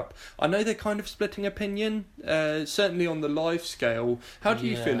splitting up. I know they're kind of splitting opinion, certainly on the live scale. How do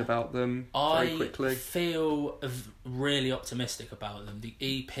you feel about them? Very quickly. I feel really optimistic about them. The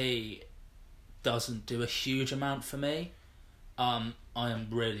EP doesn't do a huge amount for me. I am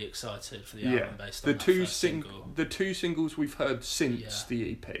really excited for the album based on that first single. The two singles we've heard since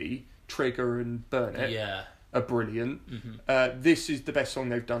the EP, Trigger and Burn It, are brilliant. This is the best song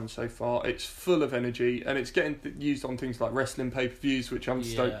they've done so far. It's full of energy, and it's getting used on things like wrestling pay-per-views, which I'm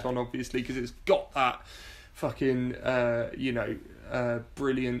stoked on, obviously, because it's got that fucking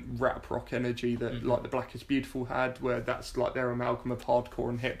brilliant rap rock energy that like the Black is Beautiful had, where that's like their amalgam of hardcore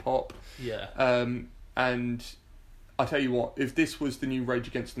and hip hop. And I tell you what, if this was the new Rage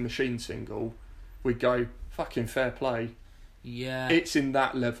Against the Machine single, we'd go fucking fair play. It's in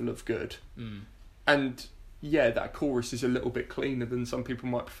that level of good. And that chorus is a little bit cleaner than some people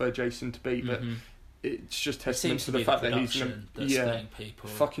might prefer Jason to be, but it's just testament to the fact that he's people.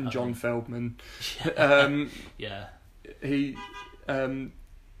 Fucking John Feldman. He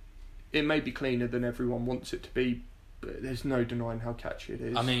it may be cleaner than everyone wants it to be, but there's no denying how catchy it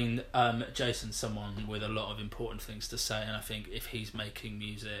is. I mean, Jason's someone with a lot of important things to say, and I think if he's making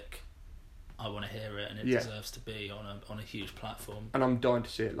music, I want to hear it, and it deserves to be on a huge platform. And I'm dying to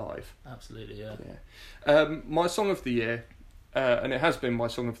see it live. Absolutely, my song of the year, and it has been my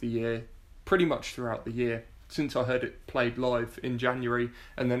song of the year pretty much throughout the year, since I heard it played live in January,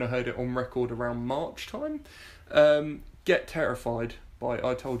 and then I heard it on record around March time. Get Terrified by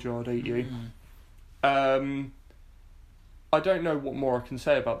I Told You I'd Eat You. I don't know what more I can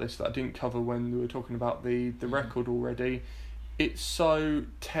say about this that I didn't cover when we were talking about the record already. It's so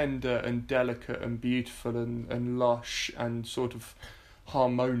tender and delicate and beautiful and lush and sort of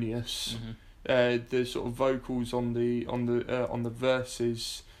harmonious. The sort of vocals on the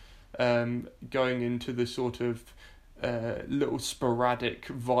verses, going into the sort of little sporadic,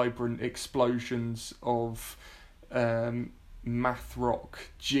 vibrant explosions of math rock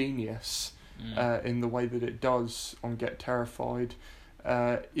genius in the way that it does on Get Terrified,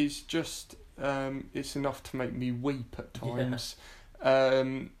 is just. It's enough to make me weep at times.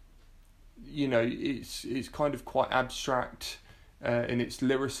 It's kind of quite abstract in its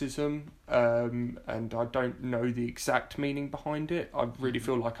lyricism, and I don't know the exact meaning behind it. I really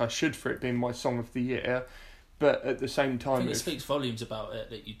feel like I should for it being my song of the year, but at the same time, I think it speaks volumes about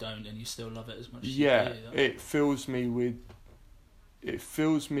it that you don't, and you still love it as much as you do. It fills me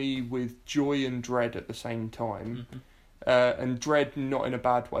with joy and dread at the same time, and dread not in a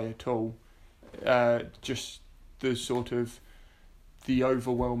bad way at all. Just the sort of the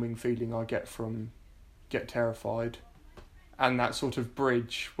overwhelming feeling I get from Get Terrified, and that sort of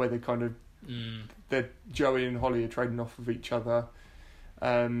bridge where they kind of Joey and Holly are trading off of each other,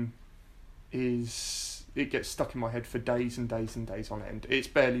 it gets stuck in my head for days and days and days on end. It's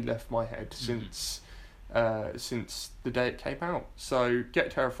barely left my head since the day it came out. So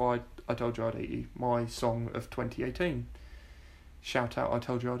Get Terrified, I Told You I'd Eat You, my song of 2018. Shout out, I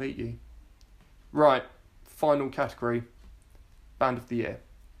Told You I'd Eat You. Right, final category, Band of the Year.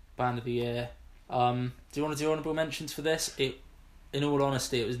 Band of the Year. Do you want to do honourable mentions for this? In all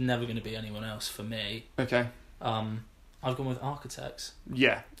honesty, it was never going to be anyone else for me. Okay. I've gone with Architects.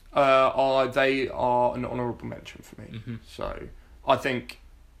 Yeah. They are an honourable mention for me. So, I think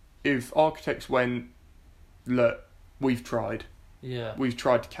if Architects went, look, we've tried. Yeah. We've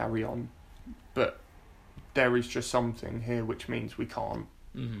tried to carry on, but there is just something here which means we can't.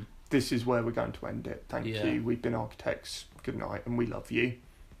 This is where we're going to end it. Thank you. We've been Architects. Good night, and we love you.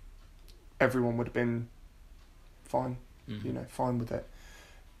 Everyone would have been fine, fine with it.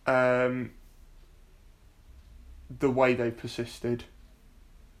 The way they persisted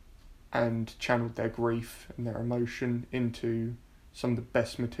and channeled their grief and their emotion into some of the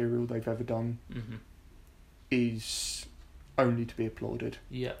best material they've ever done is only to be applauded.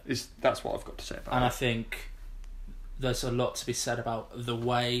 Yeah. That's what I've got to say about it. And I think there's a lot to be said about the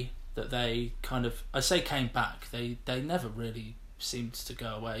way that they kind of, I say came back, they never really seemed to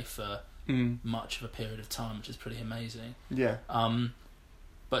go away for much of a period of time, which is pretty amazing. Yeah.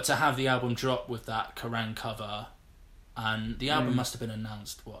 But to have the album drop with that Kerrang cover, and the album must have been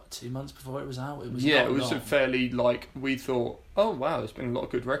announced, 2 months before it was out? It was a fairly, we thought, oh wow, there's been a lot of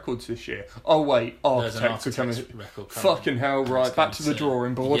good records this year. Oh wait, Architects are coming. Record fucking hell, right, back to the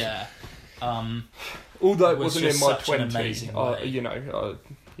drawing board. Yeah. Although it was wasn't in just my such an 20s, amazing way.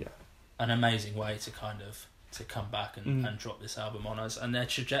 yeah. An amazing way to kind of to come back and drop this album on us, and their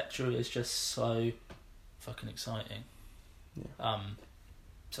trajectory is just so fucking exciting. Yeah.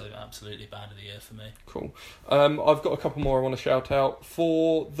 So absolutely band of the year for me. Cool. I've got a couple more I want to shout out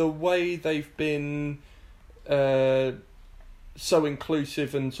for the way they've been so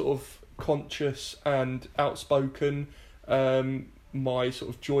inclusive and sort of conscious and outspoken. My sort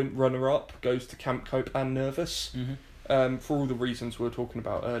of joint runner-up goes to Camp Cope and Nervous, for all the reasons we were talking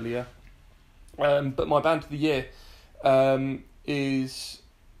about earlier. But my band of the year is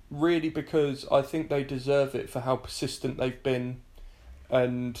really because I think they deserve it for how persistent they've been,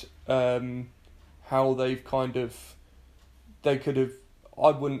 and how they've I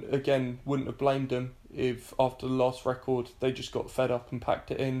wouldn't have blamed them if after the last record they just got fed up and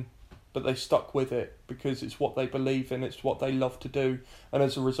packed it in, but they stuck with it because it's what they believe in, it's what they love to do, and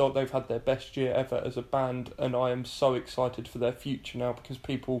as a result they've had their best year ever as a band, and I am so excited for their future now because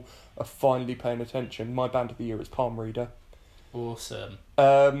people are finally paying attention. My band of the year is Palm Reader. Awesome.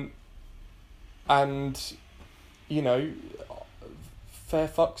 And you know, fair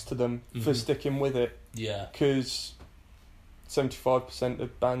fucks to them for sticking with it. Yeah. Because 75%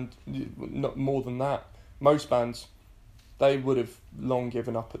 of band, not more than that, most bands, they would have long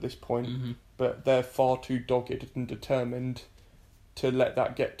given up at this point, but they're far too dogged and determined to let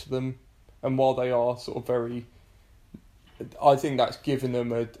that get to them. And while they are sort of very, I think that's given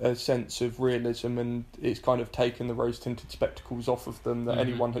them a sense of realism, and it's kind of taken the rose-tinted spectacles off of them that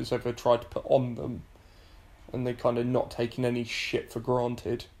anyone has ever tried to put on them. And they're kind of not taking any shit for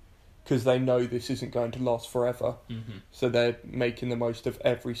granted because they know this isn't going to last forever. So they're making the most of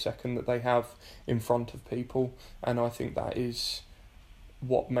every second that they have in front of people. And I think that is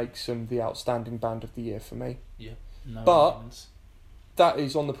what makes them the outstanding band of the year for me. Yeah. No but arguments. That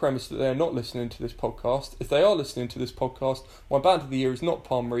is on the premise that they're not listening to this podcast. If they are listening to this podcast, my band of the year is not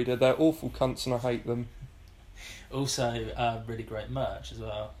Palm Reader. They're awful cunts and I hate them. Also, really great merch as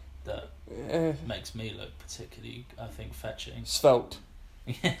well. That makes me look particularly, I think, fetching. Svelte.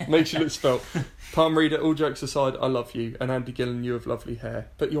 Makes you look svelte. Palm Reader, all jokes aside, I love you. And Andy Gillen, you have lovely hair.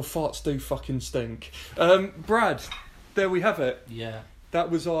 But your farts do fucking stink. Brad, there we have it. Yeah. That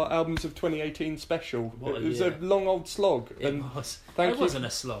was our Albums of 2018 special. It was year. A long old slog. It was. It wasn't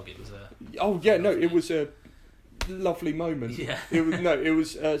a slog, it was a... Oh, yeah, no, it was a lovely moment. Yeah. It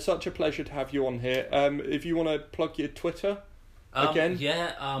was such a pleasure to have you on here. If you want to plug your Twitter... again?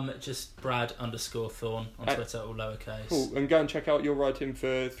 Yeah, just Brad_Thorn on Twitter, all lowercase. Cool, and go and check out your writing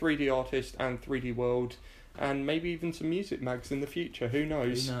for 3D Artist and 3D World, and maybe even some music mags in the future. Who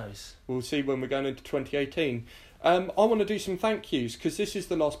knows? Who knows? We'll see when we're going into 2018. I want to do some thank yous, because this is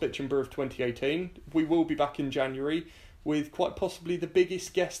the last Bitch and Brew of 2018. We will be back in January with quite possibly the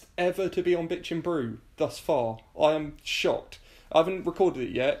biggest guest ever to be on Bitch and Brew thus far. I am shocked. I haven't recorded it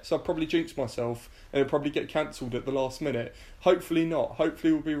yet, so I'll probably jinx myself and it'll probably get cancelled at the last minute. Hopefully not.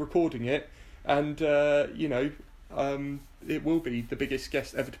 Hopefully we'll be recording it, and it will be the biggest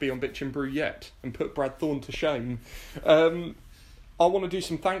guest ever to be on Bitch and Brew yet, and put Brad Thorn to shame. I want to do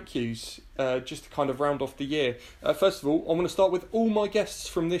some thank yous just to kind of round off the year. First of all, I want to start with all my guests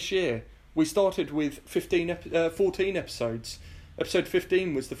from this year. We started with 14 episodes. Episode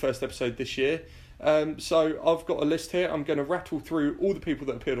 15 was the first episode this year. So I've got a list here. I'm going to rattle through all the people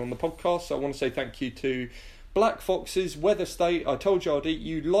that appeared on the podcast. So I want to say thank you to Black Foxes, Weather State, I Told You I'd Eat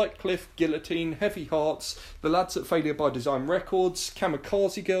You, Lightcliff, Guillotine, Heavy Hearts, the lads at Failure by Design Records,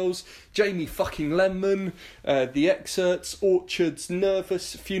 Kamikaze Girls, Jamie fucking Lemon, The Excerpts, Orchards,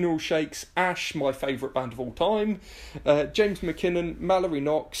 Nervous, Funeral Shakes, Ash, my favourite band of all time, James McKinnon, Mallory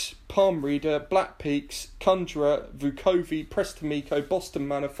Knox, Palm Reader, Black Peaks, Conjurer, Vukovi, Prestamiko, Boston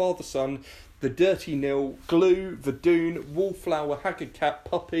Manor, Father Son, The Dirty Nil, Glue, The Dune, Wallflower, Haggard Cat,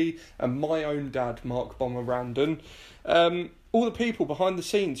 Puppy, and my own dad, Mark Bomber Randon. All the people behind the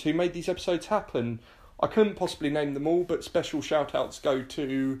scenes who made these episodes happen. I couldn't possibly name them all, but special shout-outs go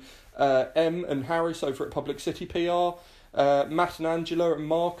to Em and Harris over at Public City PR, Matt and Angela and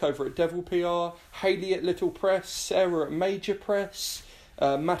Mark over at Devil PR, Hayley at Little Press, Sarah at Major Press,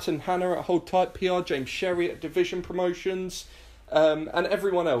 Matt and Hannah at Hold Tight PR, James Sherry at Division Promotions, and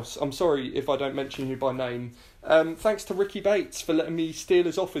everyone else. I'm sorry if I don't mention you by name. Thanks to Ricky Bates for letting me steal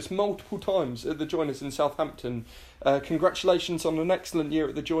his office multiple times at the Joiners in Southampton. Congratulations on an excellent year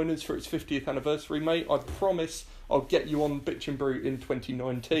at the Joiners for its 50th anniversary, mate. I promise I'll get you on Bitch and Brew in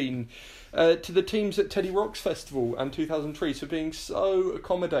 2019. To the teams at Teddy Rocks Festival and 2000 Trees for being so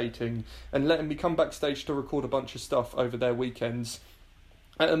accommodating and letting me come backstage to record a bunch of stuff over their weekends.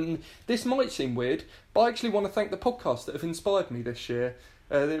 This might seem weird, but I actually want to thank the podcasts that have inspired me this year.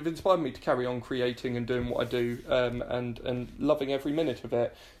 they've inspired me to carry on creating and doing what I do, and loving every minute of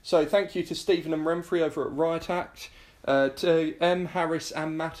it. So thank you to Stephen and Renfrey over at Riot Act, to M, Harris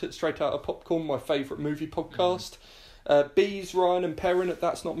and Matt at Straight Outta Popcorn, my favourite movie podcast, Bees, Ryan and Perrin at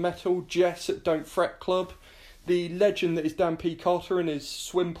That's Not Metal, Jess at Don't Fret Club, the legend that is Dan P. Carter and his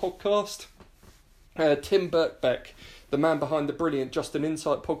Swim podcast, Tim Birkbeck, the man behind the brilliant Just an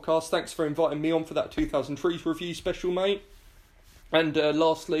Insight podcast. Thanks for inviting me on for that 2000 Trees review special, mate. And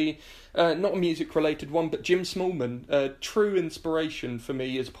lastly, not a music-related one, but Jim Smallman, true inspiration for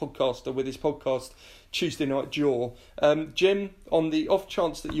me as a podcaster with his podcast Tuesday Night Jaw. Jim, on the off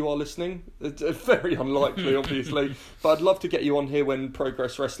chance that you are listening, it's very unlikely, obviously, but I'd love to get you on here when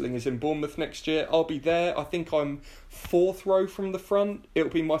Progress Wrestling is in Bournemouth next year. I'll be there. I think I'm 4th row from the front. It'll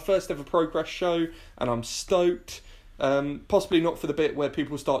be my first ever Progress show, and I'm stoked. Possibly not for the bit where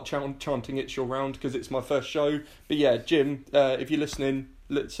people start chanting "It's your round" because it's my first show. But yeah, Jim, if you're listening,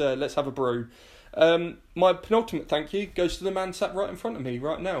 let's have a brew. My penultimate thank you goes to the man sat right in front of me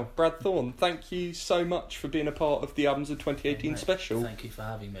right now, Brad Thorne. Thank you so much for being a part of the Albums of 2018 special. Thank you for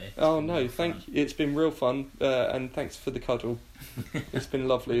having me. Thank you. It's been real fun, and thanks for the cuddle. It's been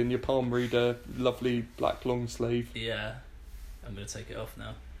lovely, and your palm reader, lovely black long sleeve. Yeah, I'm going to take it off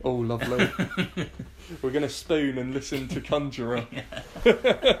now. Oh, lovely. We're going to spoon and listen to Conjurer.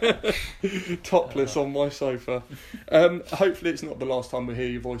 Topless on my sofa. Hopefully it's not the last time we hear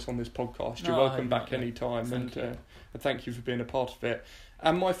your voice on this podcast. You're welcome back any time, and thank you for being a part of it.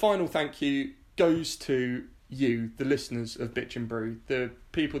 And my final thank you goes to you, the listeners of Bitch and Brew, the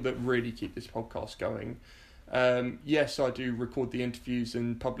people that really keep this podcast going. Yes, I do record the interviews,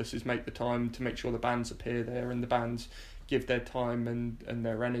 and publicists make the time to make sure the bands appear there, and the bands give their time and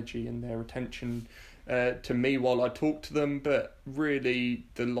their energy and their attention to me while I talk to them. But really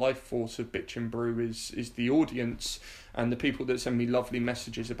the life force of Bitch and Brew is the audience and the people that send me lovely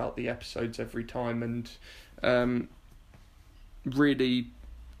messages about the episodes every time. And really,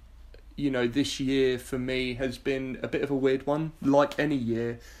 this year for me has been a bit of a weird one, like any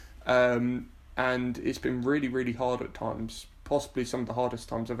year, and it's been really, really hard at times, possibly some of the hardest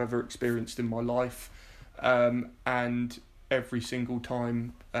times I've ever experienced in my life. And every single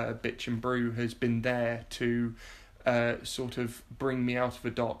time Bitch and Brew has been there to sort of bring me out of a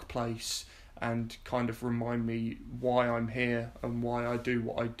dark place and kind of remind me why I'm here and why I do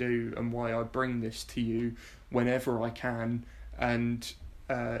what I do and why I bring this to you whenever I can. And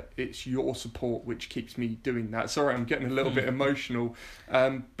it's your support which keeps me doing that. Sorry, I'm getting a little bit emotional,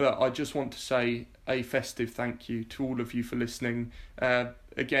 but I just want to say a festive thank you to all of you for listening.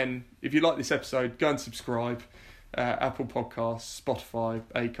 Again, if you like this episode, go and subscribe. Apple Podcasts, Spotify,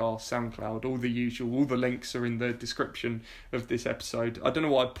 Acast, SoundCloud, all the usual. All the links are in the description of this episode. I don't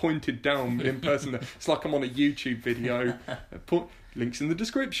know why I pointed down in person. It's like I'm on a YouTube video. Links in the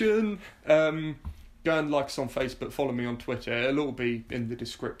description. Go and like us on Facebook, follow me on Twitter. It'll all be in the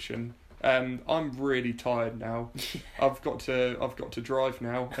description. I'm really tired now. I've got to drive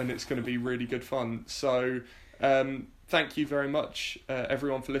now, and it's going to be really good fun. So thank you very much,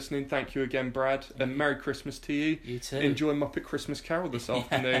 everyone, for listening. Thank you again, Brad, and Merry Christmas to you. You too. Enjoy Muppet Christmas Carol this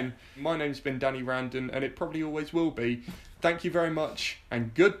afternoon. My name's been Danny Randon, and it probably always will be. Thank you very much,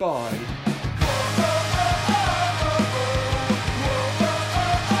 and goodbye.